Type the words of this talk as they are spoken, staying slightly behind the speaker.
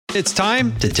It's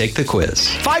time to take the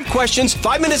quiz. 5 questions,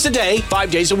 5 minutes a day,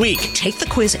 5 days a week. Take the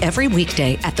quiz every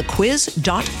weekday at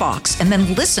thequiz.fox and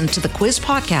then listen to the quiz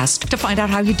podcast to find out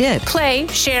how you did. Play,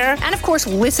 share, and of course,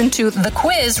 listen to The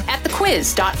Quiz at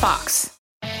thequiz.fox.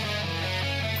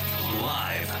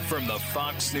 Live from the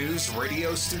Fox News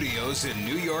radio studios in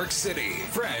New York City,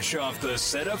 fresh off the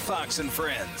set of Fox and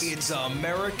Friends, it's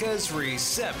America's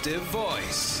receptive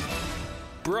voice,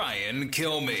 Brian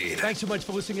Kilmeade. Thanks so much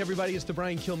for listening, everybody. It's the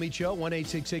Brian Kilmeade Show,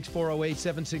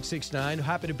 1-866-408-7669.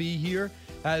 Happy to be here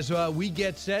as we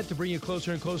get set to bring you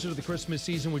closer and closer to the Christmas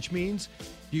season, which means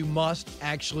you must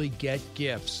actually get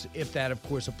gifts, if that, of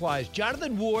course, applies.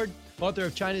 Jonathan Ward, author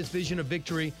of China's Vision of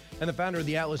Victory and the founder of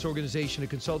the Atlas Organization, a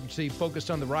consultancy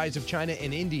focused on the rise of China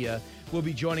and India, will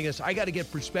be joining us. I got to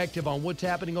get perspective on what's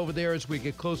happening over there as we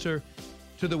get closer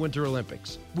to the Winter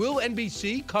Olympics. Will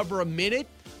NBC cover a minute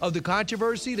of the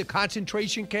controversy, the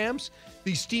concentration camps,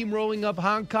 the steamrolling of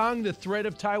Hong Kong, the threat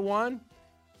of Taiwan?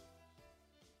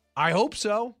 I hope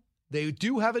so. They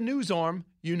do have a news arm,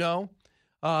 you know.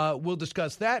 We'll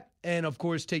discuss that and, of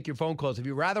course, take your phone calls. If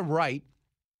you'd rather write,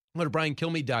 go to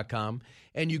briankilmeade.com,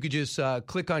 and you could just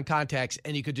click on contacts,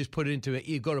 and you could just put it into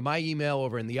you go to my email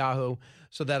over in the Yahoo,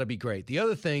 so that'll be great. The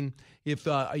other thing, if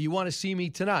you want to see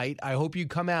me tonight, I hope you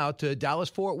come out to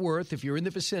Dallas-Fort Worth. If you're in the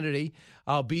vicinity,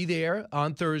 I'll be there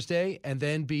on Thursday and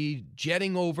then be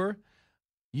jetting over.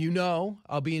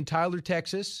 I'll be in Tyler,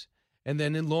 Texas, and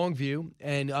then in Longview.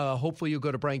 And hopefully you'll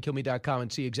go to briankilmeade.com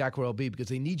and see exactly where I'll be, because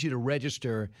they need you to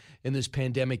register in this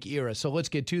pandemic era. So let's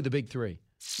get to the big three.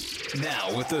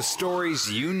 Now, with the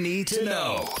stories you need to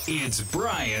know, it's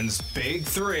Brian's Big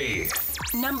Three.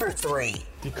 Number 3.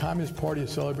 The Communist Party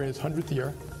is celebrating its 100th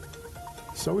year.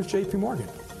 So is J.P. Morgan.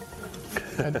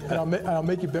 And I'll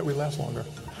make you bet we last longer.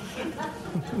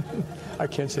 I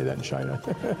can't say that in China.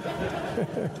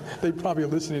 They probably are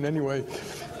listening anyway.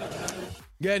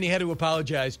 Yeah, and he had to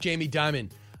apologize. Jamie Dimon,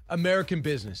 American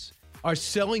business, are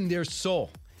selling their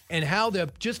soul. And how they're,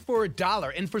 just for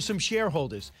 $1 and for some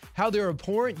shareholders, how their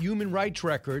abhorrent human rights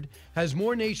record has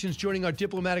more nations joining our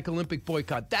diplomatic Olympic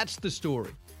boycott. That's the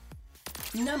story.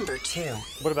 Number 2.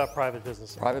 What about private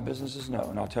businesses? Private businesses, no,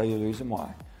 and I'll tell you the reason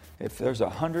why. If there's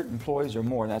 100 employees or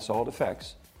more, and that's all it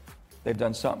affects, they've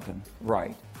done something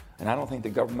right. And I don't think the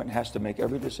government has to make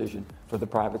every decision for the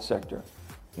private sector.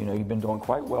 You know, you've been doing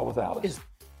quite well without it.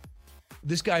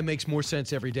 This guy makes more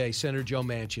sense every day, Senator Joe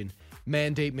Manchin.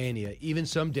 Mandate mania. Even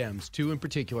some Dems, 2 in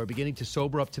particular, are beginning to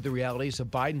sober up to the realities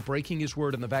of Biden breaking his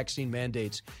word on the vaccine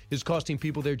mandates is costing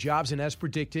people their jobs, and as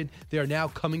predicted, they are now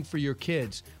coming for your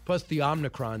kids. Plus, the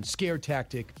Omicron scare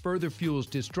tactic further fuels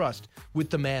distrust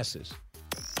with the masses.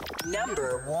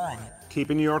 Number 1.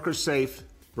 Keeping New Yorkers safe,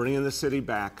 bringing the city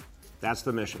back, that's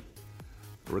the mission.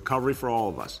 A recovery for all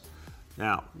of us.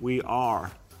 Now, we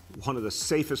are one of the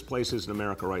safest places in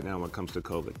America right now when it comes to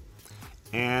COVID.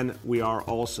 And we are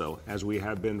also, as we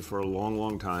have been for a long,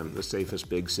 long time, the safest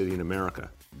big city in America.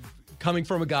 Coming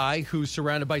from a guy who's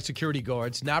surrounded by security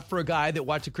guards, not for a guy that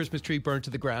watched a Christmas tree burn to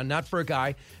the ground, not for a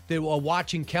guy that while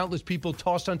watching countless people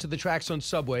tossed onto the tracks on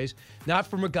subways, not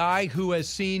from a guy who has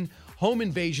seen home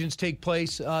invasions take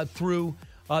place through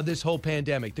this whole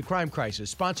pandemic. The crime crisis,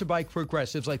 sponsored by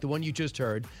progressives like the one you just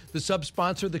heard, the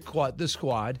sub-sponsor, the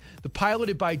Squad, the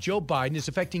piloted by Joe Biden, is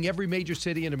affecting every major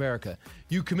city in America.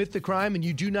 You commit the crime and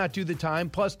you do not do the time,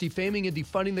 plus defaming and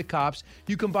defunding the cops.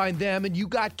 You combine them and you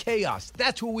got chaos.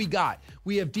 That's what we got.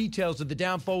 We have details of the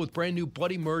downfall with brand new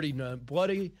bloody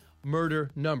murder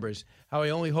numbers. How I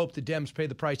only hope the Dems pay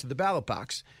the price of the ballot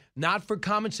box. Not for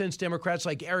common sense Democrats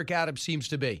like Eric Adams seems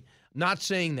to be. Not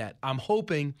saying that. I'm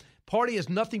hoping party has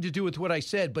nothing to do with what I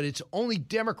said, but it's only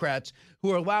Democrats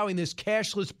who are allowing this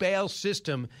cashless bail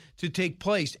system to take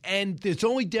place. And it's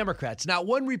only Democrats. Not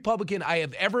one Republican I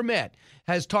have ever met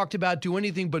has talked about doing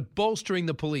anything but bolstering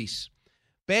the police.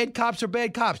 Bad cops are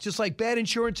bad cops, just like bad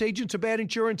insurance agents are bad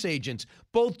insurance agents.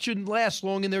 Both shouldn't last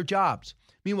long in their jobs.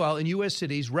 Meanwhile, in U.S.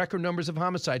 cities, record numbers of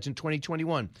homicides in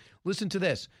 2021. Listen to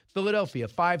this. Philadelphia,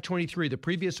 523. The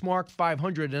previous mark,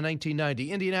 500 in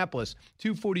 1990. Indianapolis,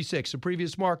 246. The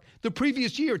previous mark, the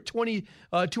previous year,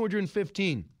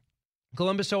 215.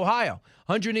 Columbus, Ohio,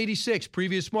 186.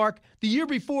 Previous mark, the year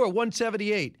before,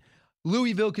 178.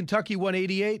 Louisville, Kentucky,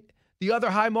 188. The other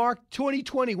high mark,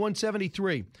 2020,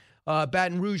 173.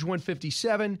 Baton Rouge,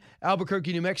 157.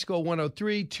 Albuquerque, New Mexico,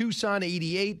 103. Tucson,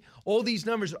 88. All these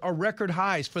numbers are record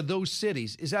highs for those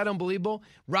cities. Is that unbelievable?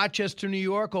 Rochester, New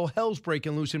York, oh, hell's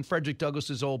breaking loose in Frederick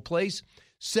Douglass's old place.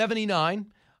 79.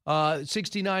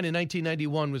 69 in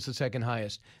 1991 was the second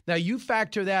highest. Now, you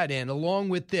factor that in along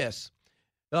with this.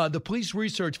 The Police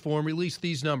Research Forum released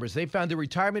these numbers. They found the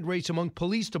retirement rates among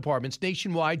police departments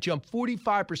nationwide jumped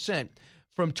 45%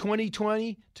 from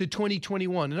 2020 to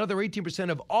 2021. Another 18%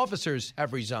 of officers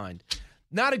have resigned.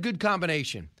 Not a good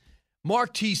combination.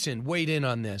 Mark Thiessen weighed in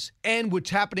on this and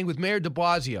what's happening with Mayor de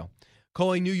Blasio,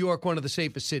 calling New York one of the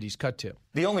safest cities. Cut to.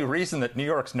 The only reason that New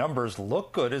York's numbers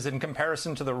look good is in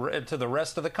comparison to the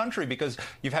rest of the country, because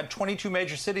you've had 22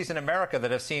 major cities in America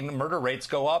that have seen murder rates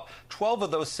go up. 12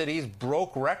 of those cities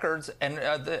broke records and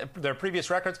their previous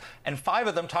records, and 5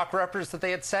 of them topped records that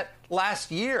they had set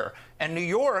last year. And New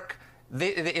York,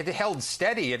 it held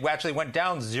steady. It actually went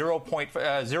down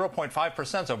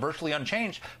 0.5%, so virtually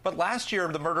unchanged. But last year,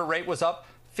 the murder rate was up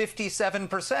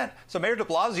 57%. So Mayor de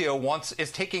Blasio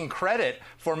is taking credit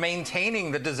for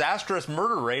maintaining the disastrous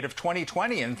murder rate of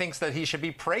 2020 and thinks that he should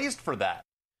be praised for that.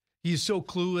 He's so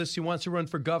clueless. He wants to run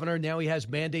for governor. Now he has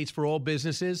mandates for all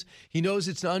businesses. He knows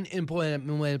it's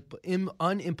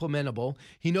unimplementable.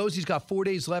 He knows he's got 4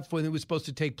 days left when it was supposed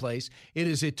to take place. It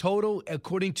is a total,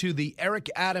 according to the Eric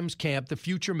Adams camp, the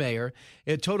future mayor,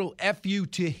 a total FU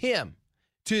to him,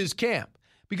 to his camp,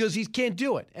 because he can't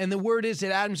do it. And the word is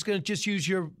that Adams is going to just use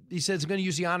he says he's going to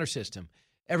use the honor system.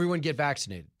 Everyone get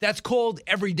vaccinated. That's called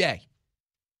every day.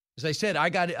 As I said,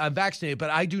 I'm vaccinated, but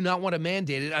I do not want to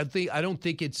mandate it. I don't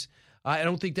think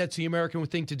that's the American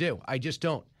thing to do. I just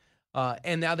don't.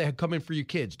 And now they're coming for your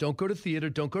kids. Don't go to theater.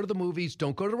 Don't go to the movies.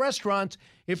 Don't go to restaurants.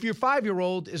 If your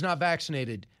 5-year-old is not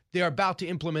vaccinated, they are about to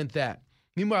implement that.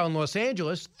 Meanwhile, in Los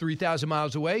Angeles, 3,000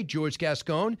 miles away, George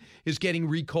Gascon is getting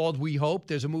recalled, we hope.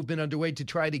 There's a movement underway to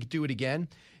try to do it again.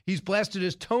 He's blasted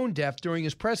as tone deaf during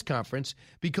his press conference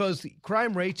because the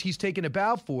crime rates he's taken a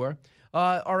bow for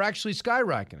are actually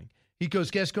skyrocketing. He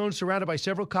goes, Gascon, surrounded by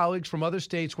several colleagues from other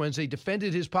states, Wednesday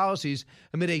defended his policies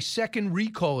amid a second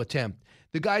recall attempt.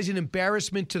 The guy's an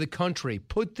embarrassment to the country,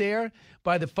 put there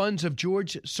by the funds of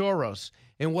George Soros.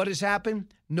 And what has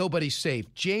happened? Nobody's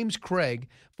safe. James Craig,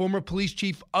 former police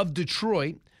chief of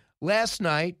Detroit, last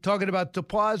night talking about de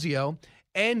Blasio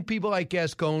and people like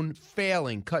Gascon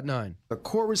failing. Cut 9. The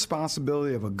core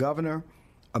responsibility of a governor,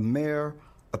 a mayor,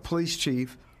 a police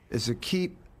chief is to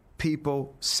keep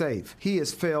people safe. He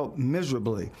has failed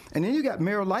miserably. And then you got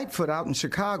Mayor Lightfoot out in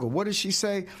Chicago. What does she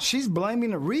say? She's blaming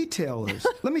the retailers.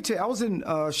 Let me tell you, I was in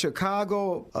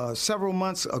Chicago several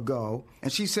months ago,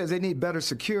 and she says they need better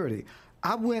security.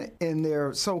 I went in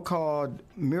their so-called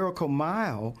Miracle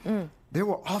Mile. There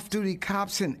were off-duty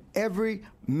cops in every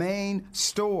main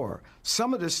store.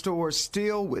 Some of the stores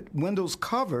still with windows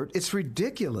covered. It's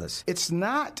ridiculous. It's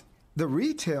not the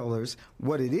retailers.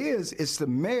 What it is, it's the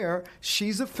mayor.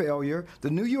 She's a failure.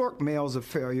 The New York mayor's a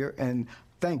failure. And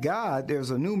thank God there's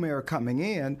a new mayor coming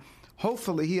in.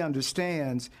 Hopefully he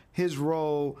understands his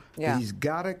role. Yeah. He's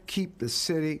got to keep the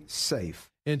city safe.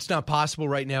 And it's not possible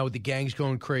right now with the gangs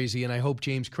going crazy. And I hope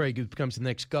James Craig, who becomes the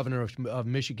next governor of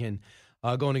Michigan,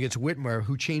 going against Whitmer,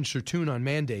 who changed her tune on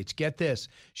mandates. Get this.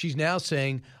 She's now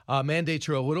saying mandates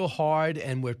are a little hard,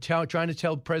 and we're trying to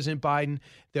tell President Biden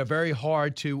they're very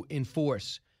hard to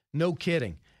enforce. No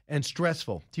kidding. And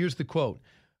stressful. Here's the quote.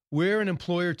 We're an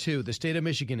employer, too. The state of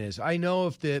Michigan is. I know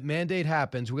if the mandate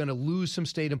happens, we're going to lose some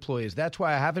state employees. That's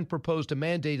why I haven't proposed a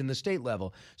mandate in the state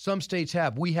level. Some states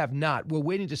have. We have not. We're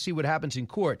waiting to see what happens in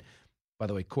court. By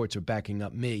the way, courts are backing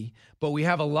up me. But we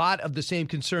have a lot of the same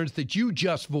concerns that you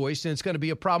just voiced, and it's going to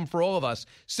be a problem for all of us.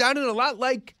 Sounded a lot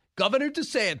like Governor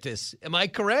DeSantis. Am I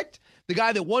correct? The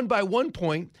guy that won by 1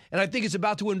 point, and I think is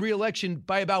about to win re-election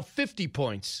by about 50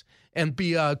 points and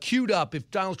be queued up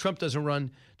if Donald Trump doesn't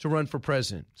run for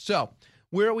president. So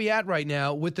where are we at right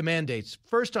now with the mandates?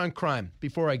 First on crime,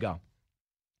 before I go.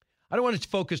 I don't want to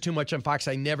focus too much on Fox.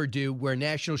 I never do. We're a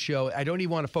national show. I don't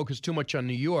even want to focus too much on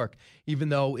New York, even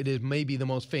though it is maybe the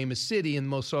most famous city and the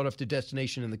most sought-after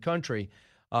destination in the country.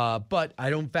 But I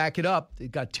don't back it up.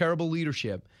 It got terrible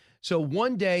leadership. So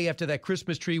one day after that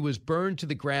Christmas tree was burned to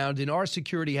the ground and our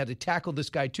security had to tackle this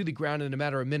guy to the ground in a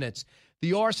matter of minutes,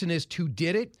 the arsonist who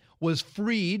did it was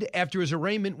freed after his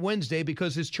arraignment Wednesday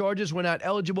because his charges were not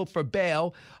eligible for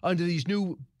bail under these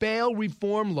new bail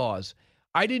reform laws.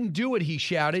 I didn't do it, he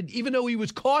shouted. Even though he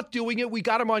was caught doing it, we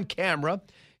got him on camera.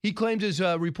 He claimed his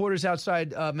reporters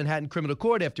outside Manhattan Criminal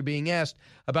Court after being asked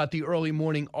about the early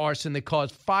morning arson that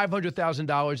caused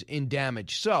 $500,000 in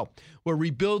damage. So we're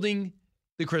rebuilding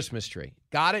the Christmas tree.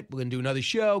 Got it? We're going to do another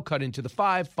show, cut into the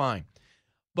 5, fine.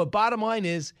 But bottom line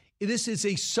is, this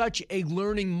is such a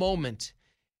learning moment.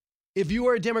 If you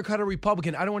are a Democrat or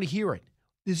Republican, I don't want to hear it.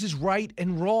 This is right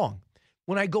and wrong.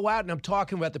 When I go out and I'm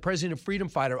talking about the president of Freedom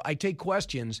Fighter, I take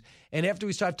questions, and after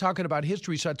we start talking about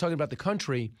history, start talking about the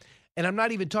country, and I'm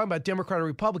not even talking about Democrat or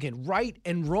Republican, right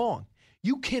and wrong.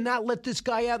 You cannot let this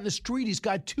guy out in the street. He's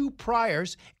got 2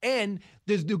 priors, and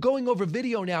they're going over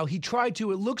video now. He tried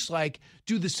to, it looks like,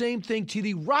 do the same thing to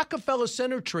the Rockefeller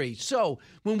Center tree. So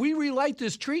when we relight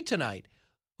this tree tonight,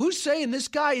 who's saying this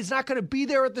guy is not going to be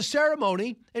there at the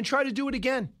ceremony and try to do it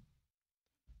again?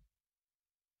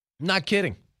 Not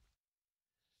kidding.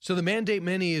 So the mandate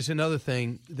mini is another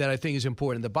thing that I think is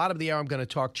important. At the bottom of the hour, I'm going to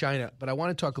talk China, but I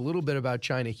want to talk a little bit about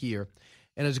China here,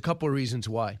 and there's a couple of reasons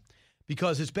why.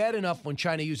 Because it's bad enough when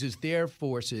China uses their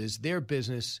forces, their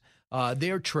business,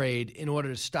 their trade in order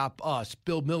to stop us,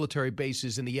 build military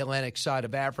bases in the Atlantic side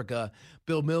of Africa,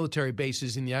 build military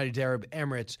bases in the United Arab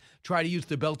Emirates, try to use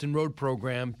the Belt and Road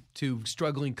program to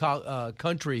struggling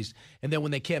countries, and then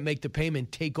when they can't make the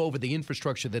payment, take over the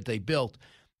infrastructure that they built.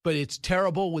 But it's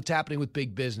terrible what's happening with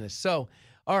big business. So,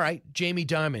 all right, Jamie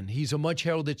Dimon, he's a much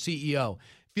heralded CEO.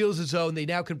 Feels as though they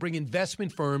now can bring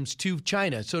investment firms to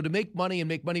China. So to make money and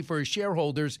make money for his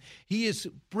shareholders, he is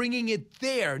bringing it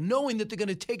there, knowing that they're going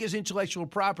to take his intellectual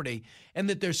property and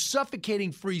that they're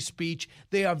suffocating free speech.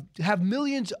 They have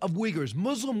millions of Uyghurs,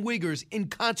 Muslim Uyghurs, in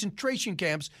concentration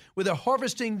camps where they're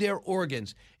harvesting their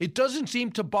organs. It doesn't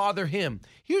seem to bother him.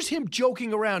 Here's him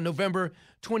joking around November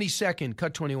 22nd,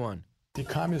 cut 21. The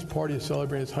Communist Party is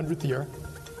celebrating its 100th year.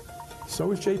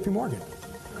 So is J.P. Morgan.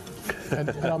 And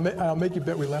I'll make you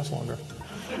bet we last longer.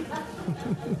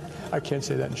 I can't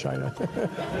say that in China.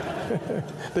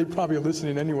 They probably are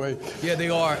listening anyway. Yeah, they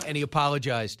are, and he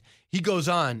apologized. He goes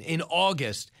on in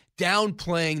August,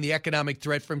 downplaying the economic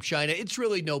threat from China. It's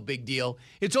really no big deal.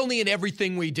 It's only in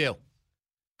everything we do.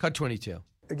 Cut 22.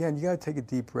 Again, you got to take a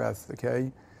deep breath,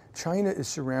 okay? China is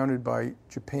surrounded by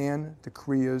Japan, the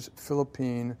Koreas,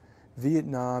 Philippines,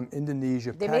 Vietnam,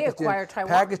 Indonesia, they Pakistan, may acquire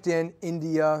Taiwan. Pakistan,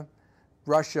 India,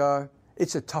 Russia.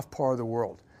 It's a tough part of the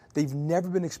world. They've never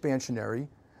been expansionary.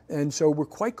 And so we're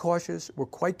quite cautious. We're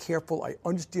quite careful. I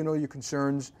understand all your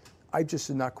concerns. I just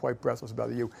am not quite breathless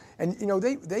about you. And, you know,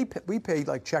 we pay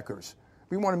like checkers.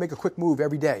 We want to make a quick move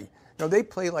every day. You know, they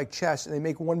play like chess, and they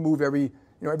make one move every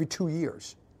 2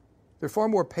 years. They're far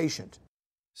more patient.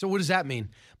 So what does that mean?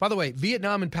 By the way,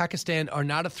 Vietnam and Pakistan are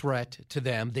not a threat to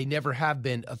them. They never have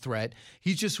been a threat.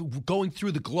 He's just going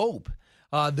through the globe.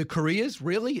 The Koreas,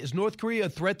 really? Is North Korea a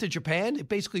threat to Japan? It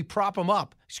basically prop them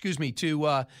up,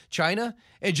 to China.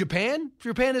 And Japan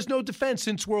has no defense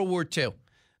since World War II.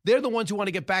 They're the ones who want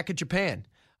to get back at Japan.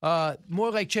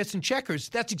 More like chess and checkers.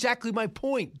 That's exactly my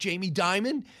point, Jamie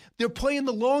Dimon. They're playing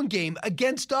the long game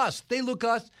against us. They look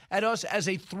at us as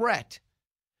a threat.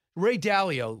 Ray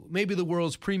Dalio, maybe the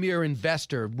world's premier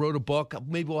investor, wrote a book.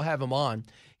 Maybe we'll have him on.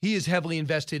 He is heavily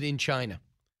invested in China,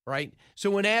 right?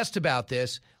 So when asked about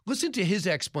this, listen to his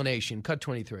explanation. Cut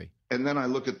 23. And then I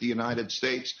look at the United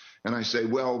States and I say,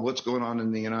 well, what's going on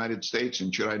in the United States?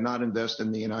 And should I not invest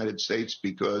in the United States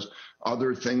because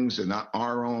other things and not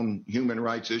our own human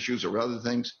rights issues or other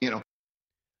things,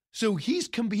 So he's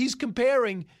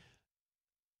comparing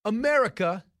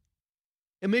America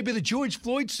and maybe the George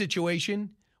Floyd situation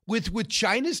with what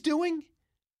China's doing,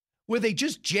 where they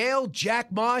just jailed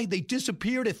Jack Ma. They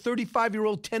disappeared a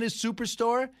 35-year-old tennis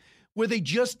superstar, where they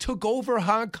just took over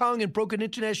Hong Kong and broke an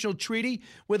international treaty,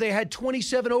 where they had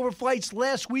 27 overflights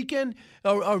last weekend,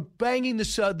 are banging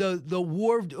the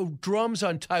war drums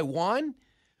on Taiwan,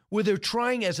 where they're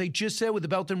trying, as I just said with the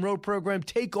Belt and Road program,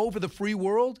 take over the free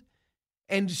world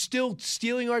and still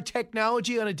stealing our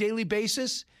technology on a daily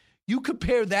basis. You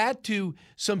compare that to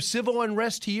some civil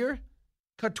unrest here?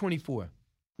 Cut 24.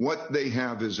 What they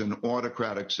have is an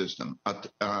autocratic system.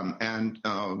 And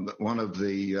one of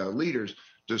the leaders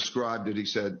described it. He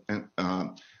said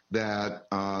that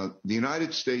the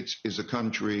United States is a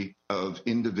country of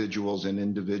individuals and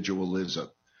individualism.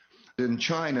 In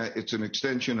China, it's an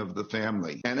extension of the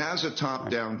family. And as a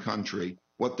top-down country,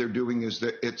 what they're doing is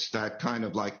that it's that kind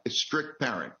of like a strict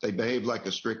parent. They behave like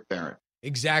a strict parent.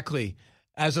 Exactly.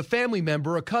 As a family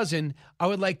member, a cousin, I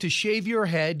would like to shave your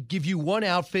head, give you one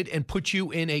outfit, and put you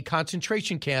in a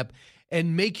concentration camp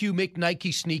and make you make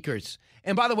Nike sneakers.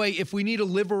 And by the way, if we need a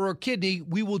liver or a kidney,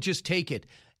 we will just take it.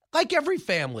 Like every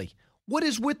family. What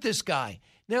is with this guy?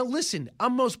 Now, listen,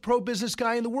 I'm the most pro-business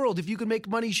guy in the world. If you can make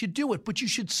money, you should do it. But you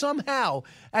should somehow,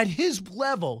 at his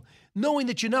level, knowing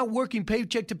that you're not working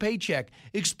paycheck to paycheck,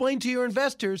 explain to your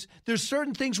investors there's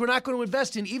certain things we're not going to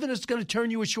invest in, even if it's going to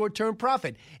turn you a short-term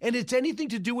profit. And it's anything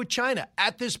to do with China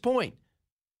at this point.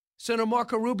 Senator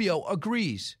Marco Rubio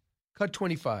agrees. Cut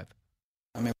 25.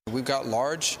 I mean, we've got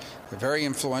large, very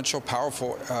influential,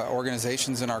 powerful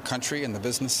organizations in our country in the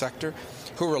business sector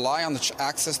who rely on the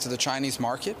access to the Chinese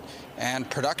market and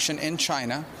production in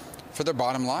China their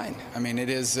bottom line. I mean, it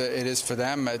is for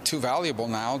them too valuable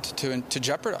now to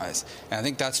jeopardize. And I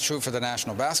think that's true for the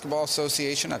National Basketball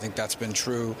Association. I think that's been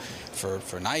true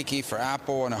for Nike, for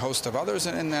Apple, and a host of others.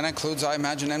 And that includes, I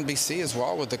imagine, NBC as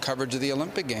well with the coverage of the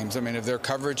Olympic Games. I mean, if their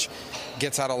coverage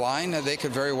gets out of line, they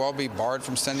could very well be barred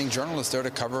from sending journalists there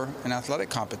to cover an athletic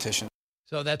competition.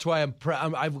 So that's why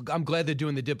I'm glad they're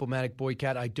doing the diplomatic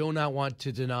boycott. I do not want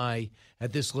to deny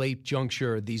at this late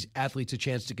juncture these athletes a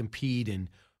chance to compete in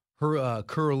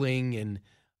curling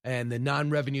and the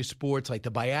non-revenue sports like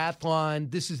the biathlon.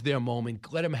 This is their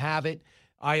moment. Let them have it.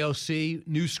 IOC,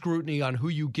 new scrutiny on who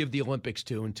you give the Olympics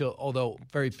to, although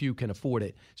very few can afford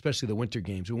it, especially the Winter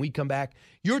Games. When we come back,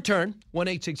 your turn,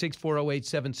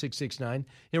 1-866-408-7669. And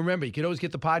remember, you can always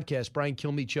get the podcast,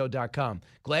 BrianKilmeadshow.com.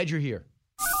 Glad you're here.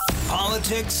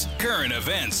 Politics, current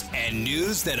events, and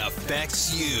news that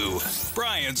affects you.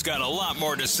 Brian's got a lot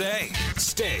more to say.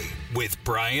 Stay with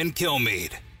Brian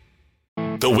Kilmeade.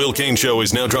 The Will Cain Show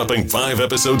is now dropping 5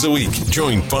 episodes a week.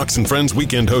 Join Fox & Friends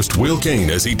weekend host Will Cain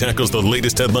as he tackles the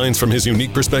latest headlines from his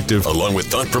unique perspective, along with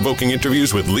thought-provoking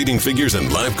interviews with leading figures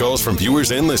and live calls from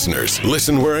viewers and listeners.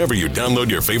 Listen wherever you download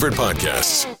your favorite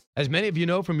podcasts. As many of you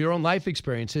know from your own life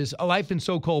experiences, a life in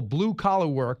so-called blue-collar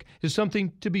work is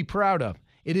something to be proud of.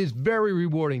 It is very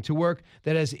rewarding to work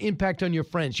that has impact on your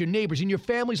friends, your neighbors, and your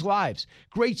family's lives.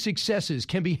 Great successes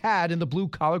can be had in the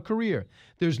blue-collar career.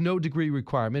 There's no degree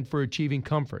requirement for achieving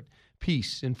comfort,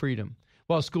 peace, and freedom.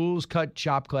 While schools cut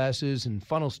shop classes and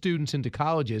funnel students into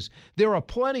colleges, there are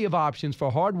plenty of options for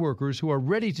hard workers who are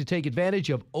ready to take advantage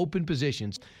of open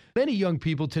positions. Many young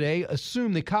people today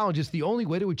assume that college is the only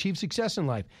way to achieve success in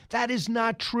life. That is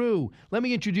not true. Let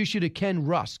me introduce you to Ken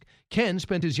Rusk. Ken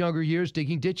spent his younger years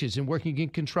digging ditches and working in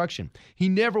construction. He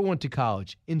never went to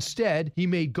college. Instead, he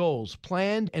made goals,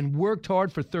 planned, and worked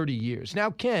hard for 30 years. Now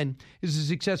Ken is a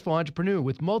successful entrepreneur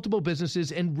with multiple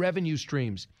businesses and revenue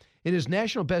streams. In his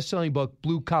national best-selling book,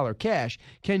 Blue Collar Cash,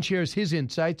 Ken shares his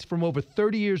insights from over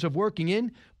 30 years of working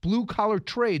in blue-collar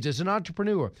trades as an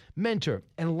entrepreneur, mentor,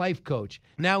 and life coach.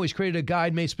 Now he's created a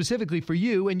guide made specifically for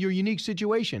you and your unique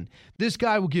situation. This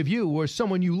guide will give you or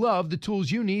someone you love the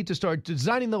tools you need to start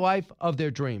designing the life of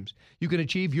their dreams. You can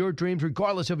achieve your dreams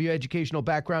regardless of your educational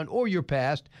background or your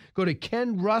past. Go to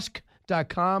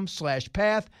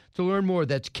kenrusk.com/path to learn more.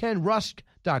 That's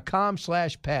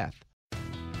kenrusk.com/path.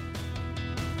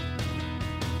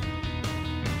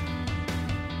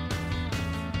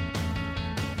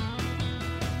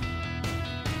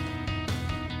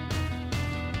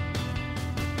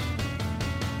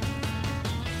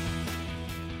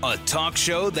 A talk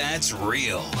show that's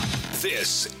real.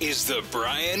 This is the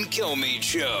Brian Kilmeade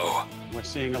Show. We're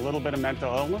seeing a little bit of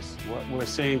mental illness. We're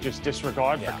seeing just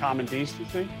disregard for common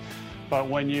decency. But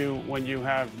when you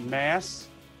have mass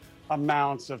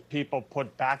amounts of people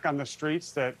put back on the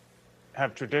streets that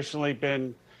have traditionally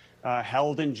been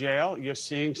held in jail, you're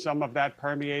seeing some of that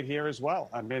permeate here as well.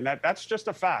 I mean, that's just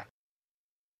a fact.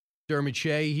 Dermot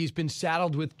Shea, he's been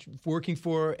saddled with working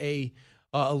for a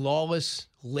lawless,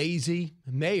 lazy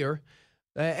mayor.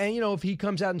 And, if he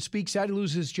comes out and speaks out, he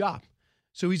loses his job.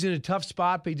 So he's in a tough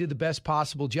spot, but he did the best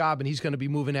possible job, and he's going to be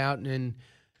moving out, and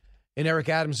Eric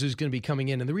Adams is going to be coming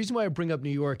in. And the reason why I bring up New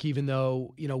York, even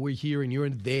though, we're here and you're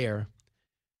in there,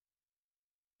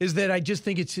 is that I just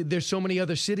think there's so many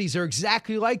other cities that are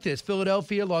exactly like this.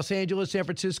 Philadelphia, Los Angeles, San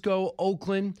Francisco,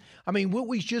 Oakland. I mean, what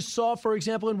we just saw, for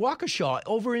example, in Waukesha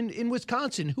over in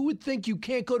Wisconsin. Who would think you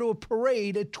can't go to a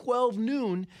parade at 12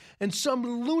 noon and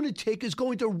some lunatic is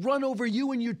going to run over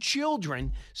you and your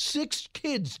children? 6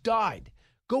 kids died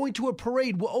going to a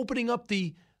parade. We're opening up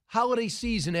the holiday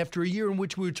season after a year in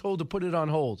which we were told to put it on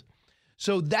hold.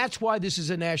 So that's why this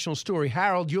is a national story.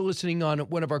 Harold, you're listening on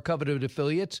one of our coveted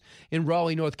affiliates in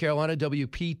Raleigh, North Carolina,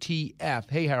 WPTF.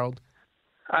 Hey, Harold.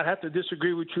 I'd have to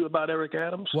disagree with you about Eric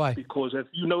Adams. Why? Because if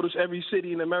you notice, every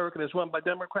city in America that's run by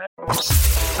Democrats.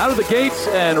 Out of the gates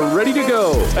and ready to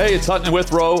go. Hey, it's Hutton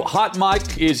Withrow. Hot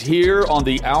Mike is here on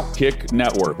the Outkick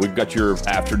Network. We've got your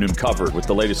afternoon covered with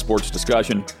the latest sports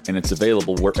discussion, and it's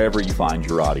available wherever you find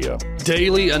your audio.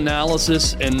 Daily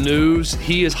analysis and news.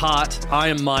 He is hot. I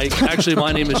am Mike. Actually,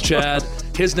 my name is Chad.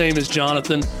 His name is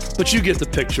Jonathan, but you get the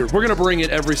picture. We're going to bring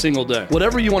it every single day.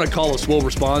 Whatever you want to call us, we'll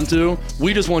respond to.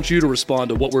 We just want you to respond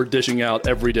to what we're dishing out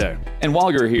every day. And while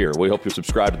you're here, we hope you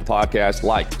subscribe to the podcast,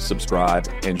 like, subscribe,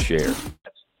 and share.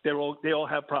 They all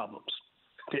have problems.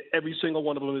 Every single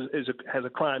one of them has a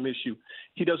crime issue.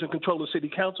 He doesn't control the city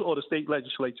council or the state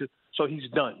legislature, so he's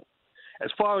done.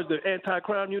 As far as the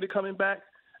anti-crime unit coming back,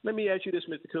 let me ask you this,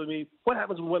 Mr. Kilmeade. What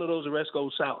happens when one of those arrests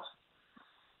goes south?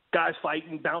 guys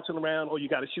fighting, bouncing around, or you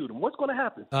got to shoot them. What's going to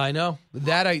happen? I know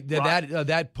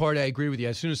that part. I agree with you.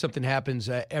 As soon as something happens,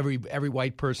 every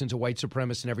white person's a white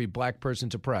supremacist and every black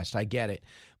person's oppressed. I get it,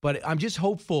 but I'm just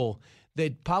hopeful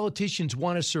that politicians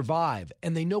want to survive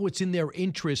and they know it's in their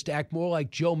interest to act more like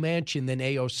Joe Manchin than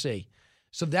AOC.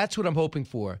 So that's what I'm hoping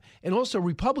for. And also,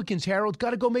 Republicans, Harold,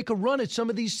 got to go make a run at some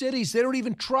of these cities. They don't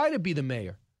even try to be the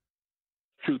mayor.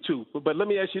 True, too. But let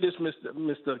me ask you this,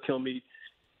 Mr. Kilmeade.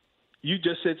 You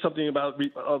just said something about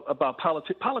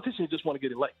politics. Politicians just want to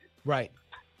get elected. Right.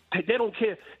 They don't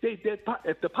care.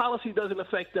 If the policy doesn't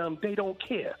affect them, they don't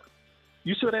care.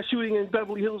 You saw that shooting in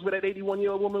Beverly Hills where that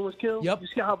 81-year-old woman was killed? Yep. You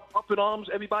see how up in arms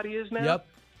everybody is now? Yep.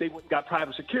 They got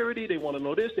private security. They want to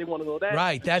know this. They want to know that.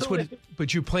 Right. That's what.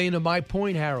 But you're playing to my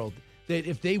point, Harold, that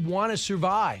if they want to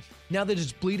survive, now that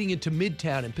it's bleeding into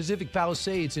Midtown and Pacific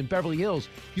Palisades and Beverly Hills,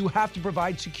 you have to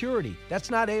provide security.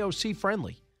 That's not AOC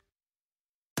friendly.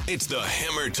 It's the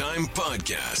Hammer Time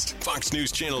Podcast. Fox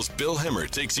News Channel's Bill Hemmer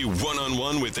takes you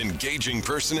one-on-one with engaging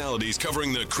personalities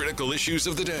covering the critical issues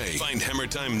of the day. Find Hammer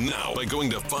Time now by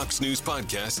going to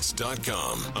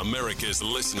foxnewspodcasts.com. America's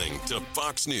listening to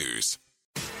Fox News.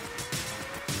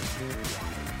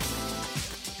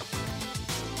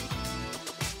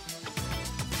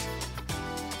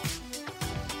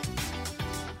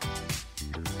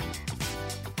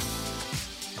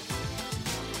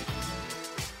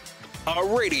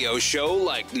 A radio show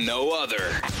like no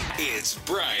other. It's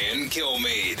Brian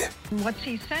Kilmeade. What's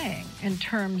he saying in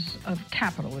terms of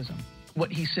capitalism?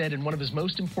 What he said in one of his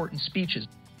most important speeches,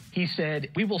 he said,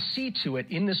 we will see to it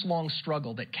in this long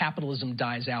struggle that capitalism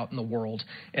dies out in the world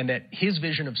and that his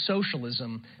vision of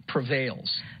socialism prevails.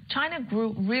 China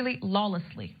grew really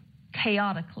lawlessly,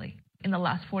 chaotically in the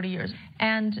last 40 years,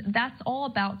 and that's all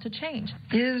about to change.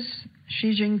 Is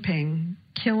Xi Jinping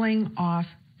killing off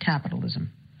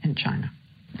capitalism in China?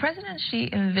 President Xi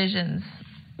envisions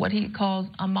what he calls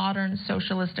a modern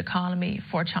socialist economy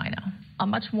for China, a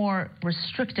much more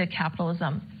restricted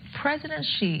capitalism. President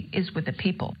Xi is with the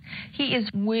people. He is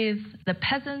with the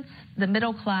peasants, the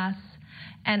middle class,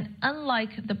 and unlike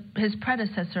his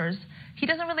predecessors, he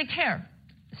doesn't really care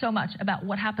so much about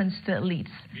what happens to the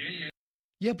elites.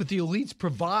 Yeah, but the elites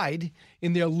provide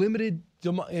in their limited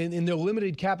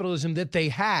capitalism that they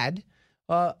had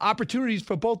opportunities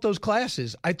for both those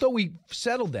classes. I thought we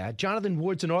settled that. Jonathan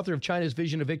Ward's an author of China's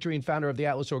Vision of Victory and founder of the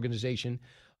Atlas Organization.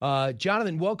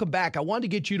 Jonathan, welcome back. I wanted to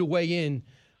get you to weigh in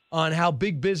on how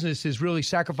big business is really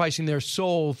sacrificing their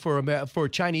soul for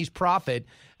Chinese profit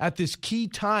at this key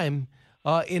time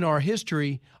in our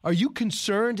history. Are you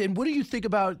concerned? And what do you think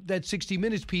about that 60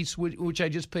 Minutes piece, which I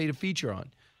just played a feature on?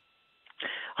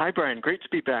 Hi, Brian. Great to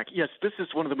be back. Yes, this is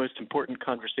one of the most important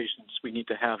conversations we need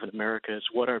to have in America is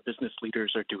what our business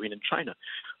leaders are doing in China.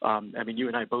 I mean, you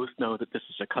and I both know that this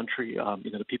is a country,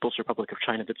 the People's Republic of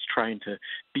China, that's trying to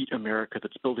beat America,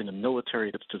 that's building a military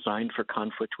that's designed for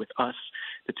conflict with us,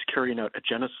 that's carrying out a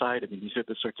genocide. I mean, these are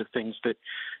the sorts of things that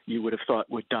you would have thought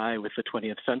would die with the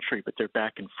 20th century, but they're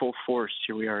back in full force.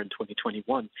 Here we are in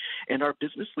 2021. And our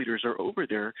business leaders are over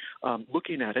there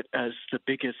looking at it as the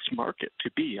biggest market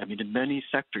to be. I mean, in many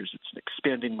sectors, it's an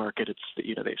expanding market. It's,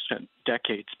 they've spent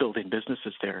decades building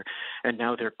businesses there, and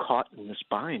now they're caught in this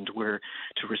bind where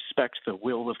to respect the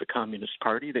will of the Communist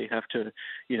Party, they have to,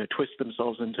 twist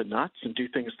themselves into knots and do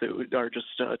things that are just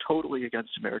totally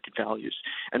against American values.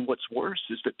 And what's worse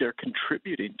is that they're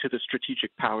contributing to the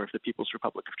strategic power of the People's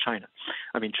Republic of China.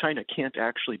 I mean, China can't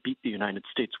actually beat the United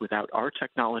States without our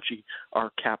technology,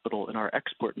 our capital, and our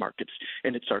export markets.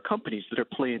 And it's our companies that are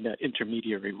playing that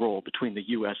intermediary role between the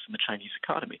U.S. and the Chinese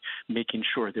economy, making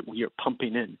sure that we are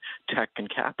pumping in tech and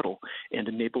capital and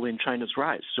enabling China's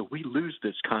rise. So we lose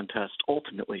this contest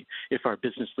ultimately if our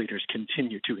business leaders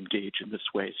continue to engage in this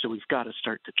way. So we've got to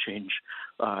start to change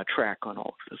track on all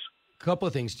of this. Couple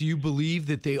of things. Do you believe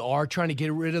that they are trying to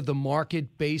get rid of the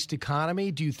market-based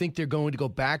economy? Do you think they're going to go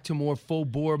back to more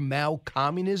full-bore Mao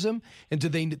communism? And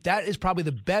that is probably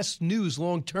the best news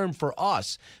long-term for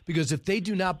us, because if they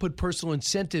do not put personal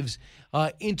incentives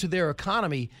into their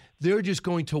economy, they're just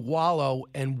going to wallow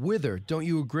and wither. Don't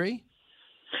you agree?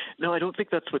 No, I don't think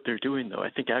that's what they're doing, though.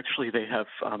 I think actually they have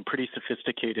pretty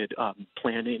sophisticated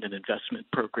planning and investment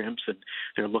programs, and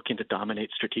they're looking to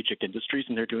dominate strategic industries,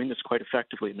 and they're doing this quite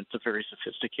effectively, and it's a very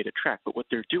sophisticated track. But what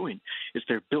they're doing is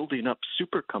they're building up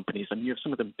super companies. I mean, you have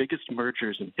some of the biggest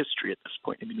mergers in history at this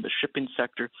point. I mean, in the shipping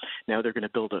sector, now they're going to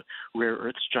build a rare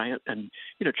earths giant, and,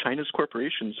 China's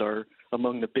corporations are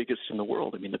among the biggest in the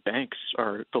world. I mean, the banks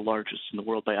are the largest in the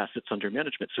world by assets under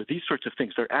management. So these sorts of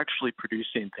things, they're actually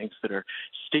producing things that are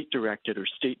state-directed or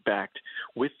state-backed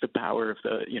with the power of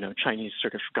the Chinese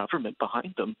sort of government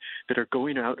behind them that are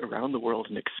going out around the world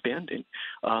and expanding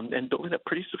and building up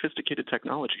pretty sophisticated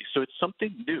technology. So it's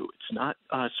something new. It's not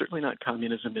certainly not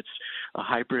communism. It's a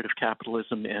hybrid of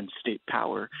capitalism and state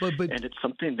power, and it's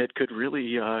something that could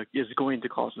really is going to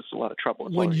cause us a lot of trouble.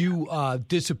 When you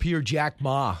disappear Jack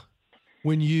Ma,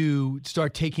 when you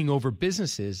start taking over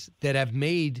businesses that have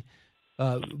made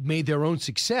their own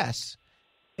success,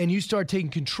 and you start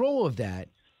taking control of that,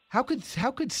 how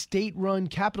could state-run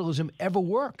capitalism ever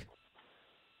work?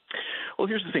 Well,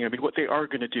 here's the thing. I mean, what they are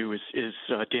going to do is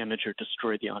damage or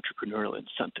destroy the entrepreneurial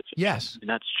incentive. Yes. And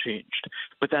that's changed.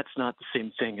 But that's not the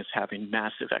same thing as having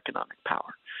massive economic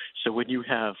power. So when you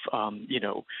have,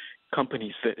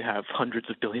 companies that have hundreds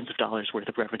of billions of dollars worth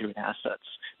of revenue and assets,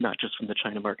 not just from the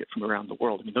China market, from around the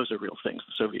world. I mean, those are real things.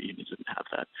 The Soviet Union didn't have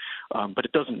that. But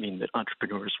it doesn't mean that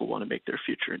entrepreneurs will want to make their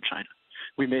future in China.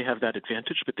 We may have that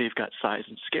advantage, but they've got size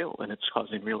and scale, and it's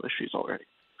causing real issues already.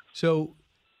 So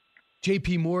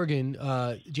J.P. Morgan,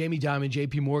 Jamie Dimon,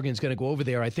 J.P. Morgan is going to go over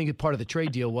there. I think part of the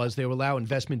trade deal was they will allow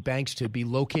investment banks to be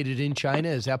located in China.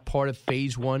 Is that part of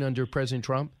phase one under President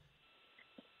Trump?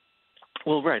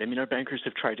 Well, right. I mean, our bankers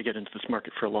have tried to get into this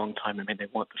market for a long time. I mean, they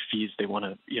want the fees. They want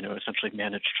to, essentially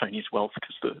manage Chinese wealth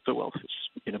because the wealth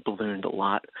has, ballooned a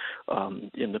lot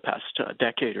in the past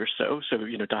decade or so. So,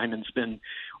 Dimon's been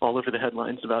all over the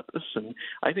headlines about this. And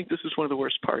I think this is one of the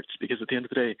worst parts because at the end of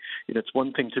the day, it's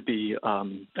one thing to be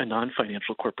a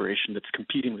non-financial corporation that's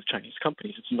competing with Chinese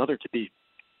companies. It's another to be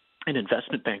an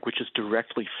investment bank which is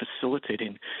directly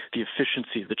facilitating the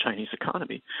efficiency of the Chinese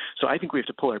economy. So I think we have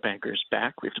to pull our bankers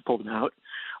back. We have to pull them out.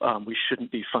 We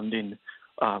shouldn't be funding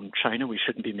China. We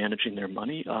shouldn't be managing their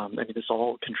money. I mean, this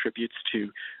all contributes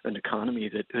to an economy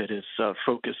that is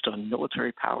focused on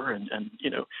military power and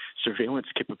surveillance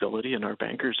capability, and our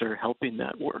bankers are helping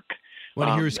that work.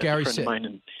 Want to hear a scary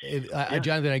soundbite?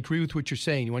 Jonathan, I agree with what you're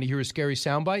saying. You want to hear a scary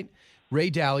soundbite? Ray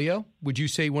Dalio, would you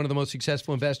say one of the most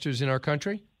successful investors in our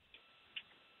country?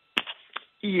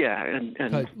 Yeah.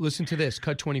 Listen to this,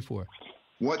 cut 24.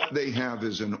 What they have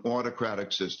is an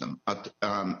autocratic system.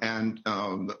 And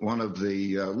one of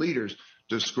the leaders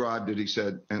described it. He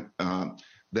said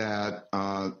that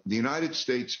the United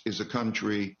States is a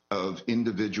country of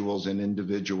individuals and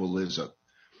individualism.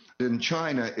 In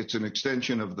China, it's an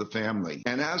extension of the family.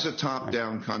 And as a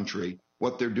top-down country,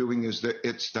 what they're doing is that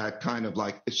it's that kind of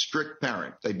like a strict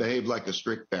parent. They behave like a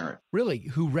strict parent. Really?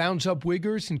 Who rounds up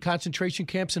Uyghurs in concentration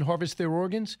camps and harvests their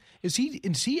organs? Is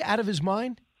he out of his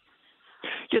mind?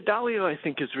 Yeah, Dalio, I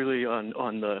think, is really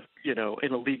on the,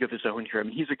 in a league of his own here. I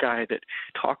mean, he's a guy that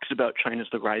talks about China as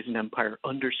the rising empire,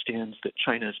 understands that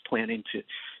China is planning to,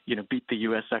 beat the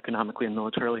U.S. economically and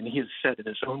militarily. And he has said in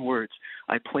his own words,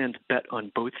 I plan to bet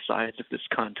on both sides of this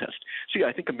contest. So, yeah,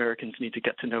 I think Americans need to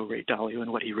get to know Ray Dalio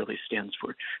and what he really stands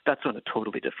for. That's on a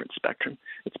totally different spectrum.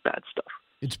 It's bad stuff.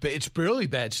 It's really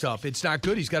bad stuff. It's not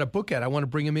good. He's got a book out. I want to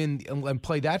bring him in and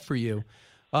play that for you.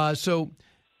 So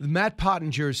Matt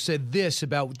Pottinger said this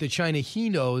about the China he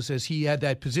knows as he had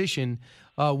that position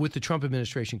with the Trump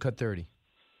administration. Cut 30.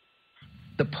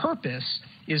 The purpose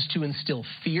is to instill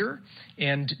fear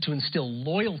and to instill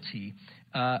loyalty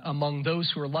among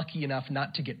those who are lucky enough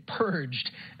not to get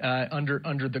purged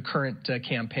under the current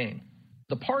campaign.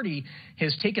 The party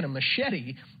has taken a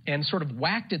machete and sort of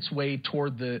whacked its way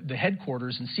toward the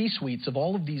headquarters and C-suites of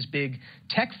all of these big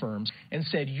tech firms and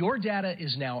said, your data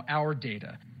is now our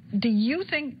data. Do you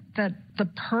think that the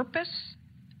purpose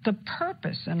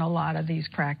in a lot of these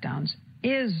crackdowns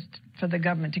is for the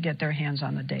government to get their hands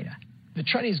on the data? The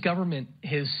Chinese government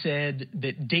has said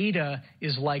that data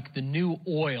is like the new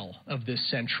oil of this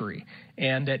century,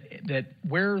 and that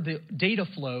where the data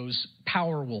flows,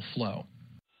 power will flow.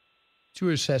 What's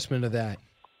your assessment of that?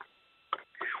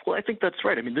 Well, I think that's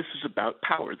right. I mean, this is about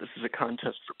power. This is a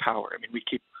contest for power. I mean, we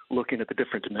keep looking at the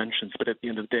different dimensions, but at the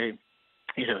end of the day,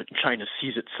 China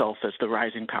sees itself as the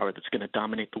rising power that's going to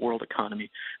dominate the world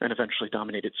economy and eventually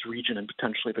dominate its region and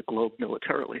potentially the globe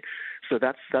militarily. So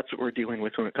that's what we're dealing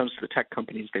with when it comes to the tech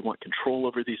companies. They want control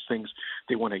over these things.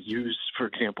 They want to use, for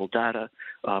example, data,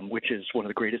 which is one of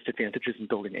the greatest advantages in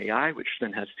building AI, which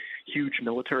then has huge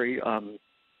military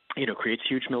creates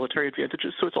huge military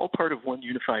advantages. So it's all part of one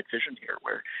unified vision here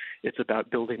where it's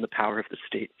about building the power of the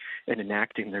state and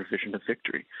enacting their vision of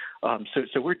victory.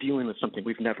 So we're dealing with something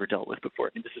we've never dealt with before. I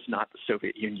mean, this is not the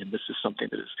Soviet Union. This is something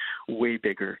that is way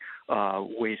bigger,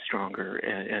 way stronger.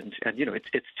 And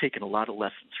it's taken a lot of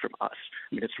lessons from us.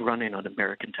 I mean, it's running on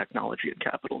American technology and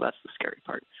capital. That's the scary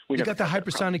part. We got the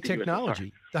hypersonic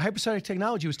technology. The hypersonic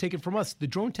technology was taken from us. The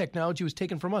drone technology was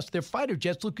taken from us. Their fighter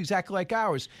jets look exactly like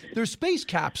ours. Their space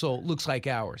capsule looks like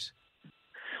ours.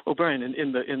 Well, Brian,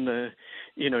 in the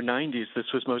 90s, this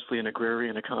was mostly an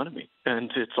agrarian economy,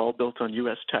 and it's all built on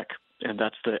U.S. tech, and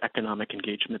that's the economic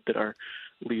engagement that our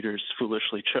leaders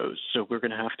foolishly chose. So we're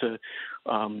going to have to,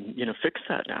 fix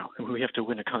that now. And we have to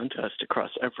win a contest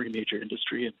across every major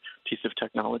industry and piece of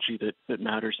technology that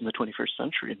matters in the 21st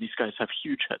century. And these guys have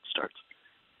huge head starts.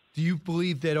 Do you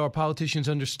believe that our politicians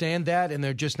understand that and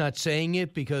they're just not saying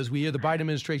it? Because we hear the Biden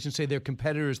administration say they're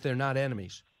competitors, they're not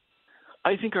enemies.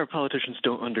 I think our politicians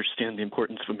don't understand the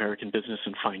importance of American business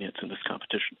and finance in this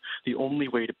competition. The only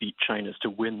way to beat China is to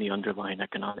win the underlying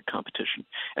economic competition.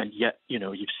 And yet,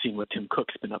 you've seen what Tim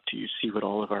Cook's been up to. You see what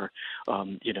all of our,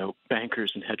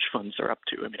 bankers and hedge funds are up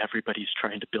to. I mean, everybody's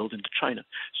trying to build into China.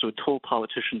 So until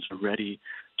politicians are ready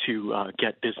to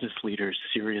get business leaders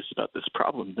serious about this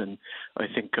problem, then I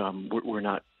think we're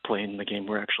not playing the game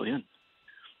we're actually in.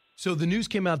 So the news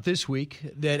came out this week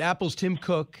that Apple's Tim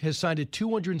Cook has signed a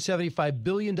 $275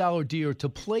 billion deal to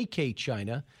placate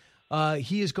China.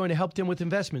 He is going to help them with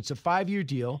investments. A 5-year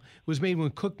deal was made when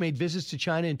Cook made visits to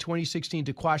China in 2016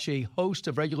 to quash a host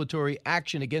of regulatory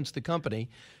action against the company.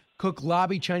 Cook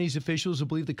lobbied Chinese officials who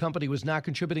believed the company was not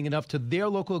contributing enough to their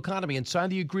local economy and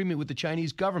signed the agreement with the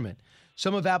Chinese government.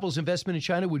 Some of Apple's investment in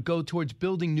China would go towards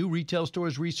building new retail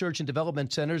stores, research and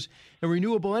development centers, and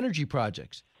renewable energy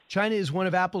projects. China is one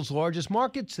of Apple's largest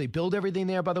markets. They build everything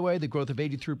there, by the way, the growth of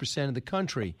 83% of the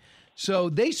country. So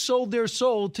they sold their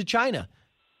soul to China.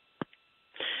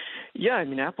 Yeah, I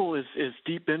mean, Apple is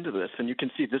deep into this, and you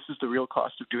can see this is the real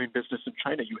cost of doing business in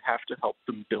China. You have to help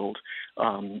them build,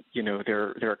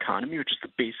 their economy, which is the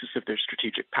basis of their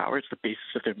strategic power. It's the basis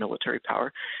of their military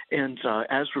power. And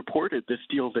as reported, this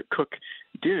deal that Cook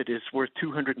did is worth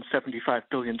 $275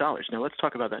 billion. Now, let's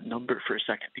talk about that number for a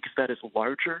second, because that is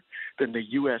larger than the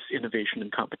U.S. Innovation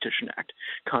and Competition Act,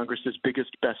 Congress's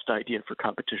biggest, best idea for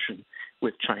competition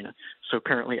with China. So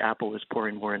apparently Apple is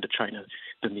pouring more into China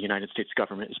than the United States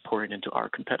government is pouring into our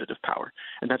competitive power.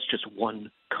 And that's just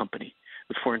one company.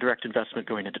 With foreign direct investment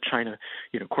going into China,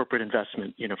 corporate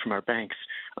investment, from our banks,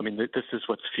 I mean, this is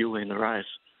what's fueling the rise.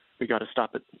 We got to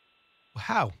stop it.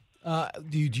 How?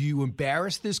 Do you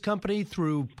embarrass this company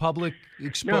through public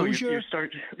exposure? No,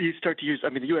 you start to use. I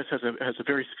mean, the U.S. has a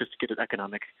very sophisticated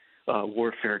economic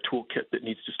warfare toolkit that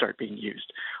needs to start being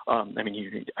used. You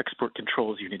need export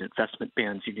controls, you need investment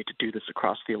bans, you need to do this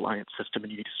across the alliance system,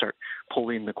 and you need to start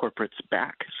pulling the corporates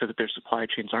back so that their supply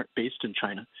chains aren't based in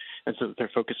China, and so that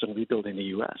they're focused on rebuilding the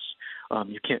U.S.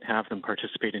 You can't have them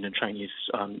participating in Chinese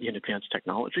in advanced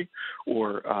technology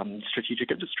or strategic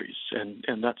industries,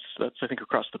 and that's I think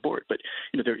across the board. But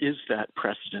there is that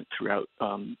precedent throughout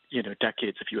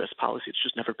decades of U.S. policy. It's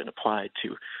just never been applied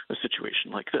to a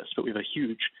situation like this. But we have a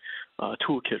huge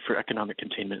toolkit for economic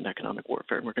containment and economic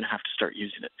warfare, and we're going to have to start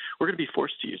using it. We're going to be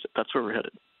forced to use it. That's where we're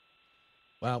headed.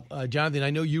 Well, Jonathan, I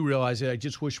know you realize it. I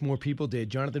just wish more people did.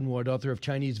 Jonathan Ward, author of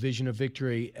Chinese Vision of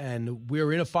Victory, and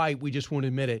we're in a fight. We just won't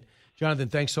admit it. Jonathan,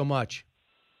 thanks so much.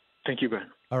 Thank you, Brian.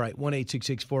 All right,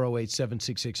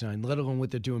 1-866-408-7669, let alone what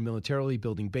they're doing militarily,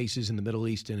 building bases in the Middle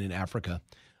East and in Africa,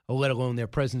 let alone their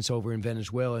presence over in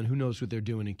Venezuela, and who knows what they're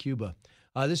doing in Cuba.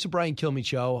 This is Brian Kilmeade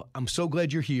Show. I'm so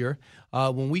glad you're here.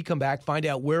 When we come back, find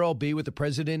out where I'll be with the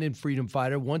president and freedom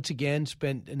fighter. Once again,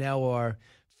 spent now our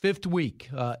 5th week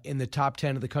in the top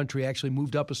 10 of the country. Actually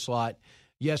moved up a slot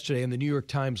yesterday in the New York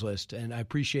Times list, and I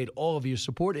appreciate all of your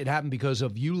support. It happened because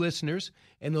of you listeners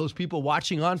and those people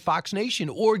watching on Fox Nation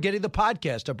or getting the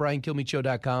podcast at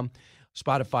BrianKilmeadShow.com,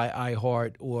 Spotify,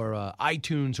 iHeart, or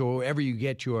iTunes, or wherever you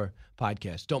get your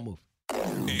podcast. Don't move.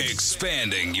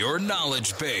 Expanding your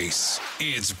knowledge base.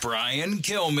 It's Brian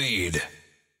Kilmeade.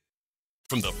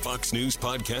 From the Fox News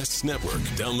Podcasts Network,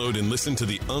 download and listen to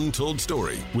The Untold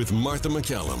Story with Martha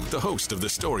McCallum. The host of The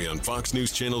Story on Fox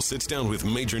News Channel sits down with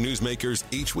major newsmakers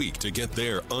each week to get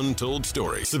their untold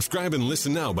story. Subscribe and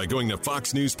listen now by going to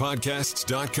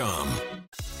foxnewspodcasts.com.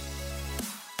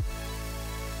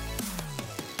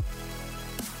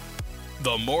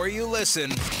 The more you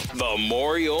listen, the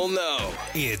more you'll know.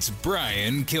 It's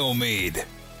Brian Kilmeade.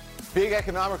 Big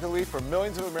economic relief for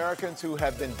millions of Americans who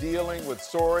have been dealing with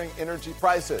soaring energy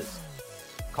prices.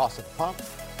 Cost at the pump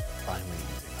finally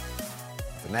easing.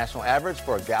 The national average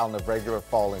for a gallon of regular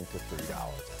falling to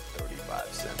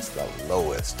 $3.35, the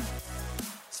lowest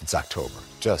since October.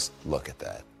 Just look at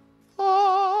that.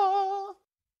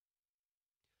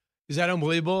 Is that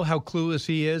unbelievable how clueless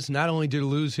he is? Not only did he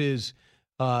lose his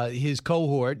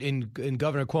cohort in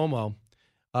Governor Cuomo,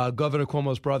 Governor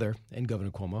Cuomo's brother and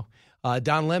Governor Cuomo,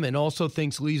 Don Lemon also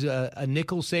thinks a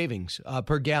nickel savings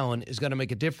per gallon is going to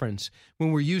make a difference.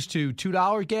 When we're used to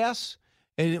 $2 gas,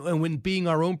 and when being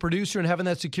our own producer and having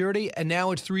that security, and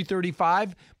now it's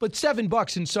 $3.35, but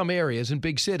 $7 in some areas in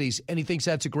big cities, and he thinks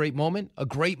that's a great moment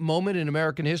in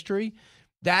American history.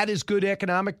 That is good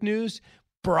economic news.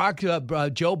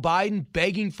 Joe Biden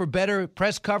begging for better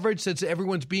press coverage since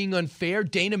everyone's being unfair.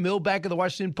 Dana Milbank of the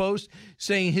Washington Post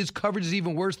saying his coverage is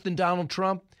even worse than Donald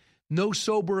Trump. No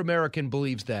sober American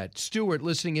believes that. Stuart,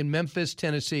 listening in Memphis,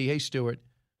 Tennessee. Hey, Stuart.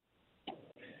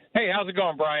 Hey, how's it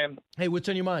going, Brian? Hey, what's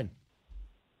on your mind?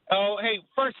 Oh, hey,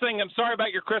 first thing, I'm sorry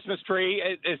about your Christmas tree.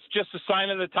 It's just a sign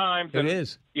of the times. It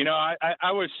is. You know,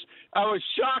 I was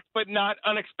shocked, but not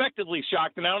unexpectedly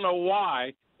shocked, and I don't know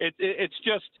why. It's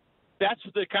just that's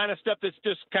the kind of stuff that's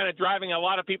just kind of driving a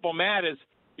lot of people mad. Is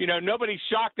nobody's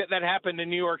shocked that happened in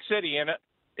New York City, and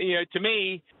to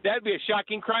me that'd be a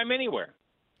shocking crime anywhere,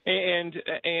 and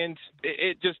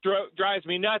it just drives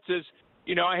me nuts.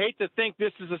 I hate to think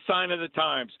this is a sign of the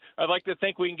times. I'd like to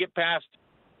think we can get past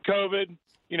COVID.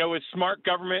 With smart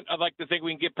government, I'd like to think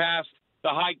we can get past the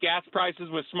high gas prices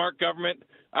with smart government.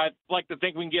 I'd like to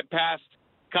think we can get past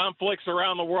conflicts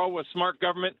around the world with smart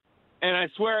government. And I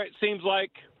swear it seems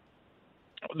like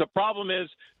the problem is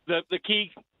the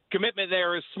key commitment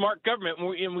there is smart government,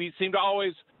 and we seem to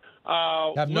always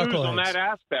lose on that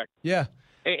aspect. Yeah.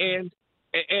 And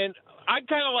I'd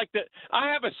kind of like to –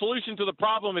 I have a solution to the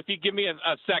problem if you give me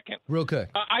a second. Real quick.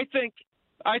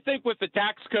 I think with the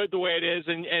tax code the way it is,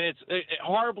 and it's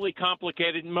horribly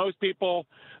complicated, and most people,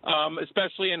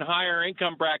 especially in higher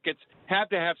income brackets, have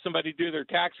to have somebody do their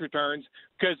tax returns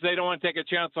because they don't want to take a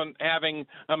chance on having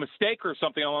a mistake or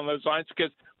something along those lines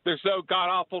because they're so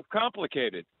god-awful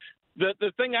complicated.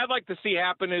 The thing I'd like to see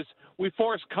happen is we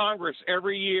force Congress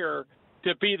every year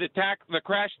to be the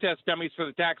crash test dummies for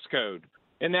the tax code,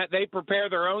 and that they prepare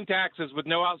their own taxes with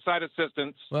no outside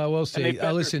assistance. Well, we'll see.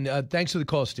 Listen, thanks for the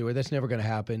call, Stuart. That's never going to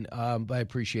happen, but I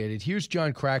appreciate it. Here's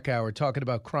John Krakauer talking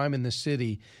about crime in the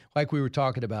city like we were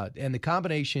talking about. And the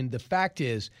combination, the fact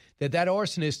is that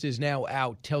arsonist is now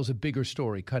out, tells a bigger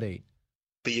story. Cut 8.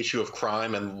 The issue of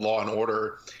crime and law and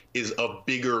order is a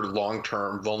bigger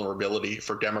long-term vulnerability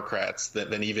for Democrats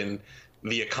than even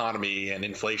the economy and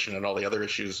inflation and all the other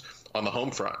issues on the home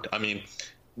front. I mean,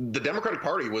 the Democratic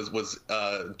Party was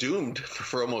doomed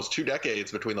for almost 2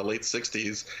 decades between the late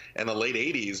 60s and the late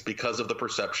 80s because of the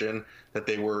perception that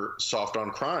they were soft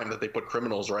on crime, that they put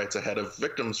criminals' rights ahead of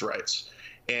victims' rights.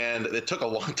 And it took a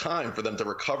long time for them to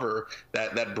recover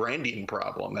that branding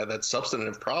problem, that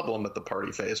substantive problem that the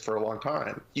party faced for a long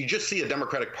time. You just see a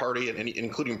Democratic Party, and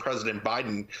including President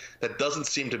Biden, that doesn't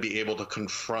seem to be able to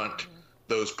confront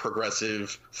those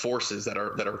progressive forces that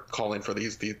are calling for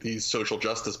these social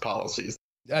justice policies.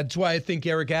 That's why I think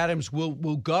Eric Adams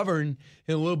will govern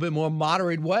in a little bit more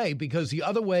moderate way, because the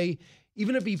other way,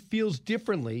 even if he feels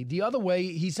differently, the other way,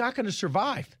 he's not going to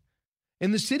survive.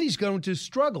 And the city's going to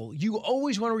struggle. You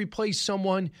always want to replace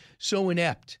someone so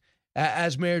inept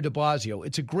as Mayor de Blasio.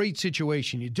 It's a great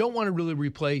situation. You don't want to really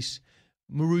replace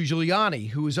Rudy Giuliani,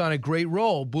 who was on a great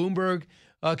roll. Bloomberg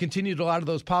continued a lot of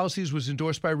those policies, was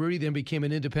endorsed by Rudy, then became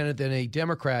an independent, then a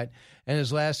Democrat. And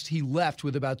he left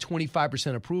with about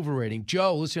 25% approval rating.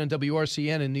 Joe, listening on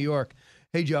WRCN in New York.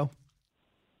 Hey, Joe.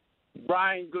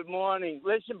 Brian, good morning.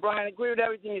 Listen, Brian, I agree with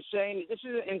everything you're saying. This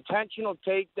is an intentional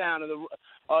takedown of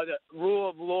the rule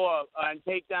of law and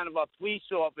takedown of our police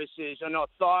officers and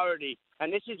authority.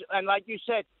 And like you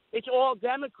said, it's all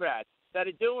Democrats that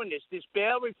are doing this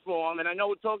bail reform. And I know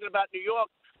we're talking about New York.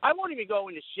 I won't even go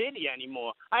in the city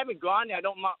anymore. I haven't gone there. I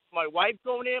don't want my wife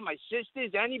going there, my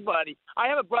sisters, anybody. I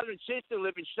have a brother and sister who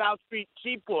live in South Street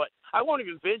Seaport. I won't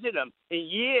even visit them in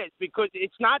years because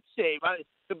it's not safe.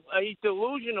 He's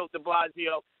delusional, de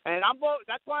Blasio. And I'm voting.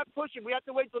 That's why I'm pushing. We have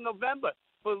to wait till November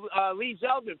for Lee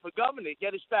Zeldin for governor to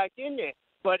get us back in there.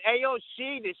 But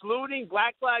AOC, this looting,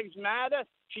 Black Lives Matter,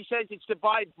 she says it's to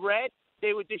buy bread.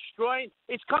 They were destroying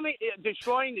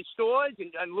the stores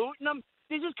and looting them.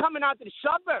 This is coming out to the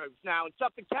suburbs now in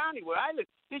Suffolk County where I live.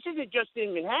 This isn't just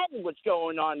in Manhattan what's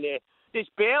going on there. This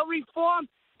bail reform,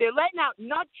 they're letting out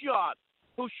nut jobs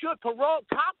who should parole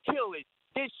cop killers.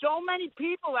 There's so many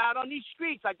people out on these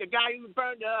streets, like the guy who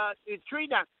burned the tree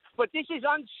down. But this is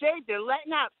unsafe. They're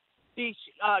letting out these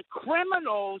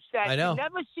criminals that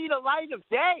never see the light of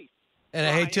day. And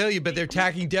I hate to tell you, but they're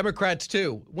attacking Democrats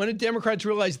too. When did Democrats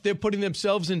realize they're putting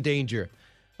themselves in danger?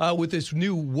 With this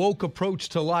new woke approach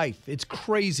to life. It's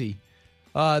crazy.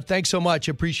 Thanks so much.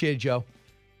 Appreciate it, Joe.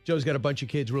 Joe's got a bunch of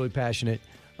kids, really passionate.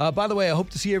 By the way, I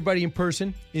hope to see everybody in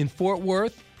person in Fort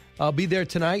Worth. I'll be there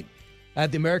tonight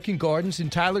at the American Gardens, in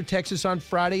Tyler, Texas on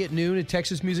Friday at noon at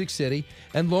Texas Music City,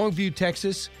 and Longview,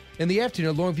 Texas in the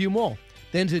afternoon at Longview Mall.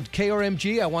 Then to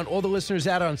KRMG, I want all the listeners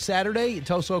out on Saturday in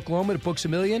Tulsa, Oklahoma at Books A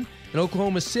Million, in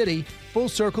Oklahoma City, Full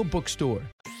Circle Bookstore.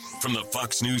 From the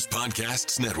Fox News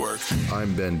Podcasts Network.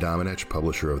 I'm Ben Domenech,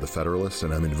 publisher of The Federalist,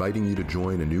 and I'm inviting you to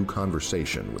join a new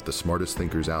conversation with the smartest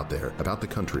thinkers out there about the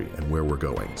country and where we're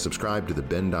going. Subscribe to the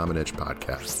Ben Domenech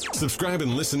Podcast. Subscribe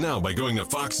and listen now by going to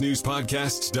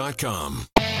foxnewspodcasts.com.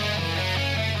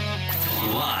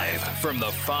 Live from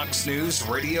the Fox News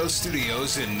radio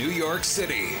studios in New York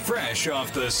City, fresh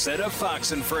off the set of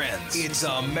Fox and Friends, it's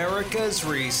America's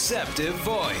receptive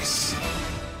voice,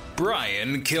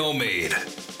 Brian Kilmeade.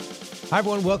 Hi,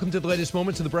 everyone. Welcome to the latest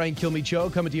moments of the Brian Kilmeade Show,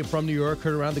 coming to you from New York,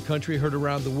 heard around the country, heard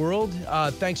around the world.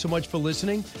 Thanks so much for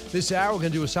listening. This hour, we're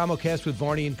going to do a simulcast with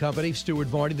Varney and Company, Stuart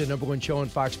Varney, the number one show on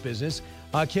Fox Business.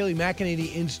 Kayleigh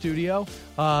McEnany in studio.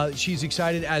 She's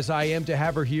excited, as I am, to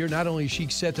have her here. Not only is she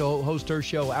set to host her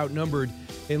show Outnumbered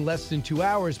in less than 2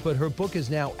 hours, but her book is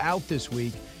now out this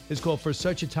week. It's called For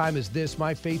Such a Time as This,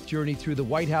 My Faith Journey Through the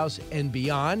White House and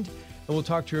Beyond. And we'll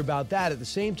talk to her about that. At the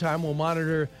same time, we'll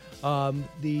monitor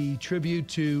the tribute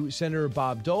to Senator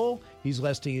Bob Dole. His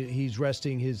body is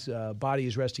resting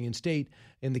in state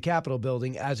in the Capitol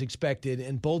building as expected,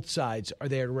 and both sides are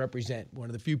there to represent. One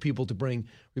of the few people to bring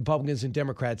Republicans and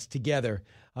Democrats together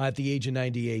at the age of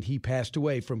 98. He passed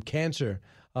away from cancer.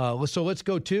 So let's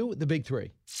go to the big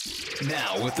three.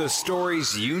 Now with the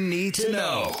stories you need to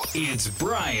know, it's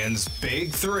Brian's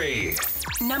Big Three.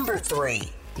 Number 3.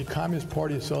 The Communist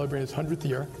Party is celebrating its 100th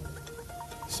year.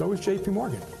 So is J.P.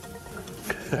 Morgan.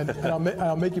 And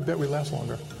I'll make you bet we last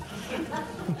longer.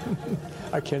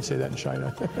 I can't say that in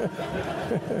China.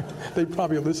 They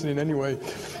probably are listening anyway.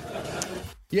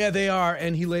 Yeah, they are,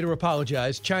 and he later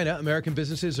apologized. China, American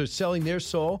businesses are selling their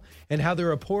soul, and how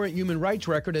their abhorrent human rights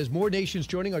record has more nations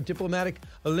joining our diplomatic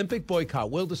Olympic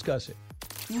boycott. We'll discuss it.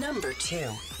 Number 2.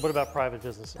 What about private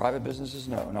businesses? Private businesses,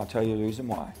 no, and I'll tell you the reason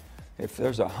why. If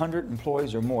there's 100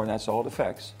 employees or more, and that's all it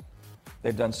affects,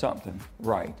 they've done something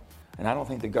right. And I don't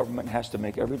think the government has to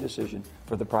make every decision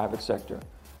for the private sector.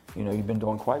 You know, you've been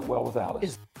doing quite well without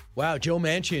us. Wow, Joe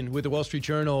Manchin with the Wall Street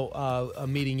Journal, a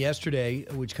meeting yesterday,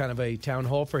 which kind of a town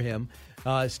hall for him,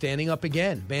 standing up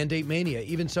again, mandate mania.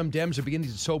 Even some Dems are beginning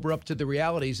to sober up to the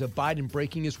realities of Biden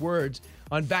breaking his words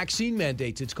on vaccine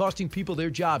mandates. It's costing people their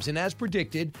jobs. And as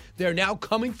predicted, they're now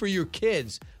coming for your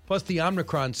kids. Plus, the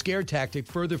Omicron scare tactic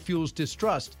further fuels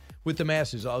distrust with the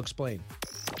masses. I'll explain.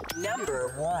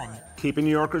 Number 1. Keeping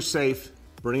New Yorkers safe,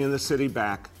 bringing the city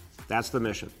back. That's the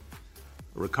mission.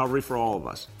 A recovery for all of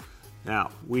us.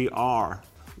 Now, we are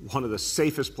one of the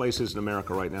safest places in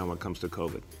America right now when it comes to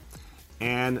COVID.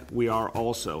 And we are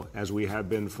also, as we have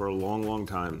been for a long, long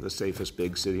time, the safest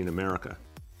big city in America.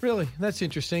 Really? That's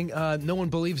interesting. No one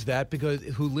believes that because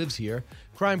who lives here.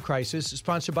 Crime Crisis,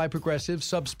 sponsored by Progressive,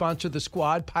 sub-sponsor The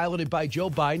Squad, piloted by Joe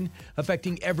Biden,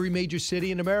 affecting every major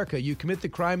city in America. You commit the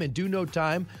crime and do no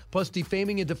time, plus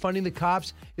defaming and defunding the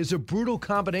cops is a brutal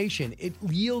combination. It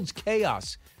yields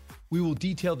chaos. We will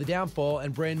detail the downfall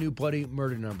and brand new bloody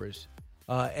murder numbers.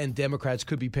 And Democrats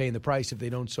could be paying the price if they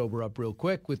don't sober up real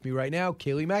quick. With me right now,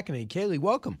 Kayleigh McEnany. Kayleigh,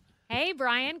 welcome. Hey,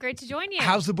 Brian. Great to join you.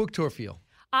 How's the book tour feel?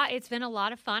 It's been a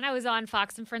lot of fun. I was on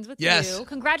Fox and Friends with Yes. you.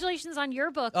 Congratulations on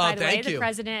your book, by the way, thank you. The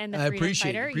President and the Freedom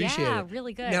Fighter. Appreciate yeah, it.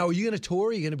 really good. Now, are you going to tour?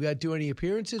 Are you going to do any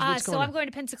appearances? What's going on? I'm going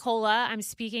to Pensacola. I'm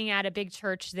speaking at a big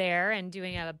church there and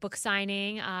doing a book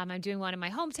signing. I'm doing one in my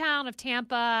hometown of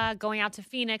Tampa, going out to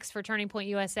Phoenix for Turning Point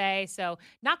USA. So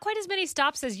not quite as many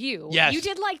stops as you. Yes. You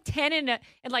did like 10 in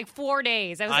like 4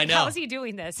 days. I was like, know. how is he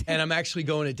doing this? And I'm actually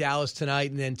going to Dallas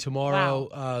tonight, and then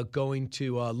tomorrow going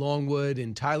to Longwood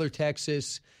and Tyler,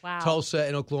 Texas, Tulsa,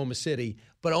 and Oklahoma City.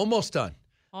 But almost done.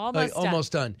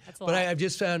 Almost done. That's a but lot. I've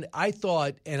just found, I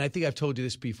thought, and I think I've told you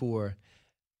this before,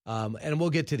 and we'll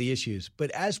get to the issues,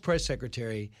 but as press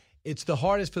secretary, it's the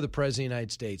hardest for the President of the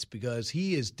United States because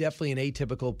he is definitely an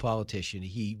atypical politician.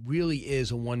 He really is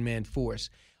a one-man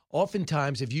force.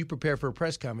 Oftentimes, if you prepare for a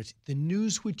press conference, the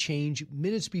news would change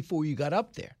minutes before you got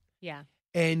up there. Yeah.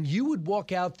 And you would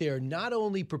walk out there not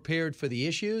only prepared for the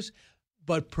issues,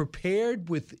 but prepared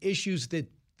with issues that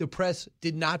the press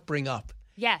did not bring up.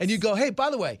 Yes. And you go, hey,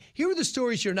 by the way, here are the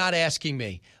stories you're not asking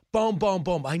me. Boom, boom,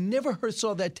 boom. I never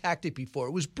saw that tactic before.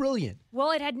 It was brilliant.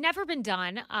 Well, it had never been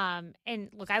done. And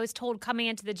look, I was told coming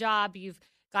into the job, you've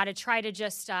got to try to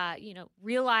just,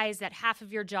 realize that half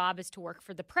of your job is to work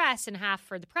for the press and half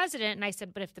for the president. And I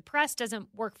said, but if the press doesn't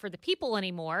work for the people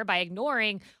anymore by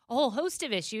ignoring a whole host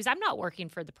of issues, I'm not working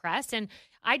for the press. And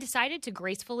I decided to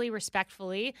gracefully,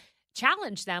 respectfully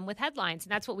challenge them with headlines.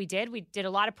 And that's what we did. We did a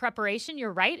lot of preparation.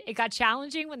 You're right. It got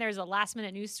challenging when there's a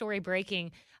last-minute news story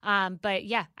breaking. But,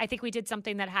 yeah, I think we did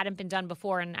something that hadn't been done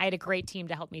before, and I had a great team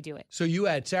to help me do it. So you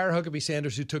had Sarah Huckabee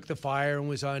Sanders, who took the fire and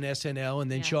was on SNL,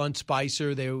 and then Sean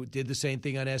Spicer, they did the same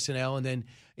thing on SNL. And then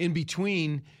in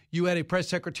between, you had a press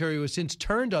secretary who has since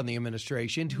turned on the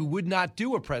administration, who would not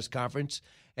do a press conference.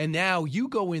 And now you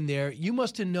go in there. You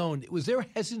must have known. Was there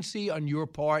hesitancy on your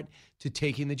part to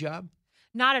taking the job?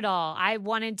 Not at all. I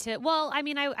wanted to,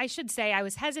 I should say I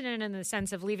was hesitant in the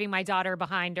sense of leaving my daughter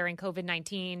behind during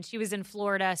COVID-19. She was in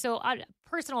Florida. So on a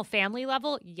personal family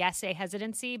level, yes, a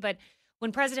hesitancy. But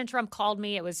when President Trump called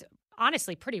me, it was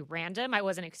honestly pretty random. I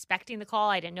wasn't expecting the call.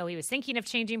 I didn't know he was thinking of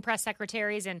changing press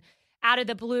secretaries. And out of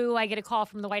the blue, I get a call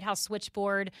from the White House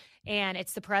switchboard, and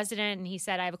it's the president. And he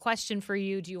said, I have a question for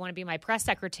you. Do you want to be my press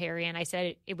secretary? And I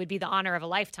said, it would be the honor of a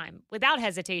lifetime, without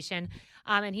hesitation.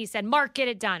 And he said, Mark, get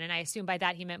it done. And I assumed by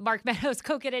that he meant Mark Meadows,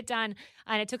 go get it done.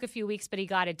 And it took a few weeks, but he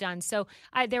got it done. So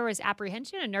there was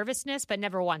apprehension and nervousness, but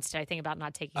never once did I think about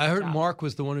not taking I heard job. Mark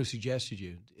was the one who suggested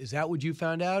you. Is that what you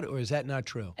found out, or is that not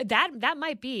true? That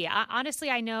might be. Honestly,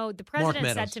 I know the president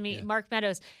said to me, Mark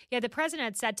Meadows, the president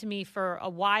had said to me for a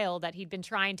while that he'd been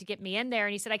trying to get me in there.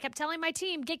 And he said, I kept telling my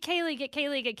team, get Kayleigh, get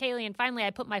Kayleigh, get Kayleigh. And finally, I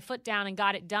put my foot down and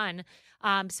got it done.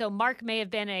 So Mark may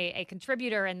have been a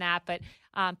contributor in that, but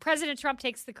President Trump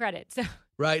takes the credit. So.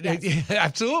 Right. Yes.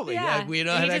 Absolutely. Yeah. We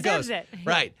know how that goes. It.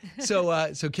 Right. So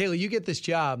Kayleigh, you get this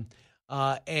job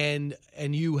and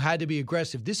you had to be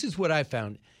aggressive. This is what I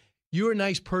found. You're a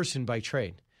nice person by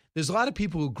trade. There's a lot of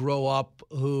people who grow up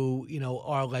who,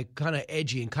 are like kind of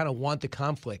edgy and kind of want the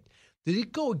conflict. Did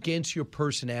it go against your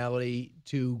personality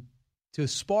to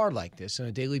spar like this on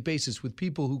a daily basis with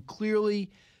people who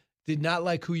clearly did not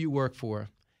like who you work for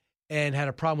and had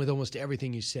a problem with almost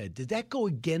everything you said? Did that go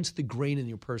against the grain in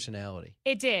your personality?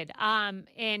 It did. And,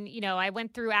 I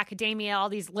went through academia, all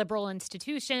these liberal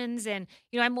institutions, and,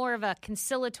 I'm more of a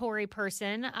conciliatory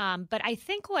person. But I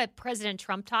think what President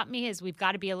Trump taught me is we've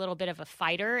got to be a little bit of a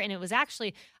fighter. And it was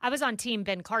actually, I was on Team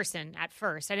Ben Carson at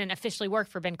first. I didn't officially work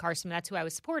for Ben Carson. That's who I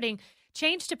was supporting.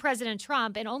 Changed to President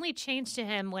Trump, and only changed to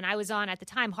him when I was on, at the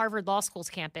time, Harvard Law School's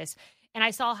campus. And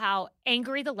I saw how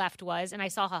angry the left was, and I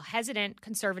saw how hesitant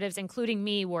conservatives, including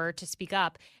me, were to speak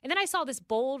up. And then I saw this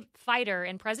bold fighter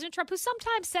in President Trump, who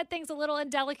sometimes said things a little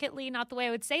indelicately, not the way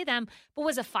I would say them, but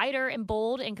was a fighter and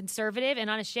bold and conservative and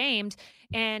unashamed.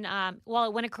 And while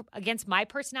it went against my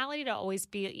personality to always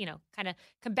be, kind of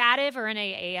combative or in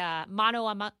a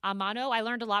mano a mano, I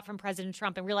learned a lot from President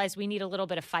Trump and realized we need a little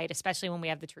bit of fight, especially when we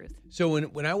have the truth. So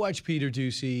when I watch Peter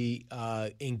Doocy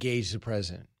engage the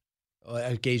president,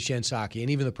 engage Jen Psaki, and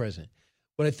even the president,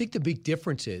 what I think the big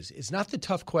difference is, it's not the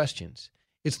tough questions,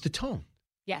 it's the tone.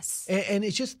 Yes. And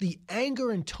it's just the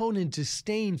anger and tone and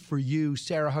disdain for you,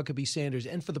 Sarah Huckabee Sanders,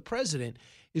 and for the president.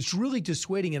 It's really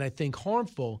dissuading and I think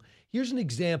harmful. Here's an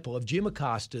example of Jim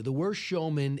Acosta, the worst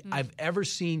showman I've ever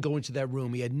seen go into that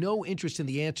room. He had no interest in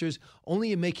the answers,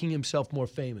 only in making himself more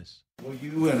famous. Will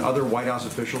you and other White House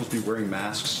officials be wearing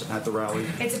masks at the rally?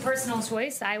 It's a personal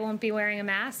choice. I won't be wearing a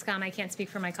mask. I can't speak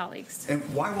for my colleagues. And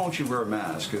why won't you wear a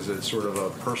mask? Is it sort of a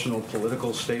personal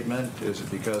political statement? Is it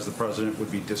because the president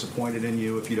would be disappointed in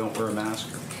you if you don't wear a mask?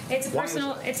 It's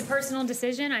a personal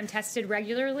decision. I'm tested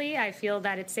regularly. I feel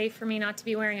that it's safe for me not to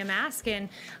be wearing a mask, and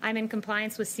I'm in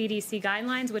compliance with CDC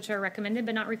guidelines, which are recommended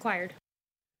but not required.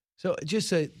 So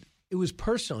it was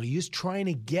personal. He was trying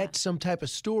to get some type of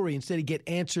story instead of get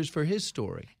answers for his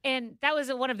story. And that was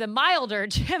one of the milder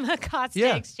Jim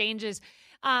Acosta exchanges.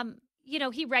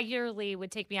 He regularly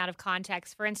would take me out of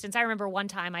context. For instance, I remember one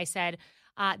time I said,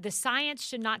 the science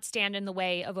should not stand in the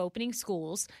way of opening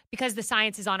schools because the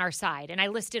science is on our side. And I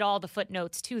listed all the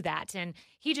footnotes to that. And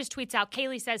he just tweets out,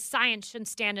 Kayleigh says science shouldn't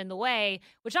stand in the way,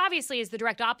 which obviously is the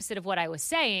direct opposite of what I was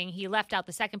saying. He left out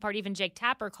the second part. Even Jake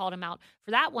Tapper called him out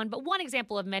for that one. But one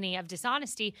example of many of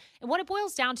dishonesty. And what it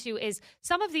boils down to is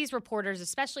some of these reporters,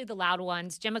 especially the loud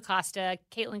ones, Jim Acosta,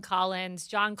 Caitlin Collins,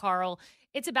 John Carl,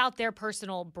 it's about their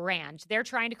personal brand. They're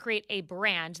trying to create a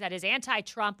brand that is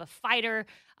anti-Trump, a fighter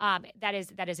that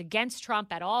is against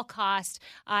Trump at all costs.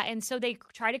 And so they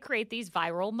try to create these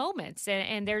viral moments.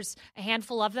 And there's a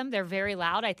handful of them. They're very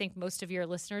loud. I think most of your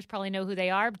listeners probably know who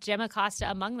they are. Jim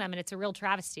Acosta among them, and it's a real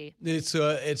travesty.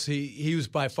 He was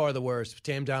by far the worst.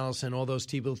 Tam Donaldson, all those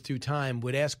people through time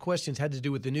would ask questions had to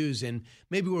do with the news, and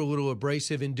maybe we're a little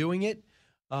abrasive in doing it.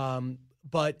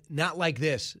 But not like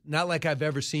this, not like I've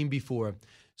ever seen before.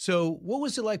 So what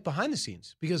was it like behind the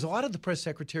scenes? Because a lot of the press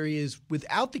secretary is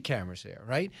without the cameras there,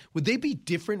 right? Would they be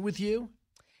different with you?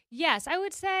 Yes, I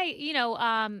would say,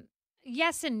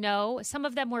 Yes and no. Some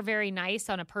of them were very nice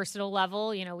on a personal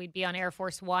level. You know, we'd be on Air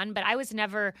Force One, but I was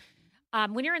never,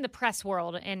 when you're in the press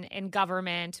world and in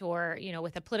government or, you know,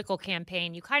 with a political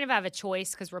campaign, you kind of have a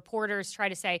choice because reporters try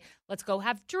to say, let's go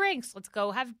have drinks, let's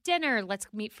go have dinner, let's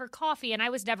meet for coffee. And I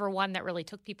was never one that really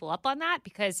took people up on that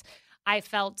because I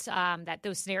felt that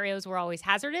those scenarios were always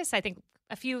hazardous. I think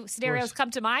a few scenarios come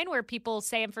to mind where people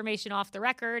say information off the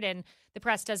record and the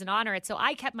press doesn't honor it. So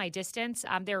I kept my distance.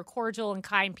 They were cordial and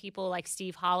kind people like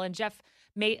Steve Holland. Jeff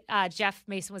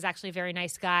Mason was actually a very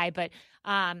nice guy. But,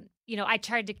 you know, I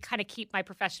tried to kind of keep my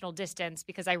professional distance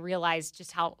because I realized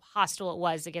just how hostile it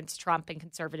was against Trump and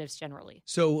conservatives generally.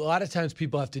 So a lot of times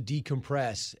people have to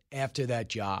decompress after that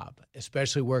job,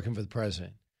 especially working for the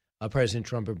president, President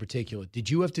Trump in particular. Did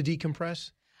you have to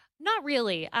decompress? Not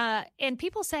really. And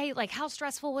people say, like, how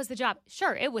stressful was the job?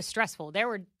 Sure, it was stressful. There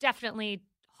were definitely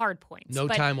hard points. No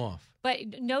time off. But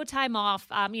no time off.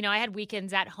 You know, I had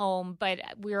weekends at home, but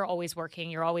we were always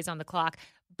working. You're always on the clock.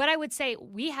 But I would say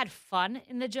we had fun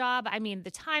in the job. I mean,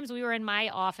 the times we were in my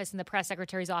office, in the press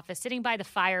secretary's office, sitting by the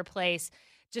fireplace,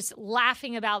 just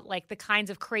laughing about like the kinds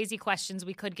of crazy questions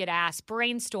we could get asked,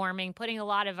 brainstorming, putting a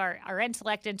lot of our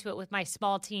intellect into it with my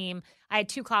small team. I had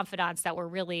two confidants that were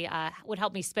really would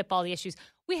help me spitball the issues.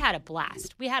 We had a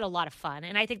blast. We had a lot of fun.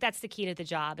 And I think that's the key to the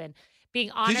job. And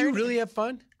being honored. Did you really have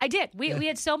fun? I did. We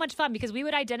had so much fun because we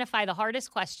would identify the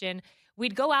hardest question.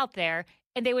 We'd go out there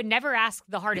and they would never ask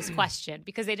the hardest question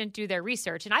because they didn't do their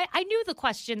research. And I knew the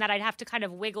question that I'd have to kind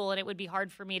of wiggle and it would be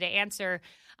hard for me to answer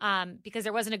because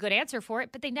there wasn't a good answer for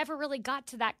it. But they never really got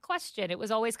to that question. It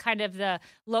was always kind of the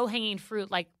low-hanging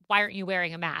fruit, like, why aren't you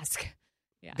wearing a mask?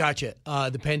 Yeah. Gotcha.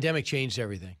 The pandemic changed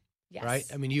everything, yes. Right?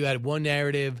 I mean, you had one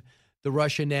narrative, the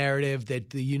Russia narrative that,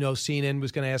 CNN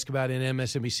was going to ask about in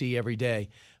MSNBC every day.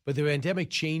 But the pandemic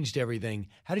changed everything.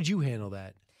 How did you handle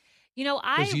that? You know,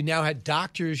 because you now had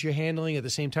doctors you're handling at the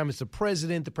same time as the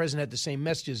president. The president had the same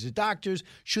messages as doctors.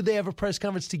 Should they have a press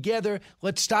conference together?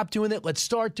 Let's stop doing that. Let's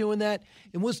start doing that.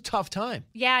 It was a tough time.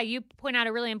 Yeah, you point out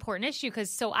a really important issue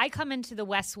because I come into the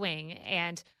West Wing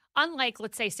and unlike,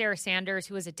 let's say, Sarah Sanders,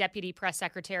 who was a deputy press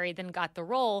secretary, then got the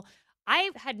role,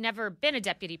 I had never been a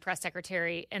deputy press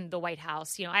secretary in the White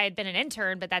House. You know, I had been an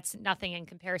intern, but that's nothing in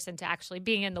comparison to actually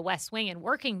being in the West Wing and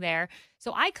working there.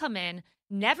 So I come in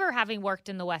never having worked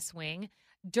in the West Wing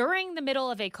during the middle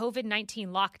of a COVID-19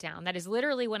 lockdown. That is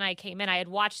literally when I came in. I had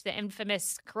watched the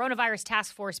infamous coronavirus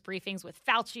task force briefings with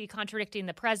Fauci contradicting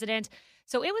the president.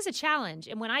 So it was a challenge.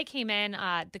 And when I came in,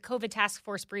 the COVID task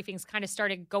force briefings kind of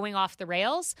started going off the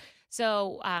rails.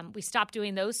 So we stopped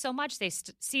doing those so much. They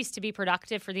ceased to be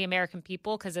productive for the American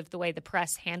people because of the way the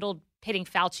press handled pitting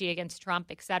Fauci against Trump,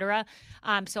 et cetera.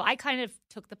 So I kind of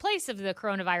took the place of the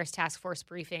coronavirus task force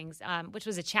briefings, which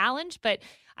was a challenge, but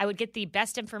I would get the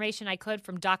best information I could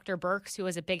from Dr. Birx, who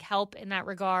was a big help in that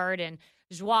regard, and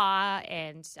Joie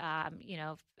and,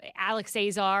 Alex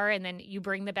Azar, and then you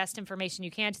bring the best information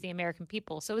you can to the American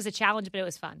people. So it was a challenge, but it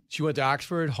was fun. She went to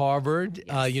Oxford, Harvard,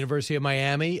 yes. University of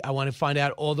Miami. I want to find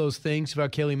out all those things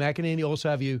about Kayleigh McEnany. Also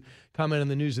have you comment on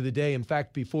the news of the day. In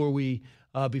fact, before we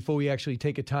actually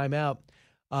take a time out,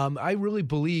 I really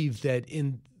believe that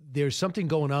there's something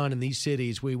going on in these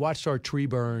cities. We watched our tree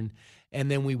burn, and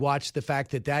then we watched the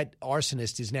fact that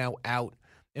arsonist is now out.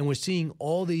 And we're seeing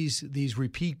all these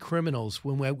repeat criminals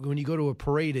when you go to a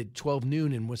parade at 12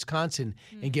 noon in Wisconsin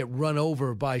and get run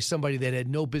over by somebody that had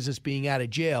no business being out of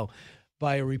jail,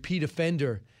 by a repeat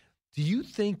offender. Do you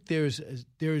think there's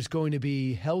going to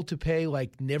be hell to pay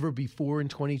like never before in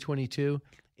 2022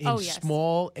 in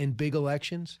small and big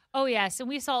elections? Oh, yes. And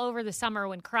we saw over the summer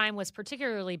when crime was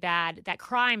particularly bad, that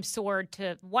crime soared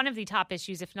to one of the top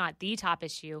issues, if not the top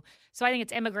issue. So I think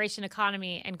it's immigration,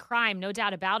 economy, and crime, no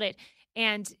doubt about it.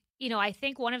 And, I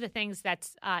think one of the things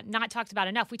that's not talked about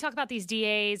enough, we talk about these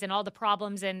DAs and all the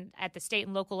problems at the state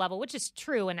and local level, which is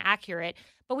true and accurate,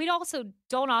 but we also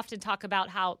don't often talk about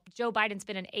how Joe Biden's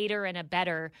been an aider and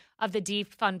abetter of the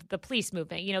defund the police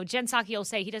movement. Jen Psaki will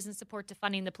say he doesn't support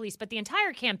defunding the police, but the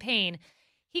entire campaign,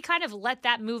 he kind of let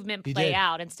that movement play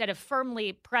out instead of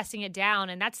firmly pressing it down.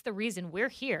 And that's the reason we're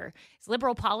here. It's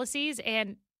liberal policies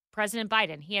and President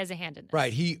Biden. He has a hand in this.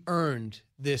 Right. He earned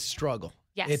this struggle.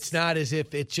 Yes. It's not as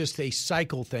if it's just a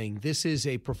cycle thing. This is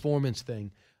a performance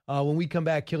thing. When we come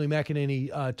back, Kayleigh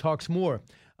McEnany talks more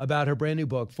about her brand new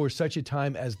book, For Such a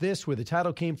Time as This, where the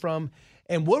title came from,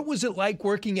 and what was it like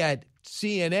working at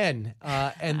CNN?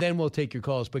 And then we'll take your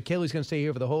calls. But Kayleigh's going to stay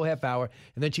here for the whole half hour,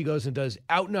 and then she goes and does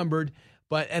Outnumbered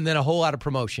and then a whole lot of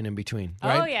promotion in between,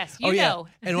 right? Oh, yes. You know.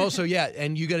 And also,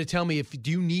 and you got to tell me,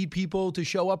 do you need people to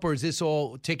show up, or is this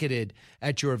all ticketed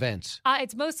at your events?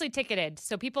 It's mostly ticketed.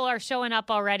 So people are showing up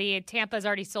already. Tampa's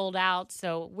already sold out.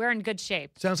 So we're in good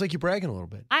shape. Sounds like you're bragging a little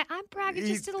bit. I'm bragging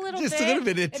just a little bit. Just a little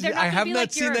bit. I have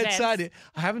not seen that side.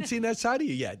 I haven't seen that side of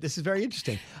you yet. This is very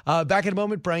interesting. Back in a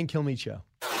moment, Brian Kilmeade Show.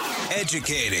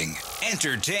 Educating,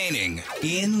 entertaining,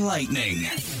 enlightening.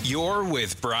 You're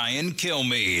with Brian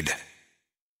Kilmeade.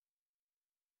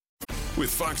 With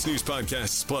Fox News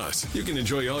Podcasts Plus, you can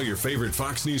enjoy all your favorite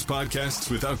Fox News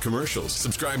podcasts without commercials.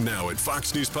 Subscribe now at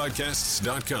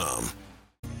foxnewspodcasts.com.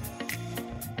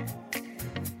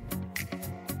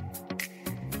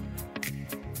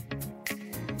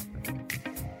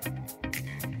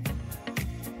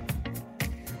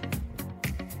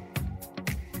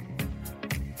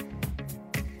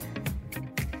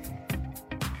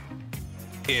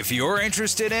 If you're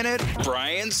interested in it,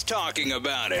 Brian's talking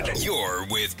about it. You're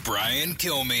with Brian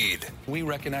Kilmeade. We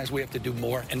recognize we have to do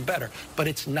more and better, but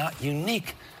it's not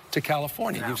unique to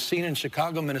California. You've seen it in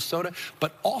Chicago, Minnesota,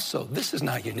 but also this is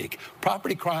not unique.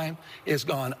 Property crime has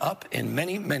gone up in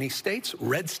many, many states,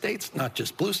 red states, not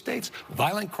just blue states.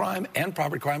 Violent crime and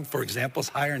property crime, for example, is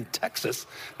higher in Texas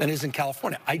than it is in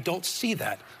California. I don't see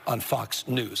that on Fox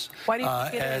News. Why do you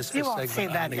won't see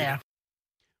that there?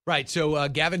 Right. So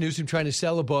Gavin Newsom trying to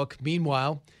sell a book.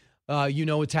 Meanwhile, you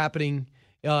know what's happening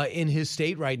in his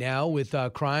state right now with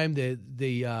crime,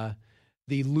 the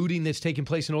looting that's taking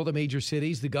place in all the major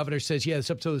cities. The governor says, it's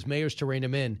up to his mayors to rein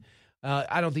him in.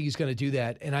 I don't think he's going to do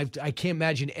that. And I can't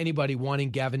imagine anybody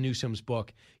wanting Gavin Newsom's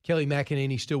book. Kelly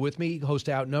McEnany still with me, host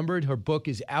of Outnumbered. Her book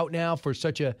is out now for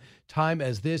such a time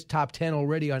as this, top 10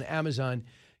 already on Amazon.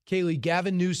 Kaylee,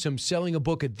 Gavin Newsom selling a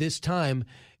book at this time.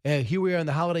 Here we are in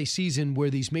the holiday season where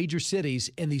these major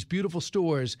cities and these beautiful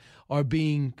stores are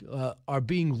being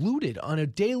looted on a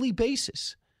daily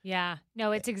basis. Yeah,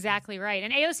 no, it's exactly right.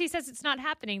 And AOC says it's not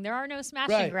happening. There are no smash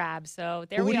and grabs. So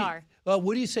there we are.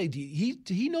 What do you say?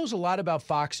 He knows a lot about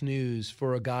Fox News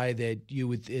for a guy that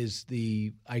is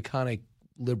the iconic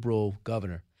liberal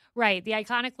governor. Right. The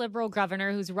iconic liberal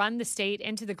governor who's run the state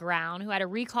into the ground, who had a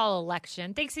recall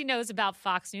election, thinks he knows about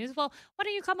Fox News. Well, why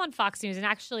don't you come on Fox News and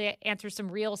actually answer some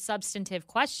real substantive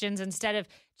questions instead of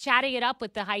chatting it up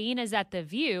with the hyenas at The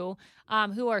View,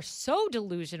 who are so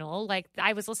delusional. Like,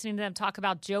 I was listening to them talk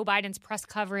about Joe Biden's press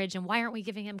coverage and why aren't we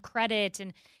giving him credit?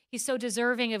 And he's so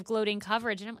deserving of gloating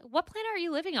coverage. And I'm like, what planet are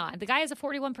you living on? The guy has a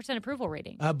 41% approval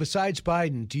rating. Besides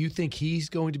Biden, do you think he's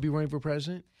going to be running for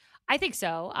president? I think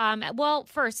so. Well,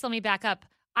 first, let me back up.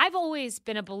 I've always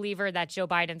been a believer that Joe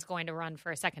Biden's going to run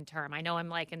for a second term. I know I'm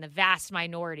like in the vast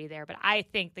minority there, but I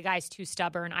think the guy's too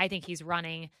stubborn. I think he's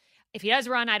running. If he does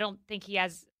run, I don't think he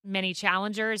has many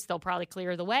challengers. They'll probably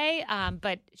clear the way.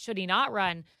 But should he not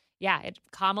run,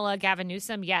 Kamala, Gavin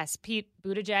Newsom, yes. Pete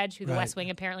Buttigieg, who the West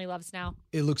Wing apparently loves now.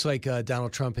 It looks like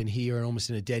Donald Trump and he are almost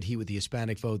in a dead heat with the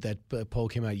Hispanic vote. That poll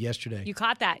came out yesterday. You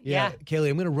caught that, yeah. Kaylee,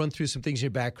 I'm going to run through some things in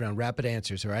your background, rapid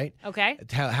answers, all right? Okay.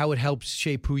 How it helps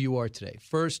shape who you are today.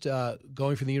 First,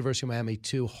 going from the University of Miami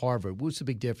to Harvard. What's the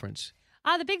big difference?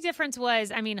 The big difference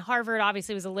was, Harvard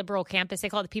obviously was a liberal campus. They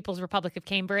call it the People's Republic of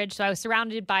Cambridge. So I was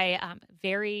surrounded by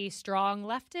very strong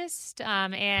leftists,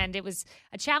 and it was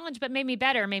a challenge, but made me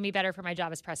better for my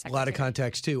job as press secretary. A lot of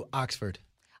context, too. Oxford,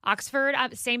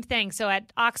 same thing. So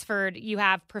at Oxford, you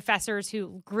have professors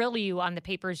who grill you on the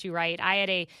papers you write. I had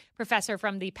a professor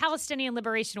from the Palestinian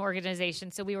Liberation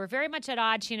Organization. So we were very much at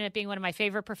odds. She ended up being one of my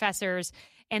favorite professors.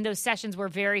 And those sessions were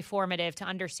very formative to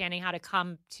understanding how to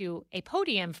come to a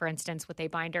podium, for instance, with a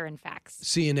binder and facts.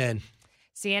 CNN,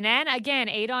 again,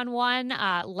 8 on 1,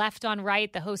 left on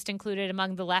right, the host included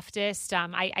among the leftists.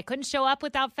 I couldn't show up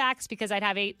without facts because I'd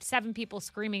have 7 people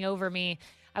screaming over me.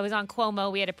 I was on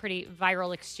Cuomo. We had a pretty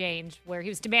viral exchange where he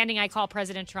was demanding I call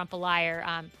President Trump a liar.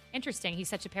 Interesting. He's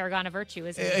such a paragon of virtue,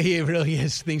 isn't he? He really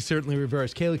is. Things certainly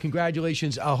reversed. Kaylee,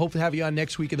 congratulations. I'll hope to have you on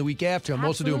next week and the week after. I'm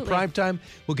also doing Primetime.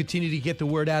 We'll continue to get the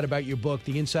word out about your book,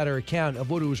 the insider account of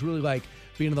what it was really like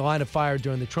being in the line of fire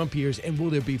during the Trump years, and will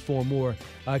there be 4 more?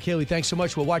 Kaylee, thanks so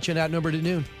much. We'll watch you on Outnumbered at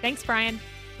noon. Thanks, Brian.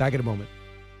 Back in a moment.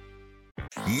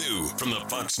 New from the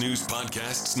Fox News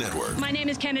Podcasts Network. My name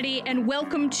is Kennedy, and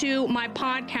welcome to my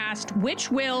podcast,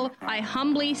 which will, I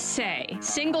humbly say,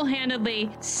 single-handedly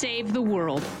save the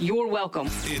world. You're welcome.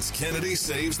 It's Kennedy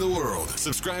Saves the World.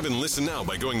 Subscribe and listen now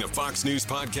by going to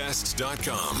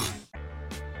foxnewspodcasts.com.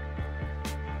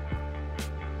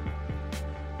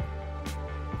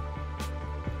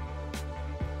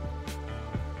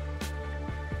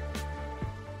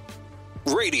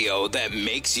 Radio that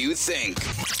makes you think.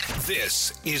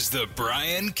 This is the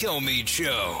Brian Kilmeade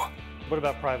Show. What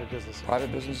about private businesses?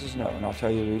 Private businesses, no, and I'll tell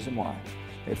you the reason why.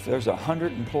 If there's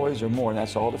 100 employees or more, and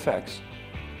that's all it affects,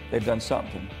 they've done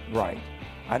something right.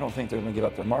 I don't think they're going to give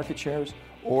up their market shares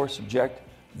or subject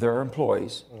their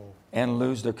employees and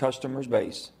lose their customers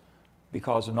base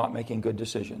because of not making good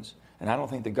decisions. And I don't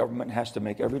think the government has to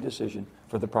make every decision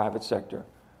for the private sector.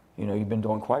 You know, you've been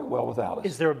doing quite well without us.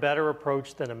 Is there a better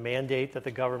approach than a mandate that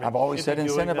the government I've always said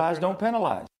incentivize, don't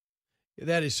penalize.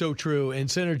 That is so true.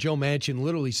 And Senator Joe Manchin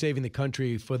literally saving the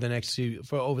country for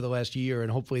over the last year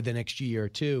and hopefully the next year or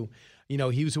two. You know,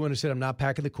 he was the one who said, I'm not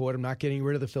packing the court. I'm not getting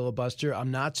rid of the filibuster. I'm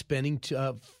not spending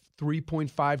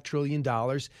 $3.5 trillion.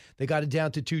 They got it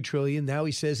down to $2 trillion. Now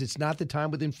he says it's not the time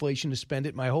with inflation to spend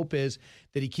it. My hope is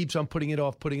that he keeps on putting it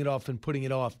off.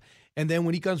 And then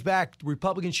when he comes back,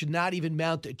 Republicans should not even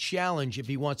mount a challenge if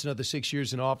he wants another 6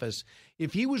 years in office.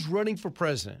 If he was running for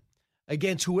president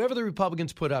against whoever the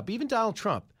Republicans put up, even Donald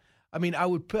Trump, I mean, I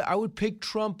would pick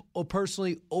Trump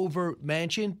personally over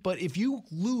Manchin. But if you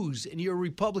lose and you're a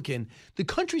Republican, the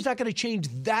country's not going to change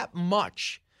that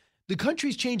much. The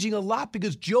country's changing a lot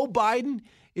because Joe Biden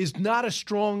is not a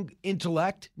strong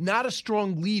intellect, not a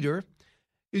strong leader.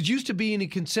 Is used to being a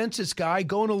consensus guy,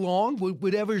 going along with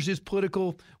whatever his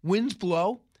political winds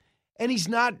blow, and he's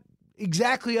not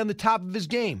exactly on the top of his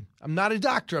game. I'm not a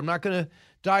doctor. I'm not going to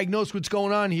diagnose what's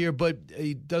going on here, but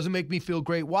it doesn't make me feel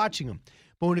great watching him.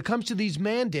 But when it comes to these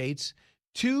mandates,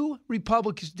 two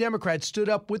Democrats stood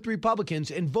up with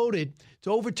Republicans and voted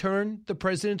to overturn the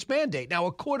president's mandate. Now,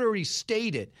 a court already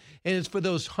stayed it, and it's for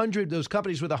those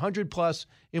companies with 100-plus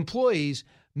employees,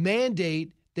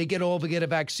 mandate they get a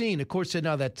vaccine. The court said,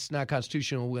 no, that's not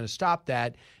constitutional. We're going to stop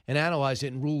that and analyze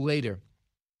it and rule later.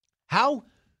 How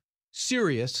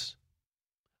serious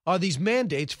are these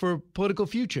mandates for political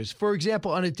futures? For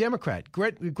example, on a Democrat,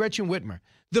 Gretchen Whitmer,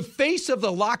 the face of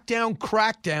the lockdown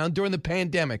crackdown during the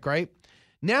pandemic, right?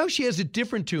 Now she has a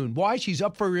different tune. Why? She's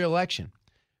up for re-election.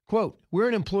 Quote, we're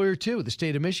an employer too, the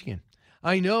state of Michigan.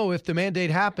 I know if the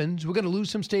mandate happens, we're going to lose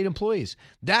some state employees.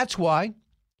 That's why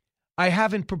I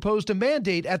haven't proposed a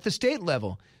mandate at the state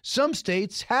level. Some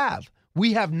states have.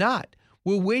 We have not.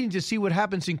 We're waiting to see what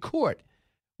happens in court.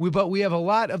 But we have a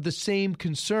lot of the same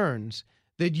concerns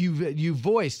that you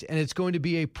voiced, and it's going to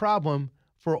be a problem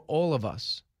for all of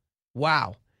us.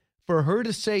 Wow. For her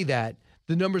to say that,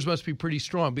 the numbers must be pretty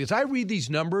strong, because I read these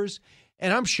numbers,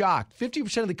 and I'm shocked.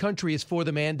 50% of the country is for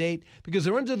the mandate because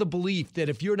they're under the belief that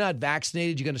if you're not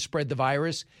vaccinated, you're going to spread the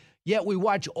virus. Yet we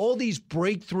watch all these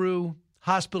breakthrough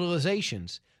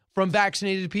hospitalizations from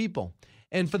vaccinated people.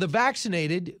 And for the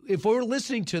vaccinated, if we're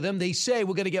listening to them, they say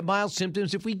we're going to get mild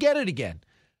symptoms if we get it again.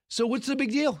 So what's the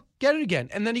big deal? Get it again.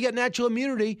 And then you get natural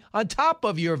immunity on top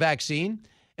of your vaccine.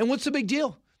 And what's the big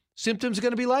deal? Symptoms are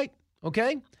going to be light,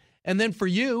 okay? And then for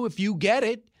you, if you get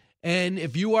it and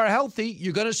if you are healthy,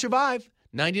 you're going to survive.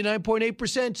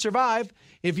 99.8% survive.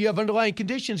 If you have underlying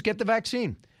conditions, get the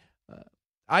vaccine.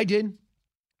 I did,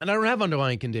 and I don't have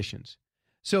underlying conditions.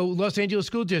 So Los Angeles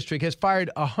School District has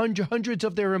fired hundreds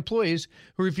of their employees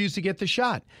who refused to get the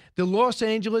shot. The Los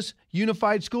Angeles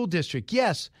Unified School District,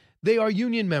 yes, they are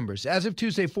union members. As of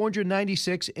Tuesday,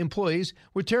 496 employees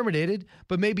were terminated,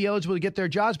 but may be eligible to get their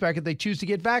jobs back if they choose to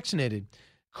get vaccinated.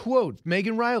 Quote,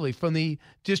 Megan Riley from the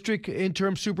district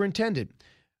interim superintendent.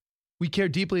 We care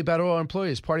deeply about all our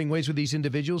employees. Parting ways with these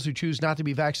individuals who choose not to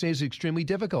be vaccinated is extremely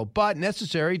difficult, but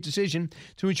necessary decision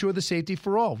to ensure the safety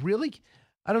for all. Really?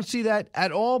 I don't see that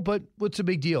at all, but what's the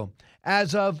big deal?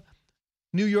 As of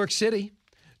New York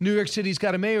City's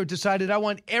got a mayor who decided I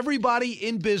want everybody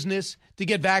in business to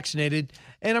get vaccinated,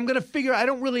 and I'm going to figure, I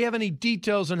don't really have any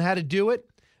details on how to do it,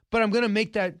 but I'm going to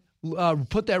make that,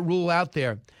 put that rule out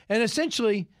there, and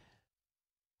essentially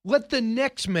let the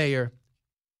next mayor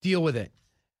deal with it.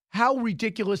 How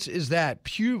ridiculous is that?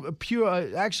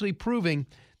 Actually proving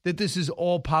that this is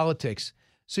all politics.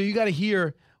 So you got to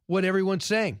hear what everyone's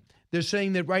saying. They're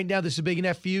saying that right now this is a big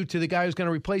enough FU to the guy who's going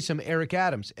to replace him, Eric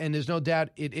Adams. And there's no doubt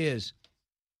it is.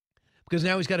 Because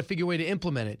now he's got to figure a way to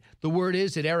implement it. The word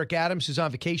is that Eric Adams, who's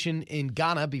on vacation in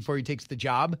Ghana before he takes the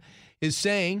job, is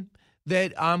saying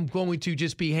that I'm going to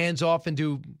just be hands-off and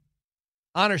do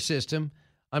honor system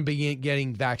on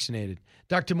getting vaccinated.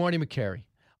 Dr. Marty Makary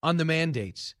on the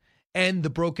mandates and the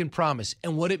broken promise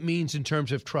and what it means in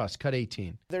terms of trust. Cut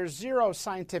 18. There's zero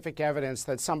scientific evidence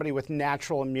that somebody with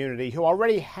natural immunity who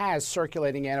already has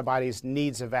circulating antibodies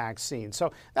needs a vaccine.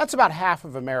 So that's about half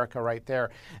of America right there.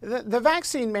 The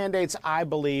vaccine mandates, I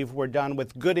believe, were done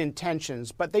with good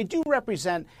intentions, but they do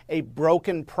represent a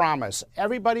broken promise.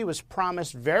 Everybody was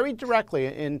promised very directly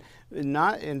in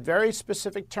very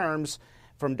specific terms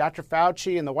from Dr.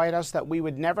 Fauci and the White House that we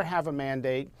would never have a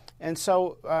mandate. And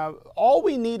so all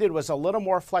we needed was a little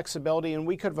more flexibility, and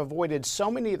we could have avoided so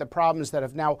many of the problems that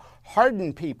have now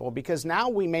hardened people, because now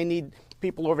we may need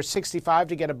people over 65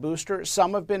 to get a booster.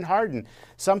 Some have been hardened.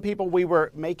 Some people we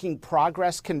were making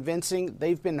progress convincing,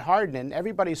 they've been hardened, and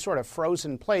everybody's sort of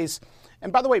frozen in place.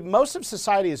 And by the way, most of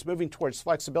society is moving towards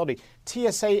flexibility.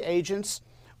 TSA agents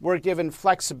were given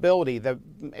flexibility. The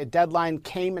deadline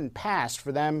came and passed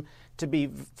for them to be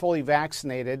fully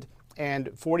vaccinated, and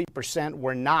 40%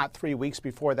 were not 3 weeks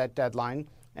before that deadline.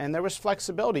 And there was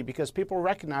flexibility because people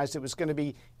recognized it was going to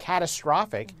be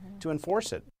catastrophic to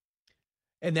enforce it.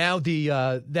 And now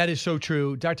that is so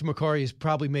true. Dr. Makary has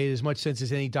probably made as much sense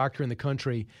as any doctor in the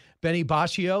country. Benny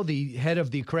Boscio, the head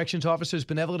of the Corrections Officers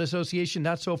Benevolent Association,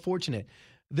 not so fortunate.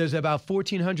 There's about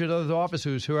 1,400 other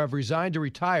officers who have resigned or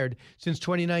retired since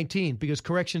 2019 because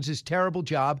corrections is a terrible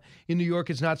job in New York.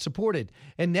 It's not supported.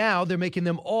 And now they're making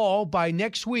them all, by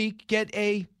next week, get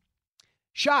a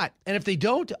shot. And if they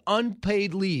don't,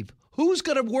 unpaid leave. Who's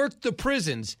going to work the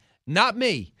prisons? Not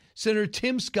me. Senator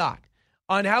Tim Scott,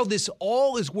 on how this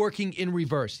all is working in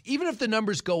reverse. Even if the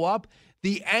numbers go up,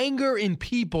 the anger in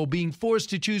people being forced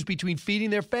to choose between feeding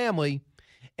their family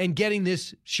and getting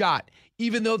this shot,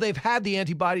 even though they've had the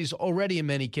antibodies already in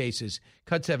many cases.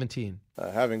 Cut 17.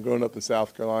 Having grown up in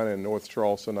South Carolina and North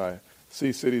Charleston, I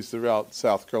see cities throughout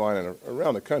South Carolina and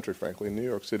around the country, frankly, New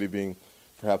York City being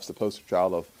perhaps the poster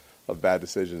child of bad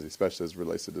decisions, especially as it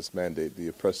relates to this mandate. The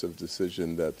oppressive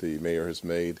decision that the mayor has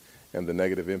made and the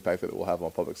negative impact that it will have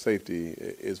on public safety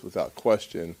is without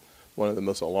question one of the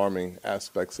most alarming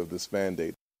aspects of this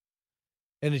mandate.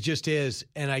 And it just is.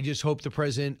 And I just hope the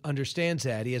president understands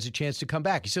that. He has a chance to come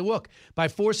back. He said, look, by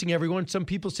forcing everyone, some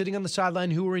people sitting on the sideline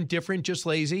who were indifferent, just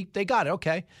lazy, they got it.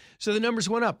 Okay. So the numbers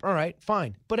went up. All right,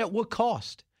 fine. But at what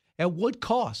cost? At what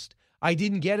cost? I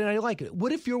didn't get it. I like it.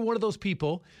 What if you're one of those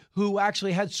people who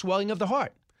actually had swelling of the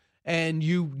heart and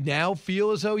you now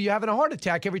feel as though you're having a heart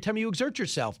attack every time you exert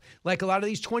yourself, like a lot of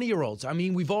these 20-year-olds? I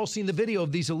mean, we've all seen the video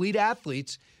of these elite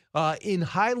athletes in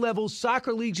high-level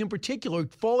soccer leagues in particular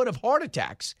falling of heart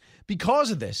attacks because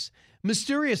of this,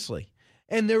 mysteriously.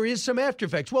 And there is some after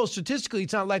effects. Well, statistically,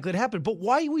 it's not likely to happen, but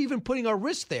why are we even putting our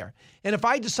risk there? And if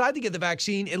I decide to get the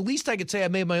vaccine, at least I could say I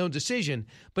made my own decision,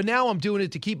 but now I'm doing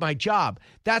it to keep my job.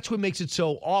 That's what makes it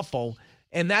so awful.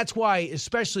 And that's why,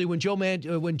 especially when Joe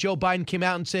Biden came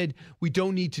out and said we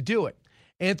don't need to do it.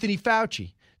 Anthony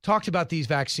Fauci talked about these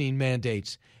vaccine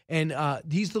mandates. And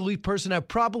he's the lead person I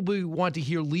probably want to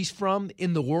hear least from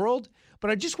in the world. But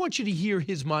I just want you to hear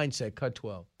his mindset. Cut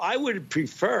 12. I would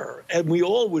prefer, and we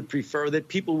all would prefer, that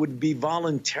people would be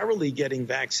voluntarily getting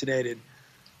vaccinated.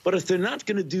 But if they're not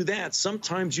going to do that,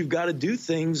 sometimes you've got to do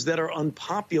things that are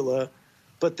unpopular,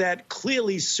 but that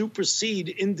clearly supersede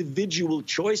individual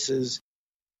choices.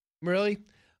 Really?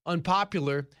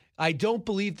 Unpopular. I don't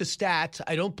believe the stats.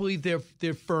 I don't believe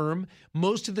they're firm.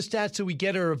 Most of the stats that we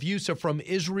get of use are from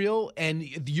Israel and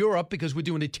Europe because we're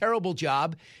doing a terrible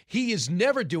job. He is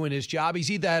never doing his job. He's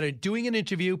either doing an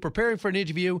interview, preparing for an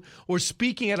interview, or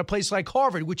speaking at a place like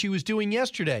Harvard, which he was doing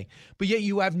yesterday. But yet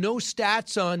you have no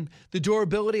stats on the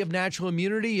durability of natural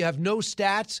immunity. You have no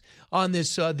stats on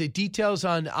this, the details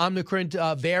on Omicron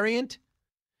variant.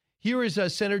 Here is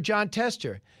Senator Jon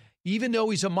Tester. Even though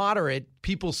he's a moderate,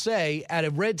 people say, at a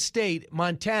red state,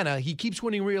 Montana, he keeps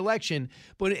winning re-election,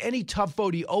 but at any tough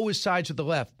vote, he always sides with the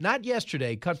left. Not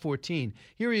yesterday, cut 14.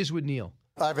 Here he is with Neil.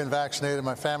 I've been vaccinated.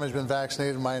 My family's been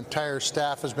vaccinated. My entire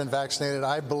staff has been vaccinated.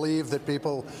 I believe that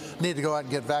people need to go out and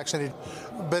get vaccinated.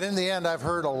 But in the end, I've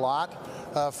heard a lot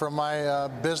from my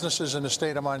businesses in the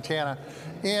state of Montana,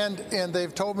 and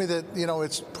they've told me that, you know,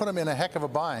 it's put them in a heck of a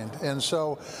bind, and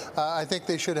so I think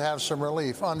they should have some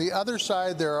relief. On the other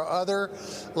side, there are other,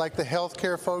 like the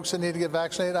healthcare folks that need to get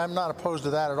vaccinated. I'm not opposed to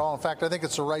that at all. In fact, I think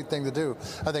it's the right thing to do.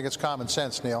 I think it's common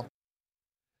sense, Neil.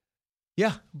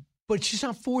 Yeah, but she's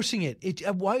not forcing it.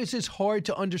 Why is this hard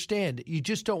to understand? You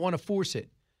just don't want to force it.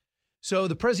 So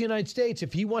the President of the United States,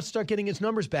 if he wants to start getting his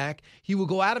numbers back, he will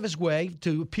go out of his way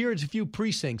to appear at a few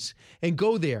precincts and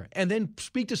go there and then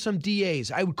speak to some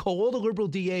DAs. I would call all the liberal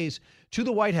DAs to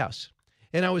the White House,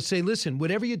 and I would say, listen,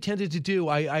 whatever you intended to do,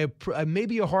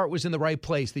 maybe your heart was in the right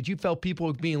place, that you felt people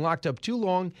were being locked up too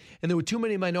long and there were too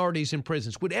many minorities in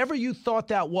prisons. Whatever you thought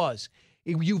that was,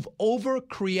 you've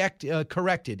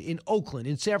corrected in Oakland,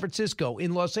 in San Francisco,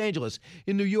 in Los Angeles,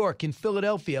 in New York, in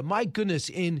Philadelphia, my goodness,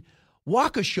 in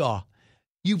Waukesha.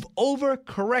 You've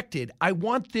overcorrected. I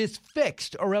want this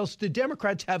fixed, or else the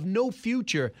Democrats have no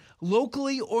future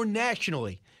locally or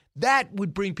nationally. That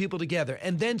would bring people together.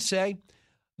 And then say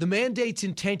the mandate's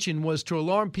intention was to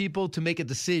alarm people to make a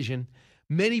decision.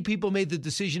 Many people made the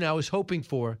decision I was hoping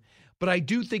for. but I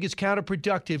do think it's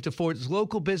counterproductive to force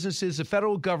local businesses, the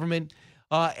federal government,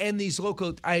 and these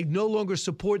local. I no longer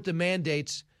support the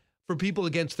mandates for people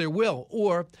against their will.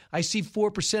 Or I see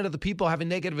 4% of the people having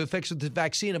negative effects with the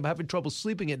vaccine. I'm having trouble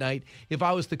sleeping at night if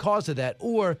I was the cause of that.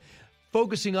 Or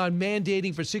focusing on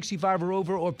mandating for 65 or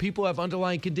over, or people who have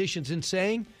underlying conditions, and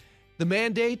saying the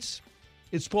mandates,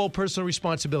 it's all personal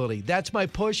responsibility. That's my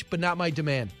push, but not my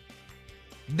demand.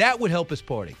 That would help us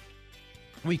party.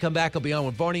 When we come back, I'll be on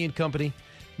with Varney and Company.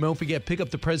 Don't forget, pick up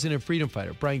The President and Freedom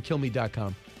Fighter,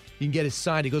 BrianKilmeade.com. You can get it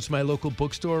signed. It goes to my local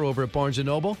bookstore over at Barnes &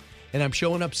 Noble. And I'm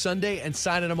showing up Sunday and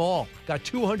signing them all. Got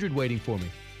 200 waiting for me.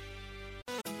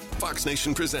 Fox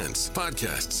Nation presents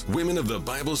podcasts Women of the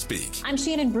Bible Speak. I'm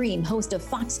Shannon Bream, host of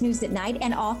Fox News at Night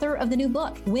and author of the new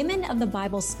book, Women of the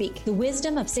Bible Speak, the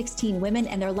wisdom of 16 women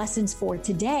and their lessons for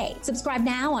today. Subscribe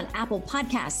now on Apple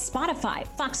Podcasts, Spotify,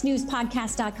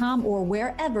 FoxNewsPodcast.com, or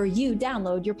wherever you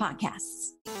download your podcasts.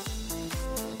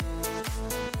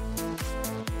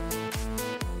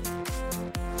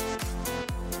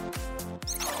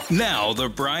 Now, the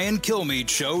Brian Kilmeade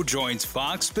Show joins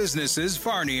Fox Business's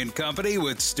Varney and Company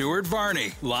with Stuart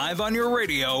Varney, live on your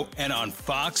radio and on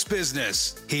Fox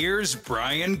Business. Here's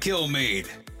Brian Kilmeade.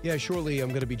 Yeah, shortly I'm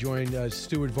going to be joined.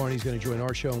 Stuart Varney's going to join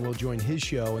our show, and we'll join his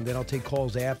show, and then I'll take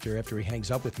calls after he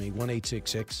hangs up with me,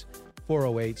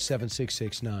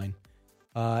 1-866-408-7669.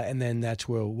 And then that's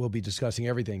where we'll be discussing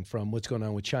everything from what's going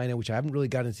on with China, which I haven't really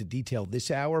got into detail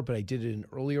this hour, but I did it in an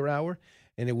earlier hour,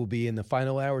 and it will be in the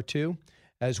final hour too,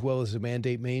 as well as the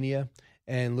mandate mania,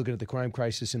 and looking at the crime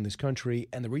crisis in this country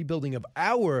and the rebuilding of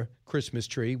our Christmas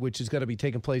tree, which is going to be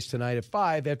taking place tonight at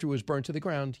 5 after it was burnt to the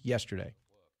ground yesterday.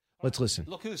 Let's listen.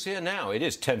 Look who's here now. It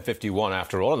is 10:51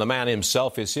 after all, and the man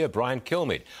himself is here, Brian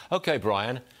Kilmeade. Okay,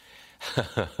 Brian,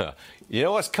 you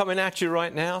know what's coming at you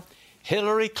right now?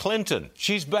 Hillary Clinton.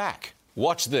 She's back.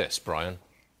 Watch this, Brian.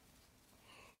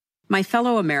 My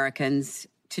fellow Americans,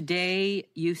 today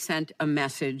you sent a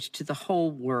message to the whole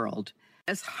world.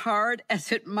 As hard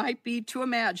as it might be to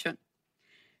imagine,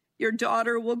 your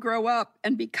daughter will grow up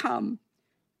and become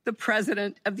the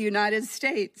President of the United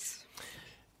States.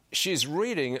 She's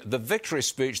reading the victory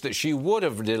speech that she would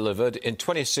have delivered in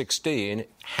 2016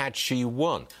 had she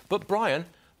won. But, Brian,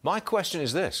 my question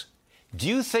is this. Do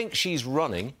you think she's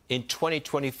running in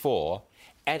 2024?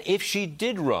 And if she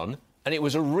did run and it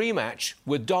was a rematch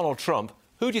with Donald Trump,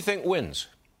 who do you think wins?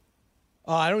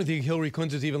 I don't think Hillary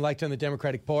Clinton's even liked on the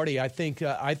Democratic Party. I think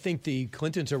the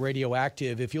Clintons are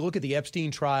radioactive. If you look at the Epstein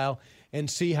trial and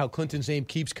see how Clinton's name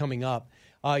keeps coming up,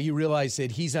 you realize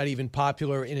that he's not even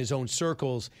popular in his own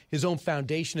circles. His own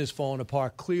foundation has fallen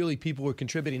apart. Clearly, people were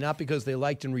contributing, not because they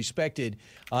liked and respected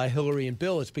Hillary and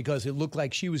Bill. It's because it looked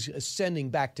like she was ascending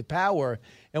back to power.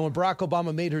 And when Barack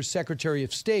Obama made her Secretary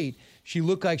of State, she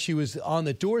looked like she was on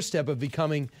the doorstep of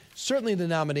becoming certainly the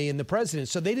nominee and the president.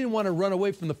 So they didn't want to run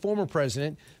away from the former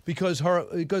president because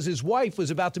his wife was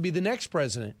about to be the next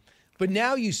president. But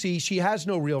now you see she has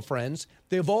no real friends.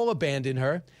 They've all abandoned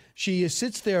her. She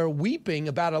sits there weeping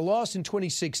about a loss in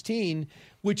 2016,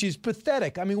 which is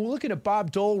pathetic. I mean, we're looking at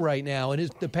Bob Dole right now and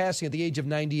the passing at the age of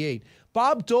 98.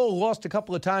 Bob Dole lost a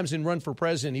couple of times and run for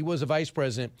president. He was a vice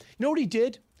president. You know what he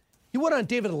did? He went on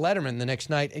David Letterman the next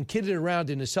night and kidded around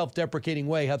in a self-deprecating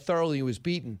way how thoroughly he was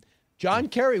beaten. John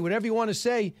Kerry, whatever you want to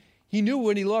say, he knew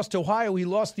when he lost Ohio, he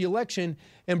lost the election.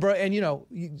 And you know,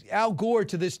 Al Gore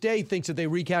to this day thinks that they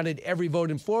recounted every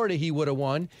vote in Florida, he would have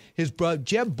won. His brother,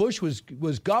 Jeb Bush, was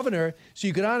governor. So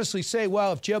you could honestly say,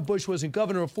 well, if Jeb Bush wasn't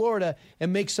governor of Florida,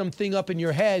 and make something up in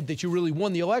your head that you really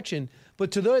won the election.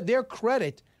 But to their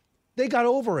credit, they got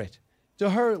over it. To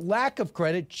her lack of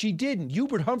credit, she didn't.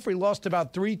 Hubert Humphrey lost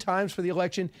about 3 times for the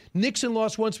election. Nixon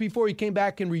lost once before. He came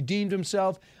back and redeemed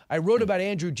himself. I wrote about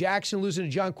Andrew Jackson losing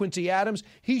to John Quincy Adams.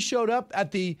 He showed up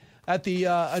at the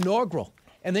inaugural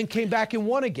and then came back and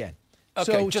won again.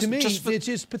 Okay, so to me, it's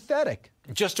just pathetic.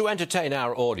 Just to entertain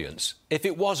our audience, if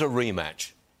it was a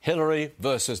rematch, Hillary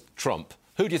versus Trump,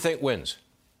 who do you think wins?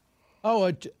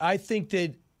 Oh, I think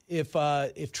that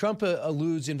if Trump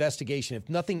eludes investigation, if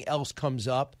nothing else comes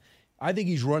up, I think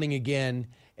he's running again,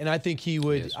 and I think he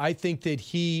would. I think that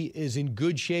he is in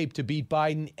good shape to beat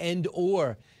Biden and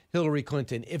or Hillary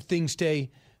Clinton if things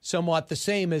stay somewhat the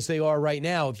same as they are right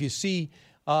now. If you see,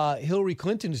 Hillary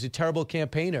Clinton is a terrible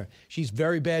campaigner. She's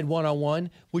very bad one-on-one.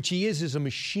 What she is a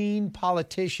machine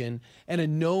politician and a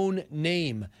known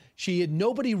name.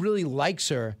 Nobody really likes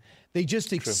her. They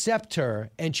just accept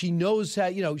her, and she knows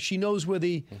how, she knows where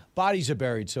the bodies are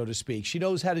buried, so to speak. She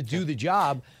knows how to do the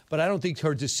job, but I don't think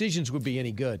her decisions would be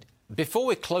any good. Before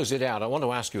we close it out, I want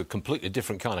to ask you a completely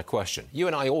different kind of question. You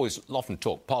and I often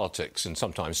talk politics and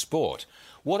sometimes sport.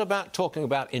 What about talking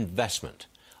about investment?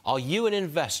 Are you an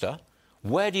investor?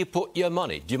 Where do you put your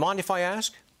money? Do you mind if I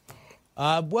ask?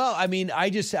 Well, I mean,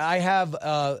 I have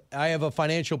a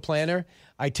financial planner.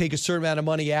 I take a certain amount of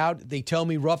money out. They tell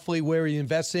me roughly where he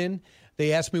invests in.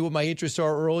 They ask me what my interests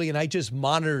are early, and I just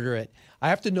monitor it. I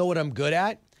have to know what I'm good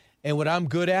at, and what I'm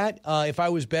good at, if I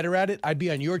was better at it, I'd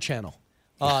be on your channel.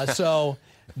 So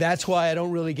that's why I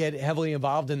don't really get heavily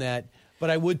involved in that.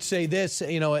 But I would say this,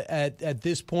 at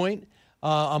this point,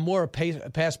 I'm more a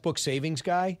passbook savings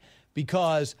guy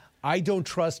because I don't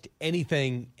trust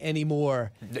anything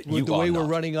anymore with the way we're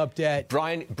running up debt.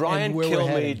 Brian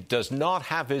Kilmeade does not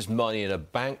have his money in a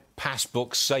bank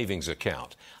passbook savings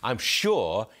account. I'm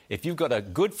sure if you've got a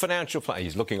good financial plan,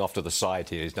 he's looking off to the side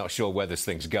here, he's not sure where this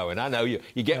thing's going. I know you're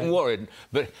getting worried,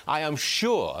 but I am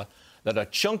sure that a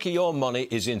chunk of your money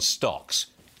is in stocks.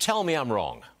 Tell me I'm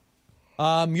wrong.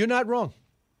 You're not wrong.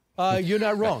 You're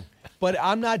not wrong. But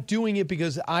I'm not doing it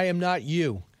because I am not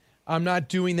you. I'm not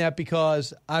doing that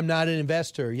because I'm not an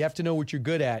investor. You have to know what you're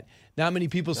good at. Not many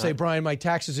people say, Brian, my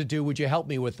taxes are due. Would you help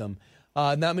me with them?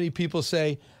 Not many people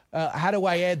say, how do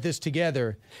I add this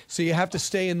together? So you have to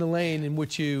stay in the lane in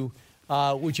which you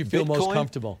feel most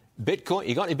comfortable. Bitcoin?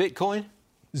 You got any Bitcoin?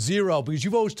 Zero, because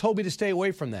you've always told me to stay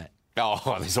away from that.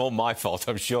 Oh, it's all my fault,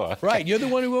 I'm sure. Right. You're the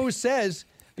one who always says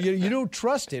you don't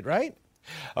trust it, right?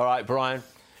 All right, Brian.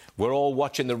 We're all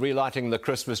watching the relighting of the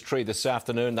Christmas tree this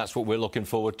afternoon. That's what we're looking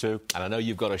forward to. And I know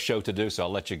you've got a show to do, so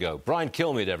I'll let you go. Brian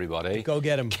Kilmeade, everybody. Go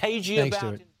get him. Cagey Thanks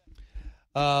about it.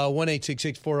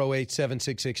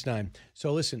 1-866-408-7669.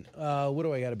 So listen, what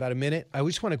do I got? About a minute? I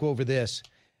just want to go over this.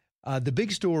 The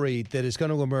big story that is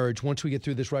going to emerge once we get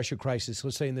through this Russia crisis,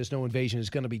 let's say there's no invasion, is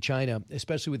going to be China,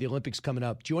 especially with the Olympics coming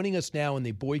up. Joining us now in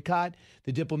the boycott,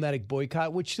 the diplomatic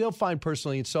boycott, which they'll find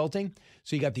personally insulting.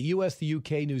 So you got the U.S., the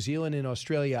U.K., New Zealand, and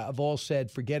Australia have all said,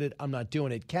 forget it, I'm not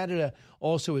doing it. Canada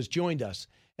also has joined us.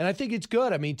 And I think it's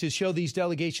good, to show these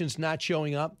delegations not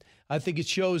showing up. I think it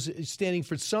shows standing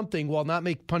for something while not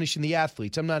punishing the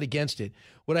athletes. I'm not against it.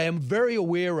 What I am very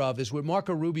aware of is what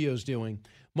Marco Rubio's doing.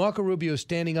 Marco Rubio is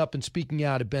standing up and speaking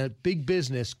out about big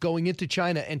business going into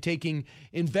China and taking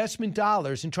investment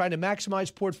dollars and trying to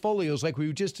maximize portfolios like we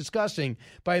were just discussing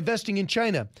by investing in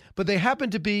China. But they happen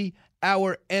to be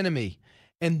our enemy.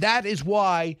 And that is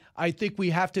why I think we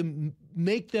have to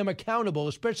make them accountable,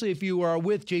 especially if you are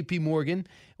with J.P. Morgan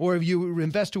or if you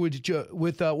invest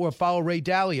with or follow Ray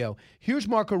Dalio. Here's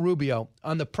Marco Rubio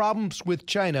on the problems with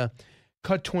China,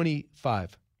 cut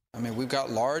 25. We've got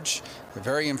large,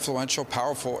 very influential,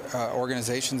 powerful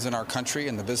organizations in our country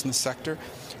in the business sector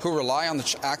who rely on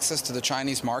the access to the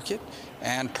Chinese market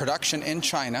and production in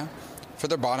China for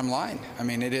their bottom line.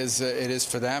 It is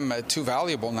for them too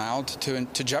valuable now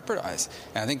to jeopardize.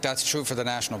 And I think that's true for the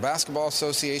National Basketball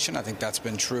Association. I think that's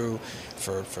been true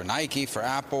for Nike, for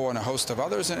Apple, and a host of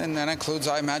others. And that includes,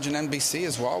 I imagine, NBC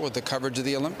as well with the coverage of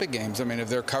the Olympic Games. If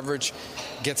their coverage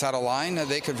gets out of line,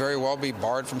 they could very well be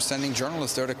barred from sending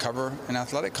journalists there to cover an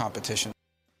athletic competition.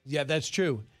 Yeah, that's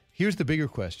true. Here's the bigger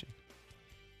question.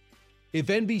 If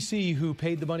NBC, who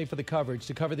paid the money for the coverage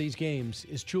to cover these games,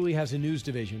 truly has a news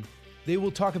division, they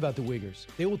will talk about the Uyghurs.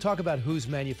 They will talk about who's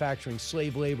manufacturing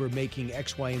slave labor, making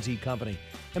X, Y, and Z company.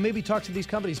 And maybe talk to these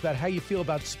companies about how you feel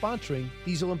about sponsoring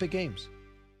these Olympic Games.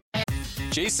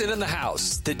 Jason in the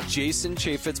House, the Jason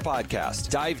Chaffetz Podcast.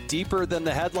 Dive deeper than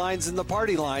the headlines and the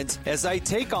party lines as I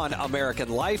take on American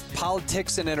life,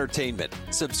 politics, and entertainment.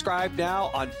 Subscribe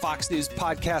now on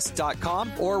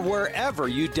FoxNewsPodcast.com or wherever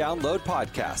you download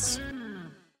podcasts.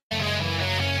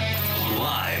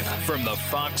 Live from the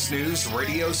Fox News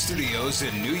radio studios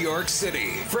in New York City,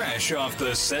 fresh off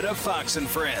the set of Fox and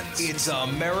Friends, it's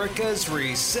America's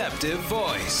receptive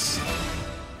voice,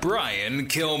 Brian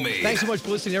Kilmeade. Thanks so much for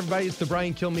listening, everybody. It's the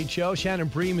Brian Kilmeade Show. Shannon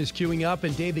Bream is queuing up,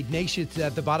 and Dave Ignatius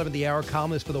at the bottom of the hour,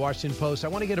 columnist for the Washington Post. I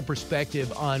want to get a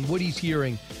perspective on what he's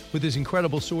hearing with his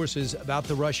incredible sources about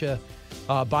the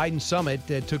Russia-Biden summit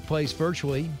that took place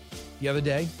virtually the other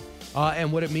day.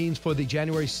 And what it means for the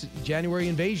January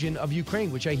invasion of Ukraine,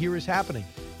 which I hear is happening.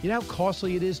 You know how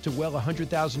costly it is to well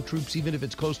 100,000 troops, even if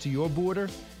it's close to your border?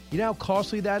 You know how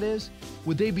costly that is?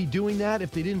 Would they be doing that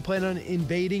if they didn't plan on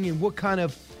invading? And what kind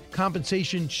of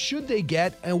compensation should they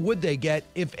get, and would they get,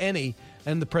 if any?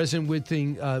 And the president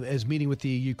is meeting with the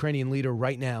Ukrainian leader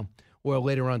right now, or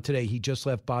later on today. He just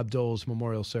left Bob Dole's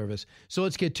memorial service. So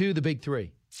let's get to the big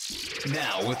three.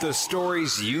 Now, with the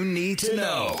stories you need to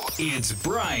know, it's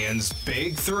Brian's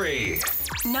Big Three.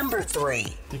 Number 3.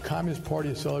 The Communist Party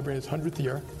is celebrating its 100th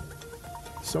year.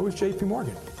 So is J.P.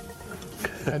 Morgan.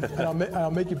 And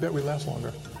I'll make you bet we last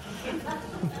longer.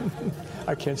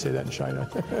 I can't say that in China.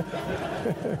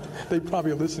 They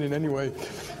probably are listening anyway.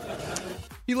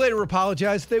 He later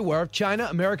apologized. They were. China,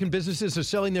 American businesses are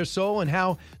selling their soul and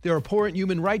how their abhorrent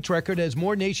human rights record as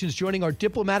more nations joining our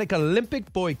diplomatic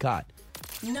Olympic boycott.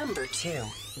 Number 2.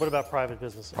 What about private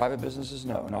businesses? Private businesses,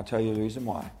 no, and I'll tell you the reason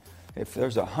why. If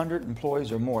there's 100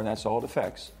 employees or more, and that's all it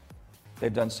affects,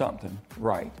 they've done something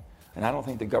right. And I don't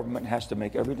think the government has to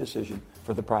make every decision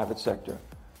for the private sector.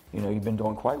 You know, you've been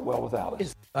doing quite well without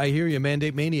it. I hear you,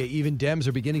 mandate mania. Even Dems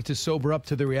are beginning to sober up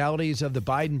to the realities of the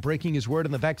Biden breaking his word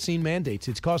on the vaccine mandates.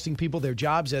 It's costing people their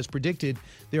jobs as predicted.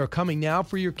 They are coming now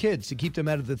for your kids to keep them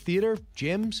out of the theater,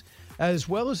 gyms, as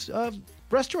well as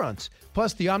restaurants.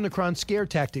 Plus, the Omicron scare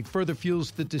tactic further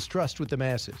fuels the distrust with the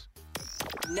masses.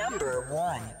 Number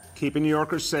 1. Keeping New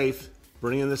Yorkers safe,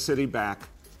 bringing the city back,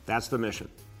 that's the mission.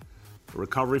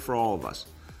 Recovery for all of us.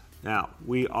 Now,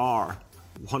 we are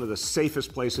one of the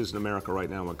safest places in America right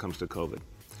now when it comes to COVID.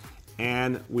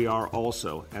 And we are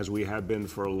also, as we have been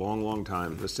for a long, long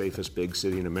time, the safest big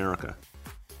city in America.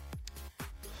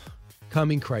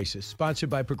 Coming crisis, sponsored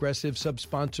by Progressive,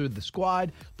 sub-sponsored The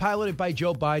Squad, piloted by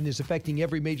Joe Biden, is affecting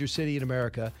every major city in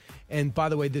America. And by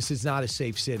the way, this is not a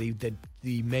safe city that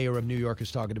the mayor of New York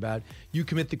is talking about. You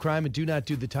commit the crime and do not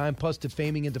do the time, plus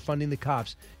defaming and defunding the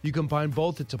cops. You combine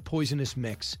both, it's a poisonous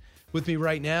mix. With me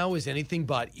right now is anything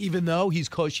but, even though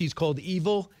she's called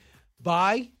evil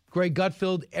by Greg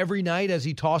Gutfeld every night as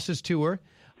he tosses to her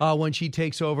when she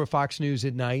takes over Fox News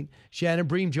at night. Shannon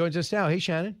Bream joins us now. Hey,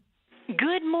 Shannon.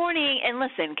 Good morning. And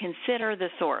listen, consider the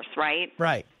source, right?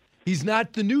 Right. He's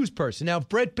not the news person. Now, if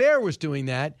Brett Baer was doing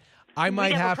that, I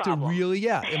might have to really,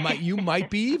 you might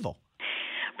be evil.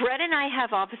 Brett and I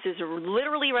have offices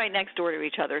literally right next door to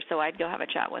each other, so I'd go have a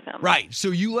chat with him. Right.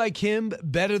 So you like him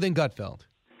better than Gutfeld?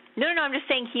 No, I'm just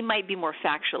saying he might be more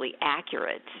factually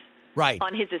accurate. Right.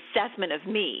 On his assessment of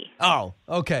me. Oh,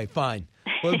 okay, fine.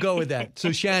 We'll go with that.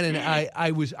 So, Shannon, I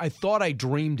thought I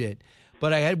dreamed it,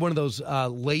 but I had one of those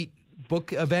late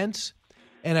book events,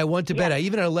 and I went to bed.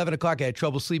 Even at 11 o'clock, I had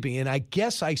trouble sleeping, and I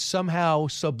guess I somehow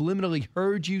subliminally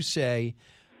heard you say,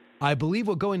 I believe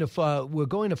we're going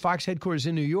to Fox headquarters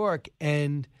in New York,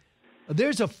 and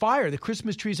there's a fire. The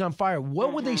Christmas tree's on fire.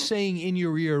 What were they saying in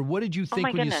your ear? What did you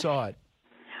think when you saw it?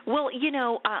 Well,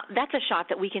 that's a shot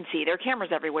that we can see. There are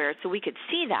cameras everywhere, so we could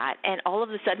see that. And all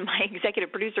of a sudden, my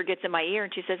executive producer gets in my ear,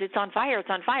 and she says, it's on fire, it's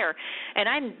on fire. And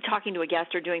I'm talking to a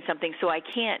guest or doing something, so I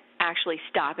can't actually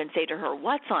stop and say to her,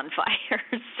 what's on fire?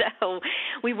 So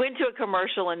we went to a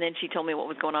commercial, and then she told me what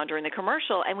was going on during the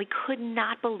commercial, and we could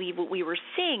not believe what we were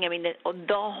seeing. I mean,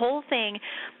 the whole thing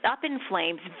up in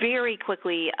flames very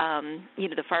quickly.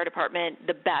 The fire department,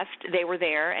 the best, they were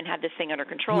there and had this thing under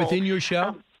control. Within your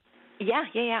show?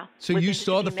 Yeah. So you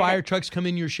saw the fire trucks come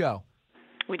in your show?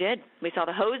 We did. We saw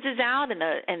the hoses out and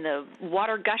the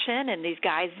water gushing, and these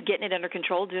guys getting it under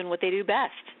control, doing what they do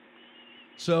best.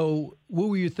 So what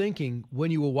were you thinking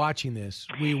when you were watching this?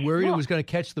 Were you worried it was going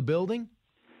to catch the building?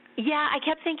 Yeah, I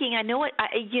kept thinking, I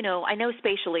know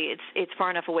spatially it's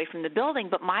far enough away from the building,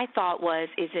 but my thought was,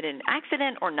 is it an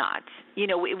accident or not?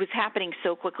 It was happening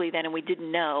so quickly then, and we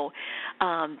didn't know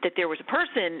that there was a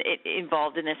person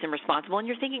involved in this and responsible. And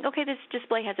you're thinking, okay, this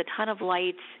display has a ton of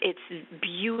lights. It's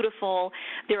beautiful.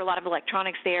 There are a lot of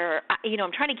electronics there.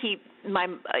 I'm trying to keep my,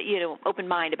 open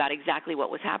mind about exactly what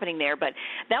was happening there. But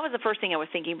that was the first thing I was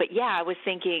thinking. But, yeah, I was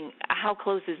thinking, how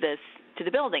close is this to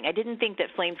the building? I didn't think that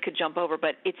flames could jump over,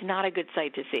 but it's not a good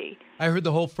sight to see. I heard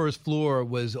the whole first floor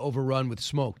was overrun with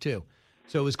smoke, too.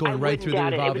 So it was going right through the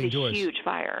revolving doors. It was a huge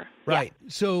fire. Right. Yeah.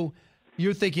 So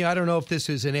you're thinking, I don't know if this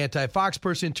is an anti-Fox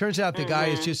person. Turns out the guy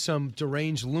is just some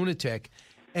deranged lunatic.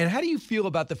 And how do you feel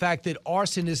about the fact that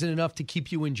arson isn't enough to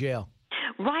keep you in jail?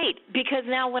 Right, because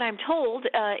now what I'm told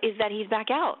is that he's back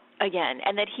out again,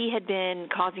 and that he had been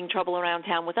causing trouble around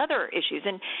town with other issues.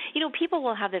 And, people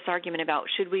will have this argument about,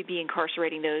 should we be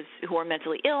incarcerating those who are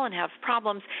mentally ill and have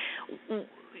problems?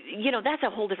 That's a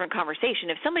whole different conversation.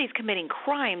 If somebody's committing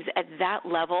crimes at that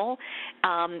level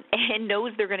and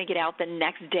knows they're going to get out the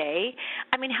next day,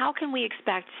 how can we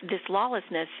expect this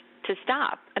lawlessness to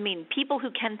stop? People who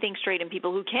can think straight and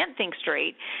people who can't think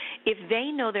straight, if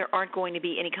they know there aren't going to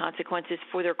be any consequences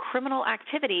for their criminal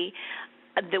activity,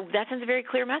 that sends a very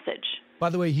clear message. By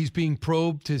the way, he's being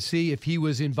probed to see if he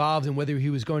was involved and whether he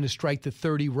was going to strike the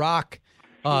 30 Rock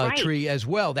tree as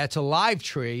well. That's a live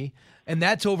tree, and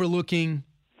that's overlooking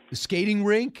the skating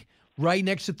rink right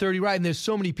next to 30 Rock. And there's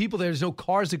so many people there. There's no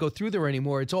cars that go through there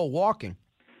anymore. It's all walking.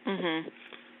 Mm-hmm.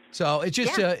 So it's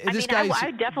just this guy. I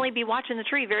would definitely be watching the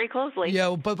tree very closely.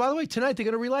 Yeah, but by the way, tonight they're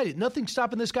going to relight it. Nothing's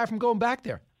stopping this guy from going back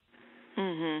there.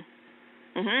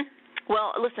 Mm-hmm.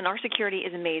 Well, listen, our security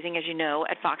is amazing, as you know.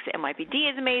 At Fox, the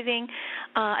NYPD is amazing,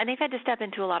 and they've had to step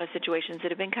into a lot of situations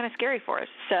that have been kind of scary for us.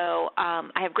 So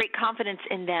I have great confidence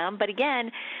in them. But again,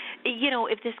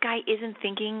 if this guy isn't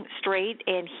thinking straight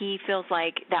and he feels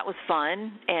like that was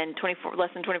fun and less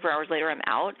than 24 hours later I'm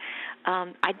out,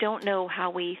 I don't know how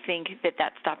we think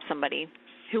that stops somebody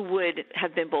who would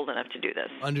have been bold enough to do this.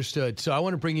 Understood. So I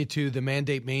want to bring you to the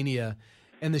mandate mania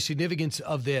and the significance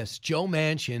of this. Joe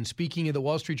Manchin, speaking in the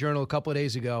Wall Street Journal a couple of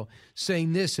days ago,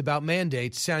 saying this about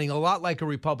mandates, sounding a lot like a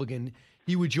Republican.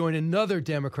 He would join another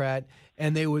Democrat,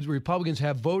 and Republicans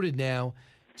have voted now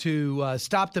to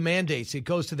stop the mandates. It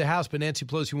goes to the House, but Nancy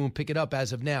Pelosi won't pick it up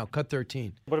as of now. Cut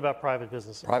 13. What about private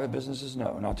businesses? Private businesses,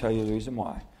 no, and I'll tell you the reason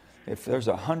why. If there's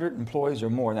 100 employees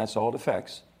or more, and that's all it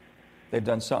affects, they've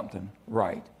done something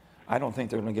right. I don't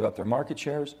think they're going to give up their market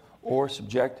shares or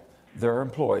subject their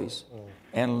employees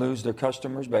and lose their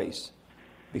customers base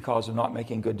because of not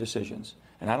making good decisions.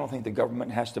 And I don't think the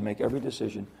government has to make every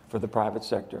decision for the private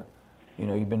sector.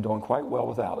 You've been doing quite well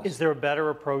without us. Is there a better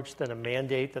approach than a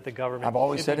mandate that the government I've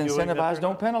always said incentivize,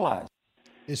 don't penalize.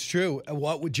 It's true.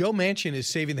 Joe Manchin is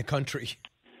saving the country.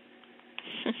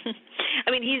 I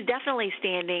mean, he's definitely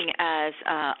standing as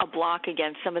a block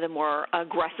against some of the more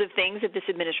aggressive things that this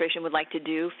administration would like to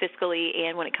do fiscally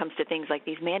and when it comes to things like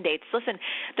these mandates. Listen,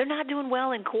 they're not doing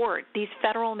well in court. These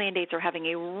federal mandates are having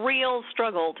a real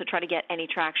struggle to try to get any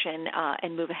traction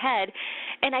and move ahead.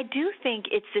 And I do think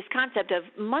it's this concept of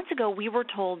months ago we were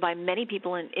told by many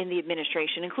people in the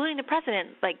administration, including the president,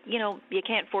 you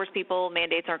can't force people,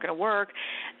 mandates aren't going to work.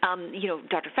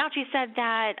 Dr. Fauci said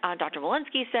that. Dr.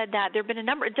 Walensky said that. There have been a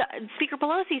number. Speaker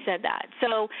Pelosi said that.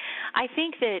 So I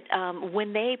think that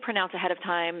when they pronounce ahead of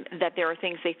time that there are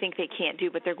things they think they can't do,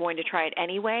 but they're going to try it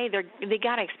anyway, they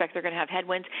got to expect they're going to have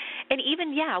headwinds. And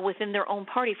even, within their own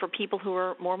party for people who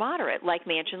are more moderate, like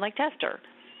Manchin, like Tester.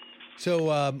 So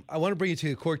I want to bring you to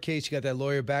the court case. You got that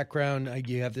lawyer background.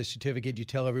 You have the certificate. You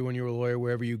tell everyone you're a lawyer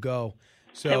wherever you go.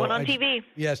 So they went on TV.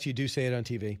 Yes, you do say it on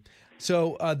TV.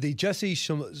 So the Jussie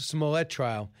Smollett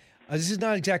trial, this is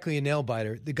not exactly a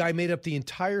nail-biter. The guy made up the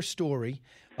entire story.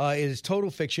 It is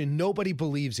total fiction. Nobody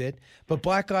believes it. But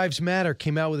Black Lives Matter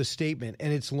came out with a statement,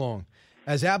 and it's long.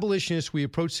 As abolitionists, we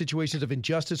approach situations of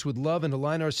injustice with love and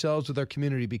align ourselves with our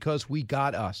community because we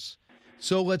got us.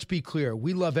 So let's be clear.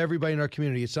 We love everybody in our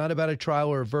community. It's not about a trial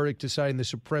or a verdict deciding the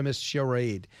supremacist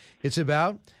charade. It's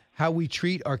about how we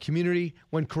treat our community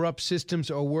when corrupt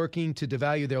systems are working to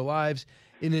devalue their lives.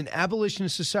 In an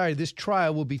abolitionist society, this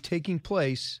trial will be taking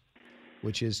place,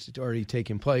 which is already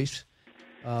taking place.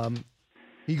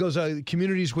 He goes,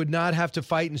 communities would not have to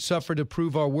fight and suffer to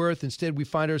prove our worth. Instead, we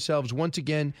find ourselves once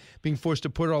again being forced to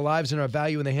put our lives and our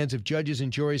value in the hands of judges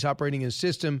and juries operating in a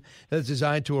system that's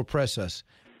designed to oppress us.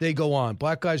 They go on.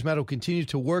 Black Lives Matter will continue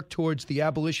to work towards the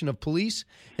abolition of police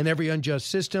and every unjust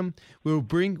system. We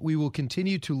will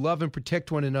continue to love and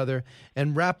protect one another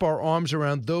and wrap our arms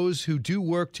around those who do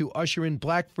work to usher in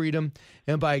black freedom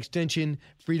and, by extension,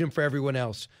 freedom for everyone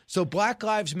else. So Black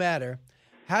Lives Matter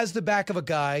has the back of a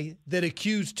guy that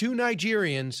accused two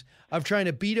Nigerians of trying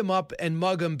to beat him up and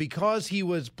mug him because he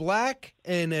was black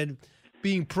and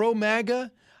being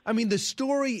pro-MAGA. I mean, the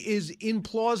story is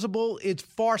implausible. It's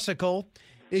farcical.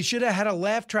 They should have had a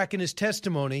laugh track in his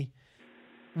testimony.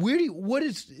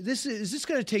 Is this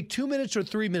going to take 2 minutes or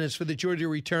 3 minutes for the jury to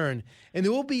return? And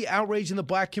there will be outrage in the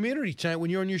black community tonight when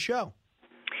you're on your show.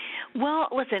 Well,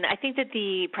 listen, I think that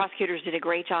the prosecutors did a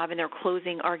great job in their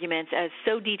closing arguments, as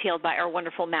so detailed by our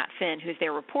wonderful Matt Finn, who's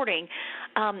there reporting.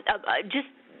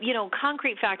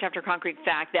 Concrete fact after concrete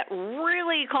fact that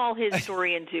really call his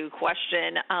story into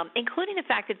question, including the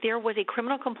fact that there was a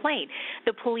criminal complaint.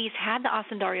 The police had the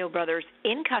Osundario brothers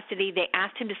in custody. They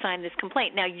asked him to sign this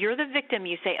complaint. Now, you're the victim,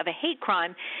 you say, of a hate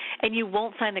crime, and you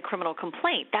won't sign the criminal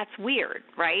complaint. That's weird,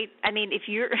 right? I mean, if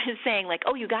you're saying, like,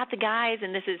 oh, you got the guys,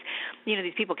 and this is,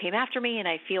 these people came after me, and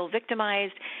I feel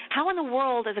victimized, how in the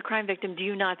world, as a crime victim, do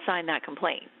you not sign that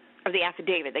complaint? Or the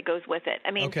affidavit that goes with it.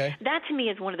 I mean, That to me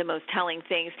is one of the most telling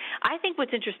things. I think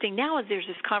what's interesting now is there's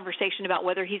this conversation about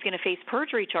whether he's going to face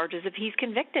perjury charges if he's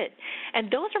convicted.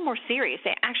 And those are more serious.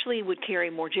 They actually would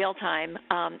carry more jail time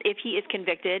if he is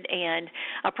convicted and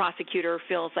a prosecutor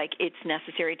feels like it's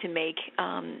necessary to make,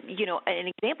 an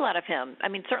example out of him. I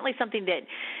mean, certainly something that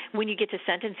when you get to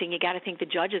sentencing, you got to think the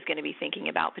judge is going to be thinking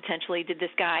about potentially. Did this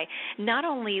guy not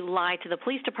only lie to the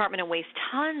police department and waste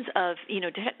tons of,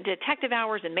 detective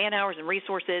hours and man hours and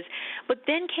resources, but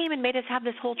then came and made us have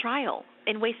this whole trial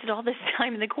and wasted all this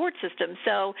time in the court system.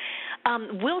 So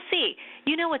we'll see.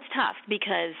 It's tough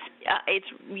because it's,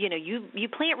 you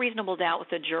plant reasonable doubt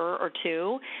with a juror or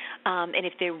two, and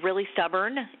if they're really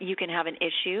stubborn, you can have an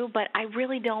issue. But I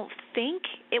really don't think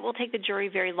it will take the jury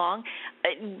very long.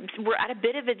 We're at a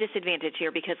bit of a disadvantage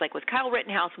here because, like with Kyle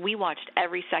Rittenhouse, we watched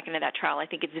every second of that trial. I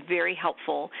think it's very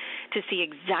helpful to see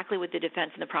exactly what the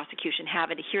defense and the prosecution have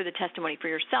and to hear the testimony for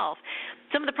yourself.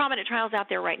 Some of the prominent trials out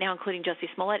there right now, including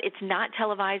Jussie Smollett, it's not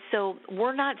televised, so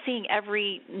we're not seeing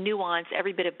every nuance,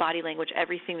 every bit of body language,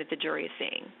 everything that the jury is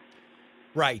seeing.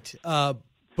 Right.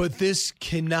 But this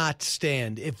cannot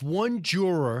stand. If one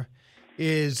juror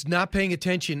is not paying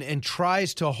attention and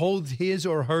tries to hold his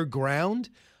or her ground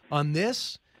on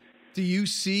this, do you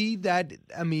see that?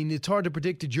 I mean, it's hard to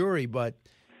predict a jury, but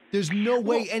there's no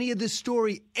way any of this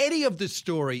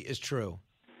story is true.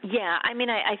 Yeah, I mean,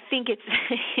 I think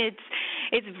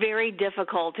it's very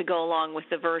difficult to go along with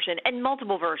the version and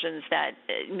multiple versions that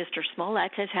Mr.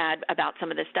 Smollett has had about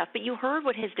some of this stuff. But you heard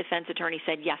what his defense attorney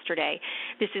said yesterday.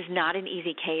 This is not an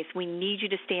easy case. We need you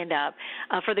to stand up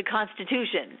for the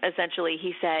Constitution, essentially.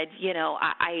 He said,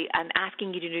 I'm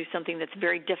asking you to do something that's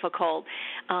very difficult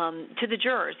to the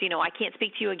jurors. I can't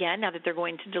speak to you again now that they're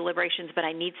going to deliberations, but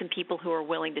I need some people who are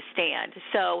willing to stand.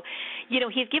 So,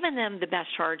 he's given them the best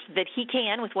charge that he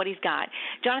can with what he's got.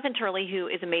 Jonathan Turley, who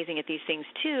is amazing at these things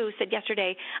too, said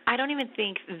yesterday, I don't even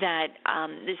think that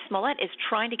Smollett is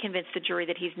trying to convince the jury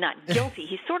that he's not guilty.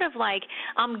 He's sort of like,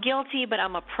 I'm guilty, but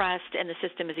I'm oppressed and the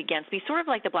system is against me, sort of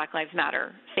like the Black Lives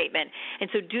Matter statement. And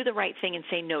so do the right thing and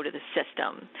say no to the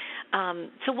system.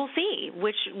 So we'll see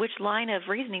which line of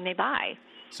reasoning they buy.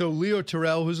 So Leo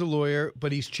Terrell, who's a lawyer,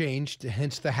 but he's changed,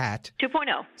 hence the hat,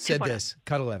 2.0. said this,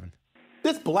 cut 11.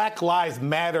 This Black Lives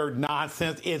Matter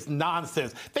nonsense is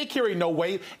nonsense. They carry no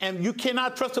weight, and you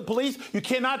cannot trust the police. You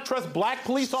cannot trust black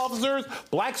police officers,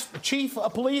 black chief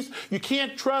of police. You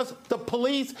can't trust the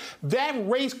police. That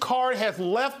race card has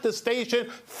left the station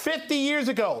 50 years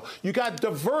ago. You got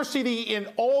diversity in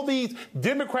all these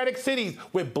Democratic cities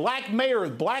with black mayors,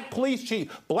 black police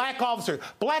chiefs, black officers.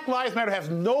 Black Lives Matter has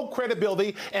no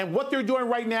credibility, and what they're doing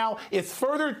right now is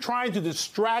further trying to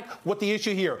distract what the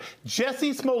issue here.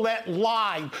 Jussie Smollett lied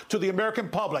to the American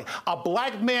public. A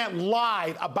black man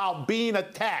lied about being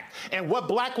attacked. And what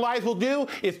Black Lives will do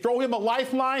is throw him a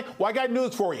lifeline. Well, I got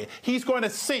news for you. He's going to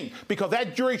sink because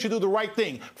that jury should do the right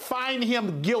thing. Find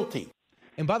him guilty.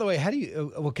 And by the way, how do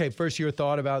you, first your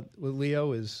thought about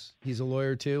Leo is he's a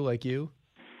lawyer too, like you?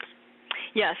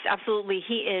 Yes, absolutely.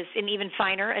 He is an even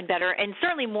finer and better and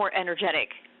certainly more energetic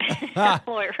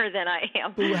lawyer than I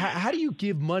am. How do you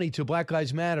give money to Black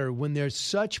Lives Matter when there's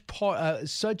such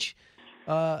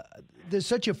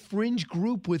a fringe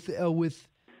group with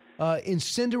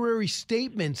incendiary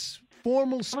statements,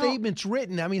 formal statements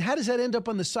written? I mean, how does that end up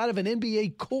on the side of an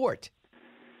NBA court?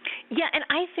 Yeah, and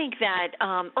I think that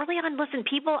early on, listen,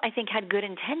 people, I think, had good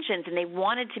intentions, and they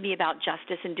wanted to be about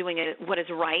justice and doing what is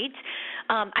right.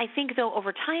 I think, though,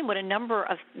 over time, what a number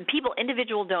of people,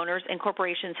 individual donors and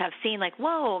corporations have seen, like,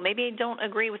 whoa, maybe I don't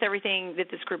agree with everything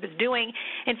that this group is doing.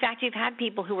 In fact, you've had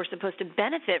people who were supposed to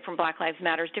benefit from Black Lives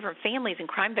Matter, different families and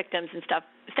crime victims and stuff,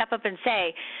 step up and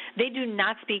say, they do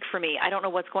not speak for me. I don't know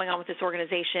what's going on with this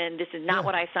organization. This is not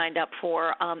what I signed up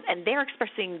for. And they're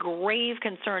expressing grave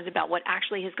concerns about what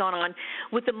actually has gone on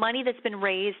with the money that's been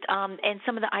raised and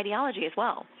some of the ideology as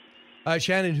well.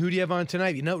 Shannon, who do you have on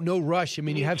tonight? No rush. I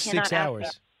mean, you have 6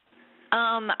 hours.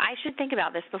 I should think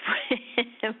about this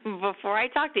before I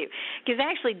talk to you, because I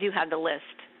actually do have the list,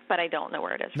 but I don't know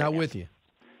where it is. Not with you.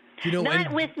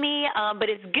 Not with me, but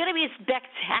it's going to be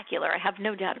spectacular. I have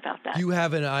no doubt about that. Do you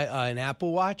have an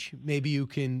Apple Watch? Maybe you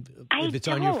can, if it's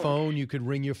on your phone, you could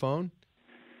ring your phone?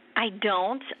 I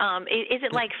don't. Is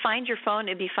it like find your phone,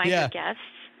 it'd be find your guests?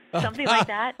 Something like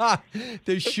that.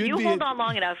 If you hold on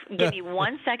long enough, give me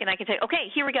 1 second, I can say, okay,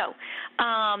 here we go.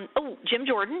 Jim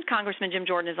Jordan, Congressman Jim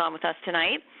Jordan is on with us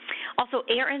tonight. Also,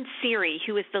 Aaron Siri,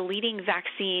 who is the leading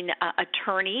vaccine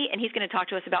attorney, and he's going to talk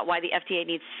to us about why the FDA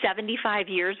needs 75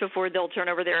 years before they'll turn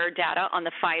over their data on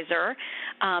the Pfizer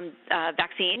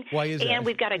vaccine. Why is that? And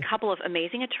we've got a couple of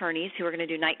amazing attorneys who are going to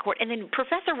do night court. And then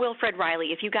Professor Wilfred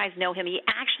Riley, if you guys know him, he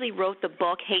actually wrote the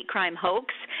book Hate Crime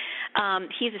Hoax.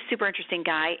 He's a super interesting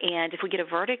guy, and if we get a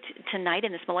verdict tonight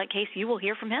in the Smollett case, you will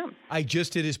hear from him. I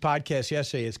just did his podcast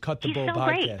yesterday. It's Cut the Bull podcast.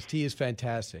 Great. He is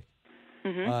fantastic.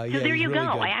 Mm-hmm. So there you really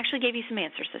go. Good. I actually gave you some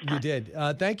answers this time. You did.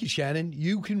 Thank you, Shannon.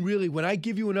 You can really, when I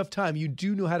give you enough time, you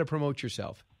do know how to promote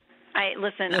yourself.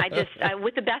 Listen,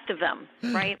 with the best of them,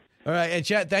 right? All right, and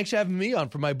Chad, thanks for having me on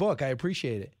for my book. I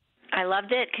appreciate it. I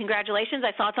loved it. Congratulations.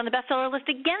 I saw it's on the bestseller list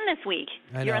again this week.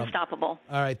 You're unstoppable.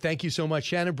 All right, thank you so much.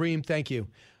 Shannon Bream, thank you.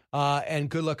 And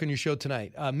good luck on your show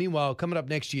tonight. Meanwhile, coming up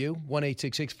next to you,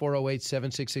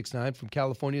 1-866-408-7669. From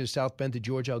California to South Bend to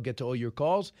Georgia, I'll get to all your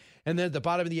calls. And then at the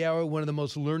bottom of the hour, one of the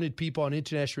most learned people on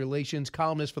international relations,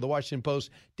 columnist for the Washington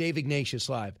Post, Dave Ignatius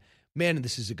live. Man,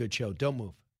 this is a good show. Don't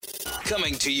move.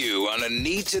 Coming to you on a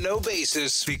need-to-know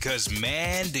basis because,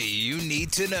 man, do you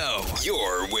need to know.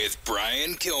 You're with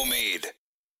Brian Kilmeade.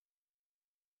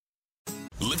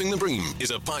 Living the Bream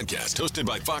is a podcast hosted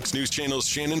by Fox News Channel's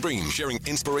Shannon Bream, sharing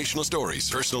inspirational stories,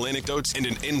 personal anecdotes, and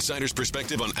an insider's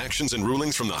perspective on actions and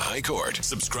rulings from the High Court.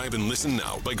 Subscribe and listen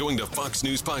now by going to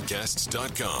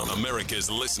foxnewspodcasts.com.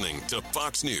 America's listening to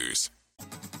Fox News.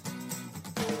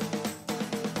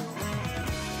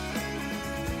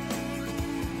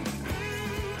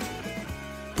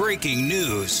 Breaking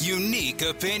news, unique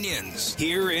opinions.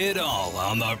 Hear it all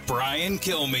on the Brian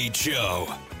Kilmeade Show.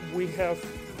 We have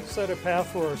set a path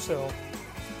for ourselves,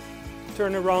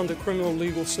 turn around the criminal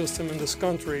legal system in this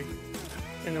country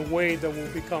in a way that will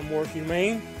become more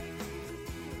humane,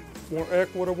 more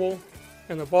equitable,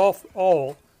 and above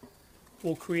all,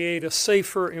 will create a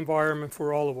safer environment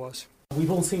for all of us.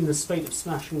 We've all seen the spate of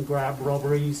smash and grab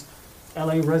robberies.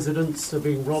 LA residents are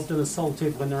being robbed and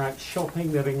assaulted when they're out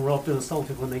shopping. They're being robbed and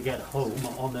assaulted when they get home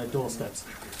on their doorsteps.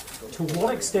 To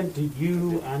what extent do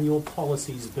you and your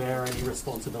policies bear any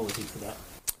responsibility for that?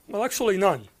 Well, actually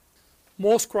none.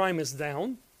 Most crime is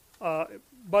down,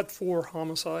 but for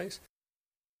homicides.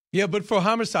 Yeah, but for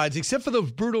homicides, except for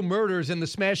those brutal murders and the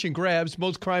smash and grabs,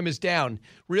 most crime is down.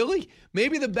 Really?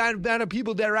 Maybe the amount of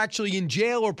people that are actually in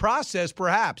jail or processed,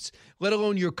 perhaps, let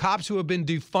alone your cops who have been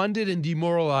defunded and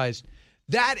demoralized.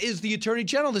 That is the attorney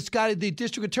general the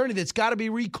district attorney that's got to be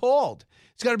recalled.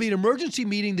 It's got to be an emergency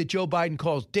meeting that Joe Biden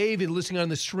calls. David, listening on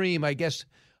the stream, I guess,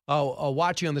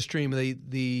 watching on the stream,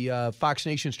 the Fox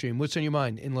Nation stream. What's on your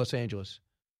mind in Los Angeles?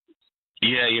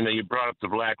 Yeah, you brought up the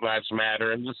Black Lives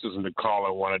Matter, and this isn't a call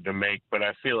I wanted to make, but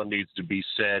I feel it needs to be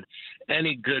said.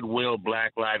 Any goodwill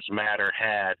Black Lives Matter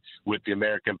had with the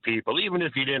American people, even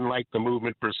if you didn't like the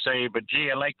movement per se, but gee,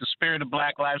 I like the spirit of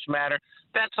Black Lives Matter,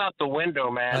 that's out the window,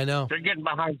 man. I know. They're getting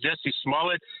behind Jesse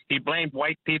Smollett. He blamed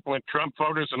white people and Trump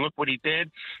voters, and look what he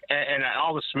did, and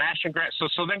all the smash and grab. So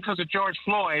then because of George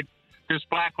Floyd, there's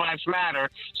Black Lives Matter.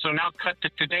 So now cut to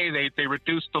today, they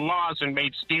reduced the laws and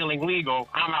made stealing legal.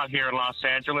 I'm out here in Los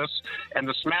Angeles, and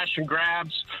the smash and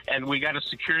grabs, and we got a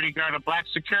black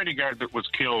security guard that was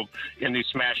killed in these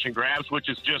smash and grabs, which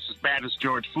is just as bad as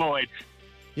George Floyd.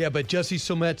 Yeah, but Jesse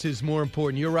Smollett is more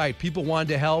important. You're right. People wanted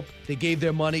to help. They gave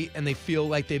their money, and they feel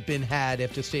like they've been had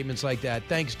after statements like that.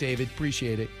 Thanks, David.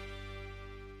 Appreciate it.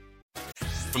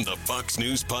 From the Fox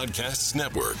News Podcasts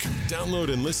Network.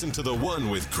 Download and listen to The One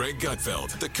with Craig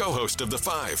Gutfeld, the co-host of The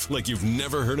Five, like you've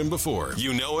never heard him before.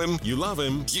 You know him, you love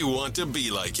him, you want to be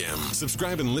like him.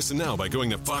 Subscribe and listen now by going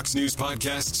to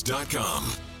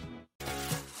foxnewspodcasts.com.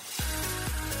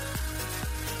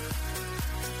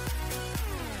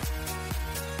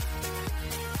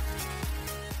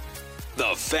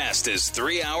 The fastest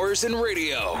 3 hours in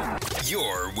radio.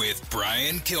 You're with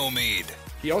Brian Kilmeade.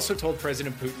 He also told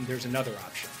President Putin there's another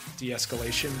option,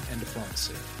 de-escalation and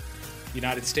diplomacy. The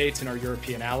United States and our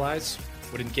European allies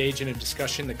would engage in a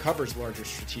discussion that covers larger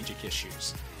strategic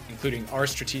issues, including our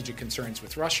strategic concerns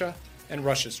with Russia and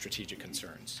Russia's strategic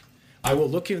concerns. I will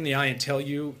look you in the eye and tell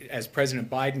you, as President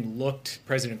Biden looked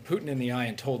President Putin in the eye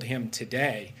and told him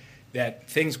today, that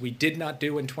things we did not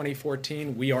do in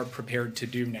 2014, we are prepared to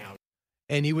do now.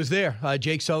 And he was there.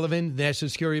 Jake Sullivan, National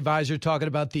Security Advisor, talking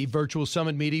about the virtual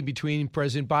summit meeting between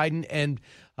President Biden and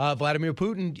Vladimir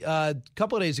Putin a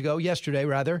couple of days ago, yesterday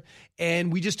rather.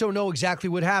 And we just don't know exactly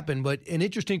what happened. But an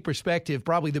interesting perspective,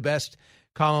 probably the best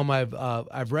column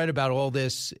I've read about all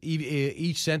this.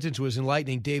 Each sentence was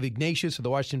enlightening. Dave Ignatius of the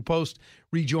Washington Post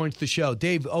rejoins the show.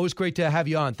 Dave, always great to have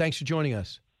you on. Thanks for joining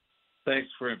us. Thanks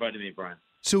for inviting me, Brian.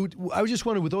 So I was just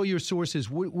wondering, with all your sources,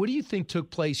 what do you think took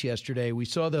place yesterday? We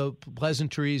saw the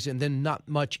pleasantries and then not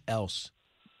much else.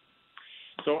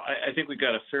 So I think we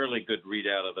got a fairly good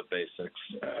readout of the basics.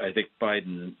 I think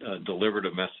Biden delivered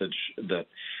a message that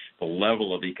the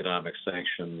level of economic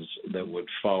sanctions that would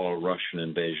follow Russian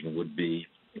invasion would be,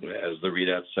 as the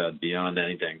readout said, beyond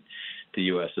anything the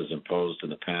U.S. has imposed in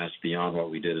the past, beyond what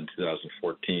we did in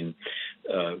 2014.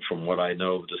 From what I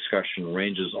know, the discussion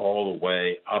ranges all the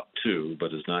way up to,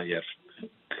 but is not yet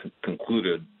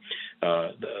concluded,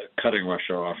 cutting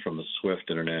Russia off from the SWIFT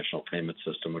international payment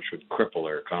system, which would cripple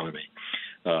their economy.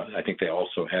 I think they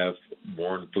also have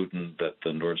warned Putin that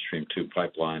the Nord Stream 2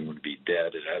 pipeline would be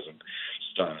dead. It hasn't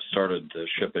started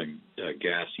shipping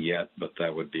gas yet, but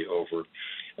that would be over.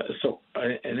 So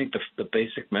I think the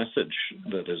basic message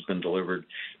that has been delivered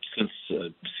since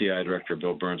CIA Director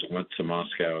Bill Burns went to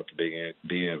Moscow at the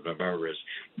beginning of November is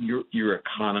your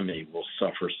economy will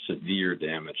suffer severe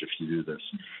damage if you do this.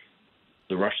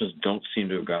 The Russians don't seem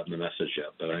to have gotten the message yet,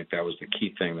 but I think that was the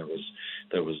key thing that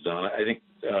was done. I think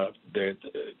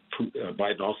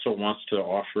Biden also wants to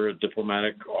offer a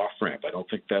diplomatic off-ramp. I don't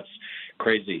think that's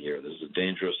crazy here. This is a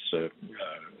dangerous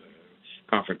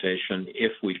confrontation.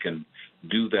 If we can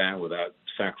do that without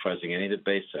sacrificing any of the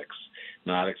basics,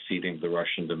 not exceeding the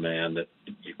Russian demand that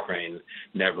Ukraine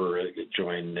never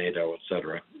join NATO, et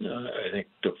cetera, I think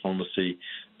diplomacy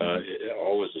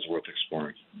always is worth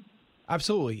exploring.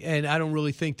 Absolutely. And I don't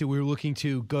really think that we were looking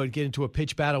to get into a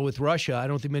pitched battle with Russia. I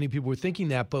don't think many people were thinking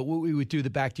that. But what we would do,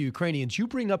 back to Ukrainians, you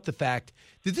bring up the fact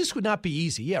that this would not be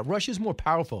easy. Yeah, Russia's more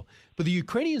powerful, but the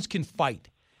Ukrainians can fight.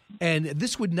 And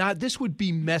this would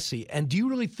be messy. And do you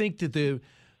really think that the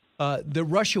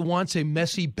Russia wants a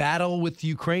messy battle with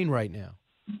Ukraine right now?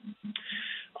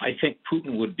 I think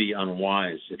Putin would be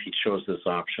unwise if he chose this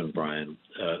option, Brian.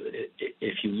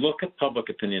 If you look at public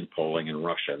opinion polling in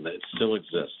Russia, and it still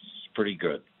exists, it's pretty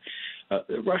good.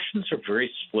 The Russians are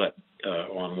very split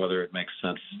on whether it makes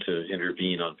sense to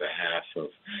intervene on behalf of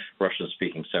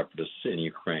Russian-speaking separatists in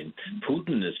Ukraine.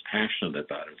 Putin is passionate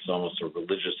about it. It's almost a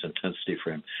religious intensity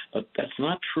for him. But that's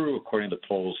not true, according to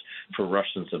polls, for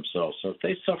Russians themselves. So if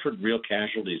they suffered real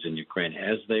casualties in Ukraine,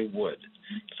 as they would,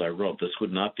 as I wrote, this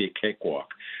would not be a cakewalk.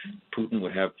 Putin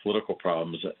would have political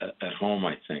problems at home,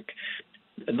 I think.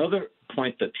 Another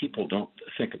point that people don't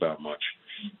think about much,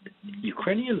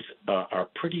 Ukrainians are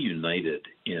pretty united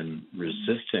in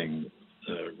resisting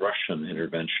Russian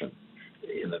intervention.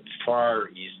 In the Far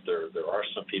East, there are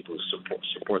some people who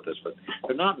support this, but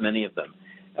there are not many of them.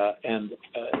 And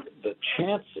the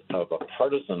chance of a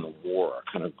partisan war,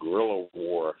 a kind of guerrilla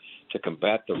war to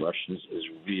combat the Russians is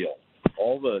real.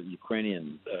 All the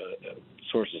Ukrainian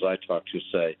sources I talk to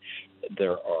say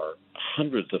there are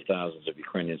hundreds of thousands of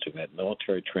Ukrainians who've had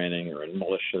military training or in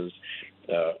militias.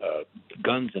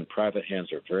 Guns in private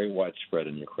hands are very widespread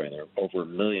in Ukraine. There are over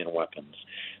 1 million weapons.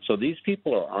 So these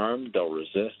people are armed, they'll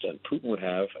resist, and Putin would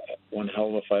have one hell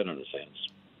of a fight on his hands.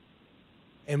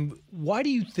 And why do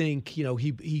you think,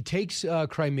 he takes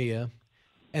Crimea,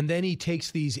 and then he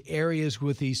takes these areas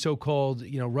with these so-called,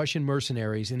 Russian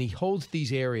mercenaries, and he holds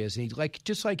these areas, and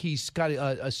just like he's got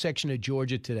a section of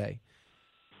Georgia today.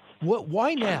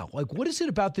 Why now? What is it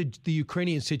about the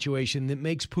Ukrainian situation that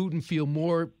makes Putin feel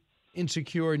more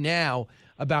insecure now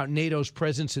about NATO's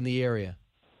presence in the area?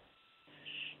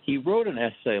 He wrote an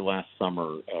essay last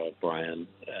summer, Brian,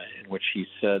 in which he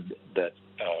said that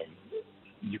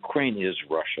Ukraine is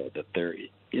Russia, that they're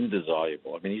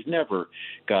indissoluble. I mean, he's never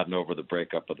gotten over the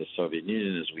breakup of the Soviet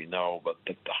Union, as we know, but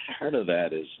the heart of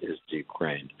that is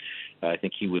Ukraine. I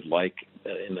think he would like,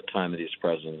 in the time that he's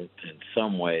president, in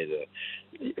some way to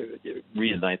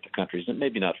reunite the countries, and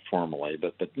maybe not formally,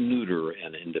 but neuter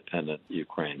and independent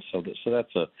Ukraine. So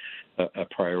that's a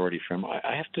priority for him.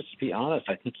 I have to be honest.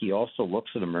 I think he also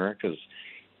looks at America's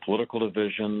political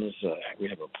divisions. We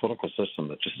have a political system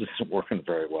that just isn't working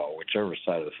very well, whichever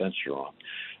side of the fence you're on.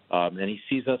 And he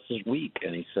sees us as weak,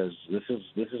 and he says,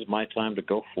 "This is my time to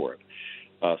go for it."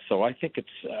 So I think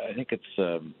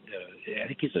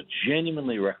he's a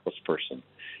genuinely reckless person,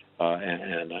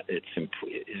 and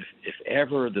if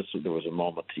ever there was a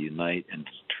moment to unite and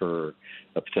deter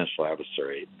a potential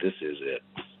adversary, this is it.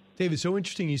 David, so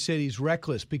interesting you said he's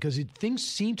reckless because things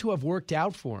seem to have worked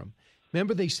out for him.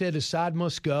 Remember, they said Assad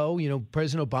must go.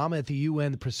 President Obama at the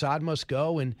UN, Assad must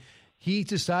go, and he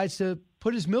decides to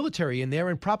put his military in there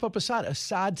and prop up Assad.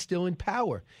 Assad's still in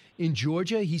power. In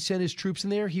Georgia, he sent his troops in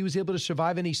there. He was able to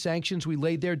survive any sanctions we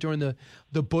laid there during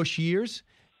the Bush years,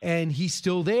 and he's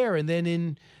still there. And then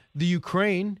in the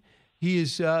Ukraine, he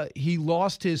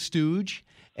lost his stooge,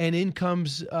 and in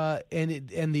comes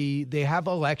they have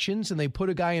elections, and they put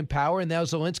a guy in power, and now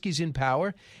Zelensky's in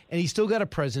power, and he's still got a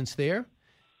presence there,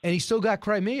 and he's still got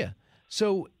Crimea.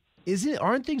 So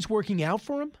aren't things working out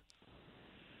for him?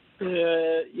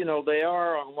 They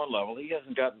are on one level. He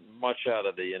hasn't gotten much out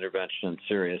of the intervention in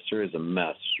Syria. Syria's a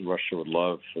mess. Russia would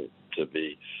love to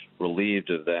be relieved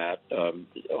of that.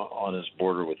 On his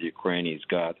border with Ukraine, he's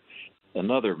got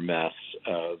another mess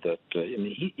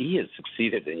he has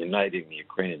succeeded in uniting the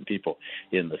Ukrainian people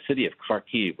in the city of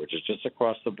Kharkiv, which is just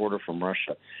across the border from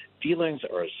Russia. Feelings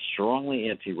are as strongly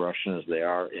anti-Russian as they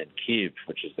are in Kyiv,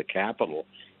 which is the capital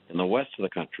in the west of the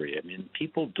country. I mean,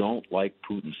 people don't like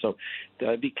Putin. So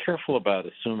be careful about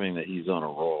assuming that he's on a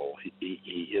roll.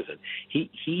 He isn't.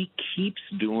 He keeps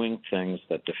doing things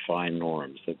that defy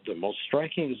norms. The most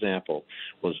striking example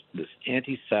was this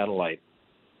anti-satellite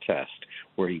test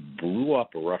where he blew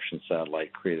up a Russian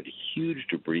satellite, created a huge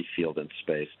debris field in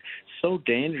space, so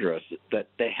dangerous that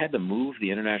they had to move the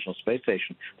International Space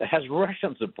Station that has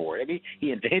Russians aboard. I mean,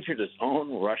 he endangered his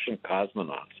own Russian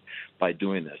cosmonauts by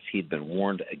doing this. He'd been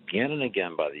warned again and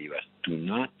again by the U.S., do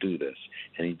not do this,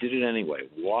 and he did it anyway.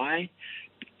 Why?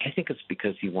 I think it's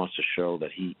because he wants to show that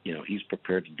he's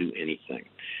prepared to do anything.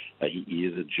 He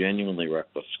is a genuinely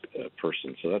reckless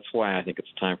person. So that's why I think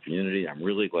it's time for unity. I'm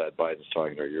really glad Biden's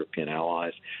talking to our European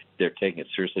allies. They're taking it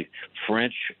seriously.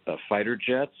 French fighter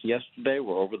jets yesterday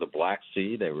were over the Black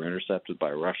Sea. They were intercepted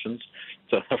by Russians.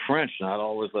 So the French, not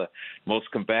always the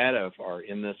most combative, are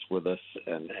in this with us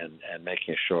and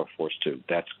making a show of force too.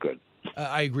 That's good.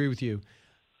 I agree with you.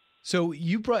 So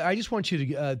I just want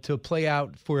you to play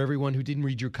out for everyone who didn't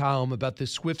read your column about the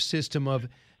SWIFT system of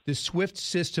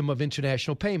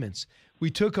international payments. We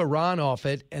took Iran off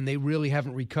it, and they really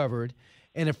haven't recovered.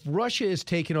 And if Russia is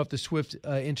taken off the SWIFT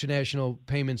international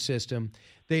payment system,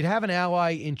 they'd have an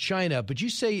ally in China. But you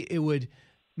say it would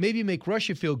maybe make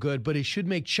Russia feel good, but it should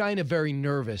make China very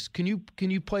nervous. Can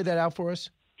you play that out for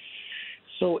us?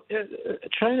 So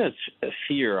China's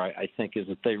fear, I think, is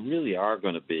that they really are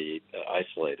going to be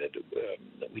isolated.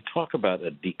 We talk about a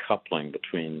decoupling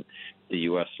between the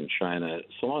U.S. and China.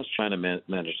 So long as China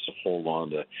manages to hold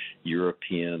on to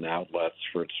European outlets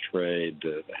for its trade,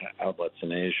 outlets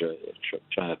in Asia,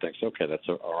 China thinks, okay, that's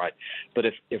all right. But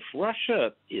if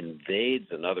Russia invades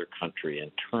another country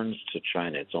and turns to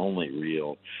China, its only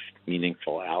real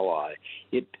meaningful ally,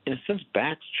 it, in a sense,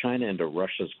 backs China into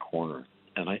Russia's corner.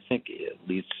 And I think it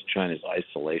leads to China's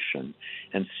isolation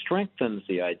and strengthens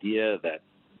the idea that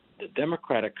the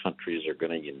democratic countries are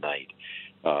going to unite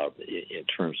in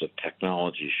terms of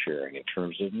technology sharing, in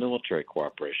terms of military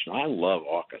cooperation. I love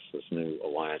AUKUS, this new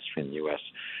alliance between the U.S.,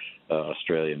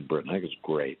 Australia, and Britain. I think it's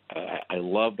great. I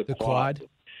love the Quad.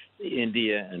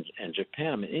 India and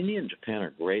Japan. I mean, India and Japan are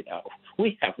great.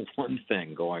 We have one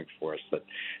thing going for us that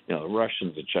the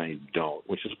Russians and Chinese don't,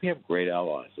 which is we have great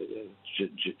allies.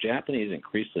 Japanese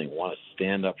increasingly want to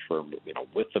stand up for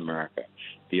with America,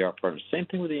 be our partners. Same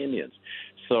thing with the Indians.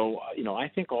 So I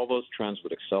think all those trends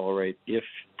would accelerate if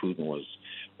Putin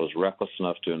was reckless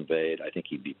enough to invade. I think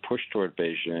he'd be pushed toward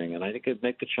Beijing, and I think it'd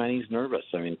make the Chinese nervous.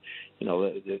 I mean,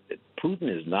 Putin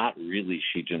is not really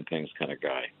Xi Jinping's kind of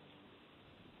guy.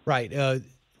 Right.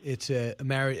 It's a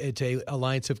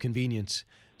alliance of convenience.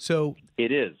 So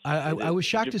it is. I was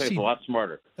shocked to see a lot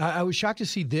smarter. I was shocked to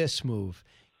see this move.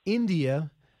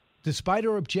 India, despite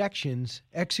our objections,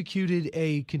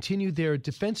 continued their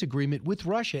defense agreement with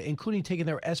Russia, including taking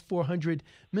their S-400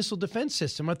 missile defense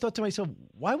system. I thought to myself,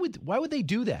 why would they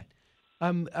do that?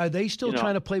 Are they still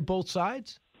trying to play both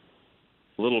sides?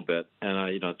 A little bit,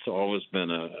 and it's always been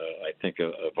a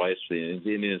vice. The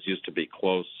Indians used to be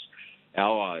close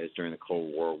allies during the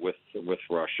Cold War with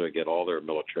Russia, get all their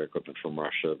military equipment from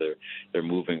Russia. They're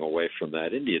moving away from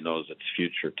that. India knows its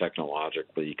future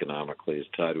technologically, economically is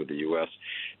tied with the U.S.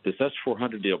 This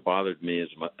S-400 deal bothered me as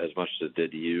much as it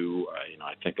did you.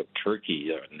 I think of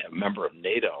Turkey, a member of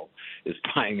NATO, is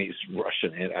buying these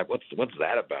Russian. What's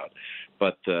that about?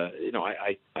 But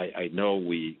I know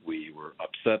we were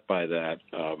upset by that.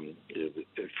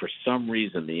 For some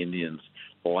reason, the Indians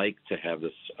like to have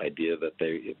this idea that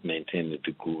they maintain a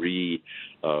degree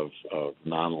of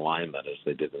non-alignment as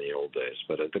they did in the old days.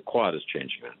 But the Quad is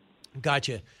changing that.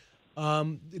 Gotcha. A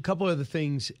couple other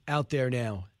things out there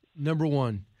now. Number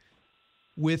one,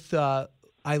 I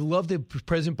love that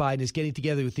President Biden is getting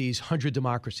together with these 100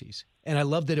 democracies, and I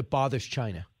love that it bothers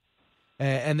China.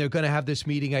 And they're going to have this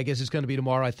meeting. I guess it's going to be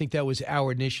tomorrow. I think that was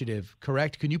our initiative,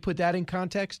 correct? Can you put that in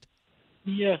context?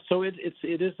 Yeah, so it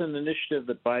is an initiative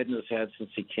that Biden has had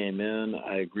since he came in.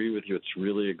 I agree with you; it's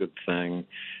really a good thing.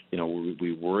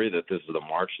 We worry that this is the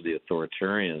march of the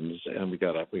authoritarians, and we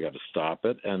got to stop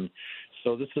it. And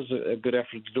so this is a good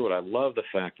effort to do it. I love the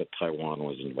fact that Taiwan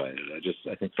was invited.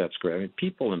 I think that's great. I mean,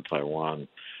 people in Taiwan,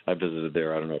 I visited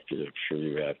there. I don't know if I'm sure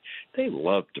you have. They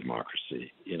love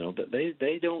democracy.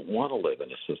 They don't want to live in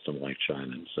a system like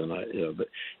China's, and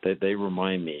they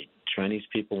remind me Chinese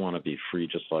people want to be free,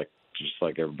 just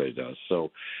like everybody does.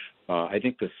 So I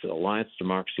think this alliance of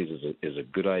democracies is a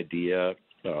good idea.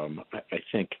 I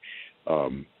think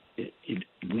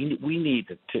we need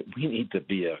to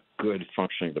be a good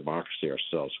functioning democracy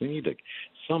ourselves. We need to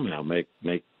somehow make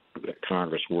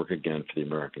Congress work again for the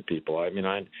American people. I mean,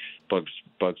 it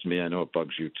bugs me. I know it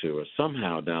bugs you too.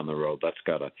 Somehow down the road, that's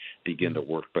got to begin to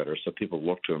work better. So people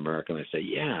look to America and they say,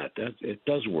 "Yeah, it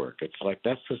does work." It's like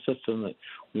that's the system that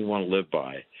we want to live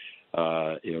by.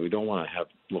 We don't want to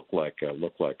look like a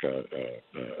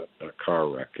car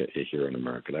wreck here in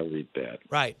America. That would be bad.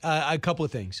 Right. A couple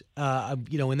of things.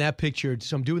 In that picture,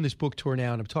 so I'm doing this book tour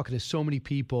now, and I'm talking to so many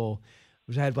people.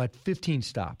 I've had about 15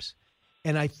 stops.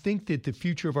 And I think that the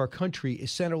future of our country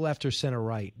is center left or center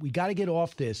right. We got to get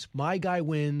off this. My guy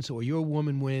wins or your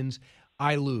woman wins,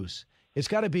 I lose. It's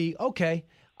got to be, okay,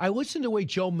 I listened to the way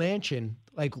Joe Manchin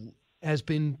has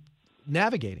been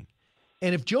navigating.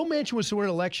 And if Joe Manchin was to win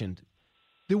an election,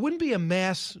 there wouldn't be a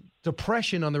mass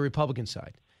depression on the Republican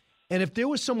side. And if there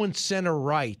was someone center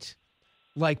right,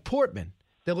 like Portman,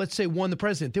 that let's say won the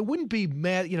president, there wouldn't be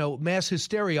mass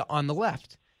hysteria on the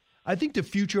left. I think the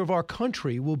future of our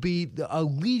country will be a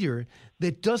leader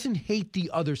that doesn't hate the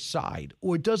other side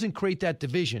or doesn't create that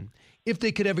division if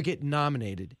they could ever get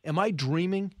nominated. Am I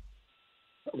dreaming?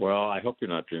 Well, I hope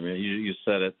you're not dreaming. You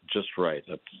said it just right.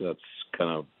 That's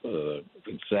kind of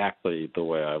exactly the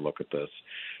way I look at this.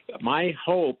 My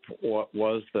hope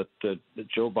was that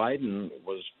Joe Biden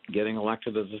was getting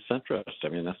elected as a centrist. I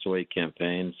mean, that's the way he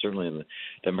campaigned. Certainly in the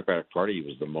Democratic Party, he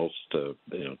was the most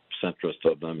centrist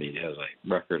of them. He has a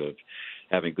record of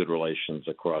having good relations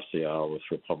across the aisle with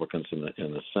Republicans in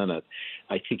the Senate.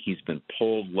 I think he's been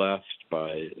pulled left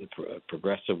by the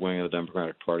progressive wing of the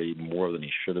Democratic Party more than he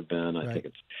should have been. I think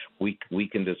it's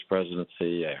weakened his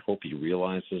presidency. I hope he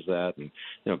realizes that, and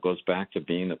it goes back to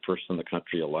being the person in the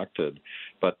country elected.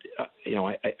 But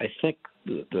I think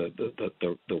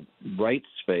the right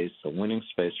space, the winning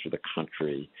space for the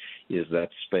country, is that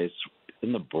space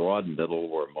in the broad middle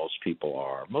where most people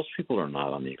are. Most people are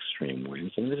not on the extreme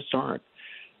wings. I mean, they just aren't.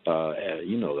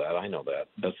 You know that. I know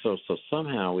that. So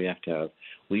somehow we have to have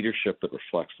leadership that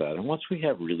reflects that. And once we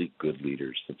have really good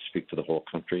leaders that speak to the whole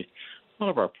country, a lot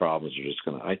of our problems are just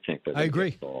going to, I think, that I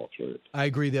agree. I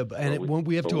agree there, and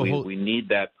we have to whole. We need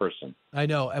that person. I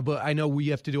know, but I know we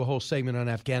have to do a whole segment on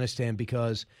Afghanistan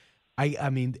because, I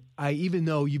mean, even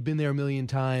though you've been there a million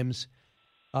times,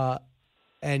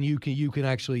 and you can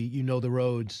actually the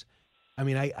roads. I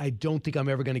mean, I don't think I'm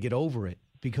ever going to get over it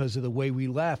because of the way we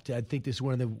left. I think this is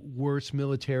one of the worst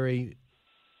military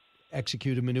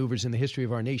executed maneuvers in the history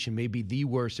of our nation, maybe the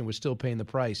worst, and we're still paying the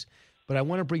price. But I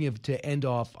want to bring it to end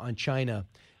off on China.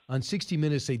 On 60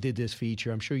 Minutes, they did this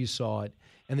feature. I'm sure you saw it.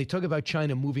 And they talk about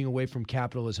China moving away from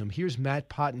capitalism. Here's Matt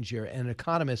Pottinger, an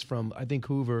economist from, I think,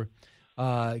 Hoover,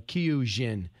 Kiyu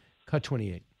Jin, Cut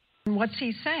 28. What's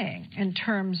he saying in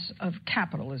terms of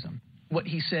capitalism? What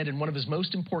he said in one of his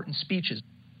most important speeches,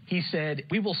 he said,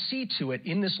 we will see to it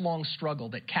in this long struggle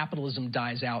that capitalism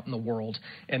dies out in the world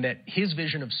and that his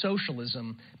vision of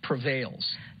socialism prevails.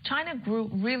 China grew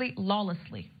really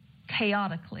lawlessly,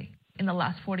 chaotically in the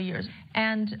last 40 years,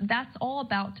 and that's all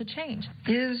about to change.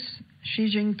 Is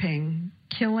Xi Jinping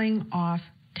killing off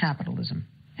capitalism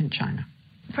in China?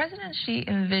 President Xi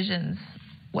envisions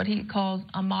what he calls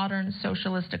a modern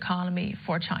socialist economy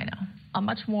for China, a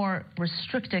much more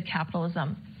restricted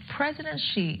capitalism. President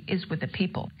Xi is with the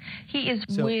people. He is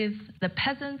with the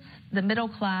peasants, the middle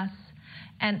class,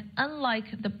 and unlike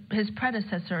his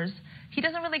predecessors, he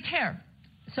doesn't really care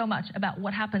so much about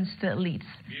what happens to the elites.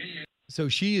 So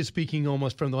Xi is speaking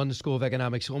almost from the London School of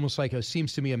Economics, almost like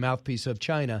seems to me a mouthpiece of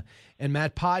China. And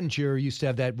Matt Pottinger used to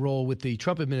have that role with the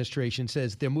Trump administration,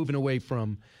 says they're moving away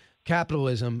from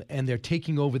capitalism and they're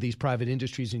taking over these private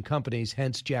industries and companies,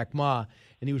 hence Jack Ma.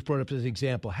 And he was brought up as an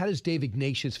example. How does Dave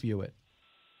Ignatius view it?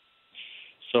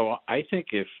 So I think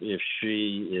if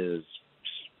she is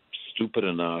stupid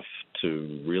enough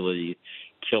to really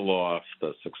kill off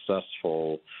the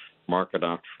successful market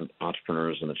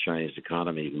entrepreneurs in the Chinese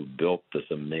economy who built this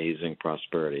amazing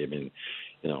prosperity. I mean,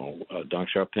 Deng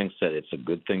Xiaoping said it's a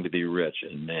good thing to be rich,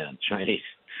 and man, Chinese,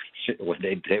 when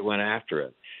they went after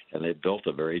it, and they built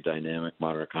a very dynamic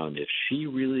modern economy. If she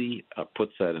really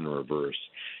puts that in reverse,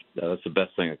 that's the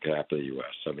best thing that could happen to the U.S.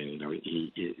 I mean,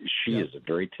 she is a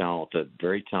very talented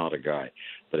guy.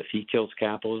 But if he kills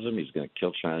capitalism, he's going to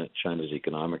kill China's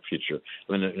economic future.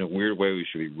 I mean, in a weird way, we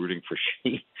should be rooting for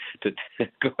Xi to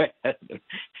go ahead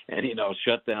and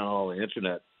shut down all the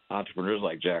internet entrepreneurs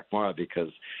like Jack Ma, because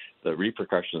the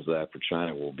repercussions of that for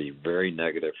China will be very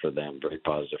negative for them, very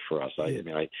positive for us. In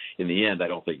the end, I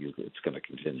don't think it's going to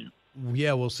continue.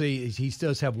 Yeah, we'll see. He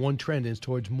does have one trend, and it's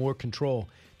towards more control.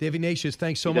 Dave Ignatius,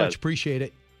 thanks so much. Appreciate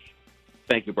it.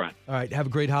 Thank you, Brian. All right, have a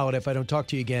great holiday if I don't talk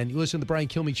to you again. You listen to the Brian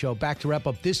Kilmeade Show. Back to wrap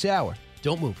up this hour.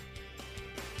 Don't move.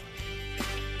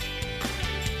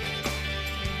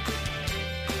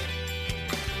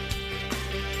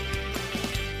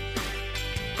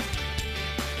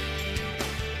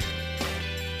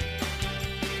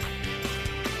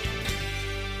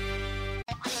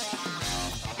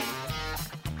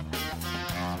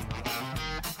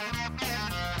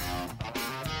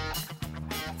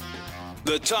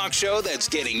 the talk show that's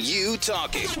getting you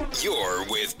talking. You're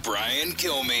with Brian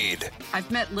Kilmeade. I've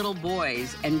met little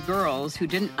boys and girls who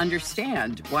didn't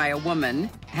understand why a woman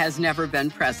has never been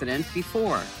president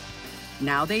before.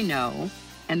 Now they know,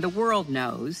 and the world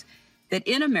knows, that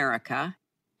in America,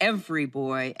 every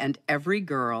boy and every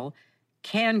girl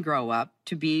can grow up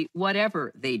to be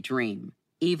whatever they dream,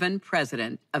 even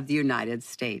President of the United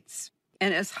States.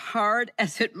 And as hard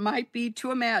as it might be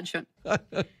to imagine,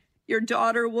 your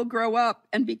daughter will grow up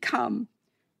and become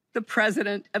the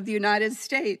President of the United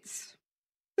States.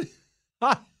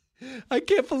 I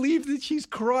can't believe that she's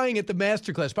crying at the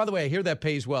masterclass. By the way, I hear that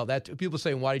pays well. That people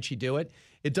saying, why did she do it?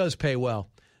 It does pay well.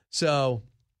 So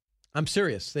I'm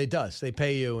serious. It does. They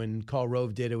pay you, and Karl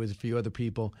Rove did it with a few other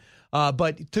people.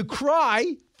 But to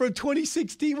cry for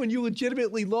 2016 when you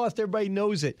legitimately lost, everybody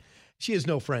knows it. She has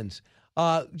no friends.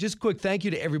 Just quick thank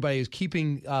you to everybody who's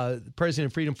keeping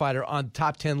President Freedom Fighter on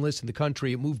top 10 list in the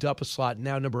country. It moved up a slot,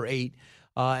 now number 8.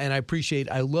 And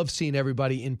I love seeing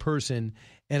everybody in person.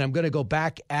 And I'm going to go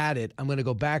back at it. I'm going to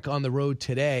go back on the road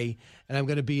today, and I'm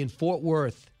going to be in Fort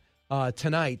Worth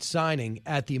tonight signing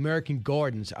at the American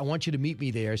Gardens. I want you to meet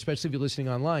me there, especially if you're listening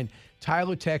online.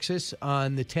 Tyler, Texas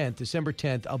on the 10th, December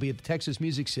 10th. I'll be at the Texas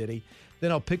Music City.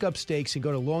 Then I'll pick up stakes and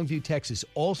go to Longview, Texas,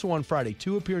 also on Friday.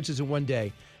 2 appearances in one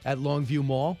day at Longview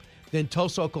Mall. Then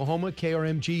Tulsa, Oklahoma,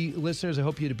 KRMG listeners, I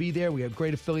hope you to be there. We have a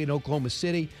great affiliate in Oklahoma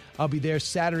City. I'll be there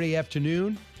Saturday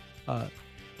afternoon.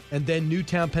 And then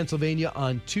Newtown, Pennsylvania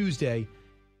on Tuesday.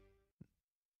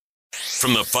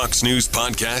 From the Fox News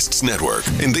Podcasts Network.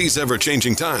 In these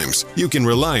ever-changing times, you can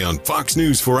rely on Fox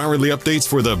News for hourly updates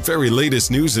for the very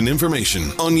latest news and information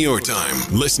on your time.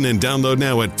 Listen and download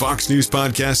now at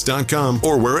foxnewspodcast.com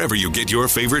or wherever you get your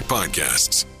favorite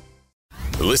podcasts.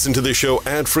 Listen to the show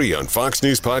ad-free on Fox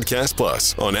News Podcast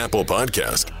Plus, on Apple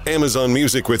Podcast, Amazon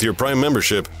Music with your Prime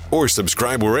membership, or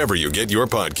subscribe wherever you get your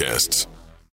podcasts.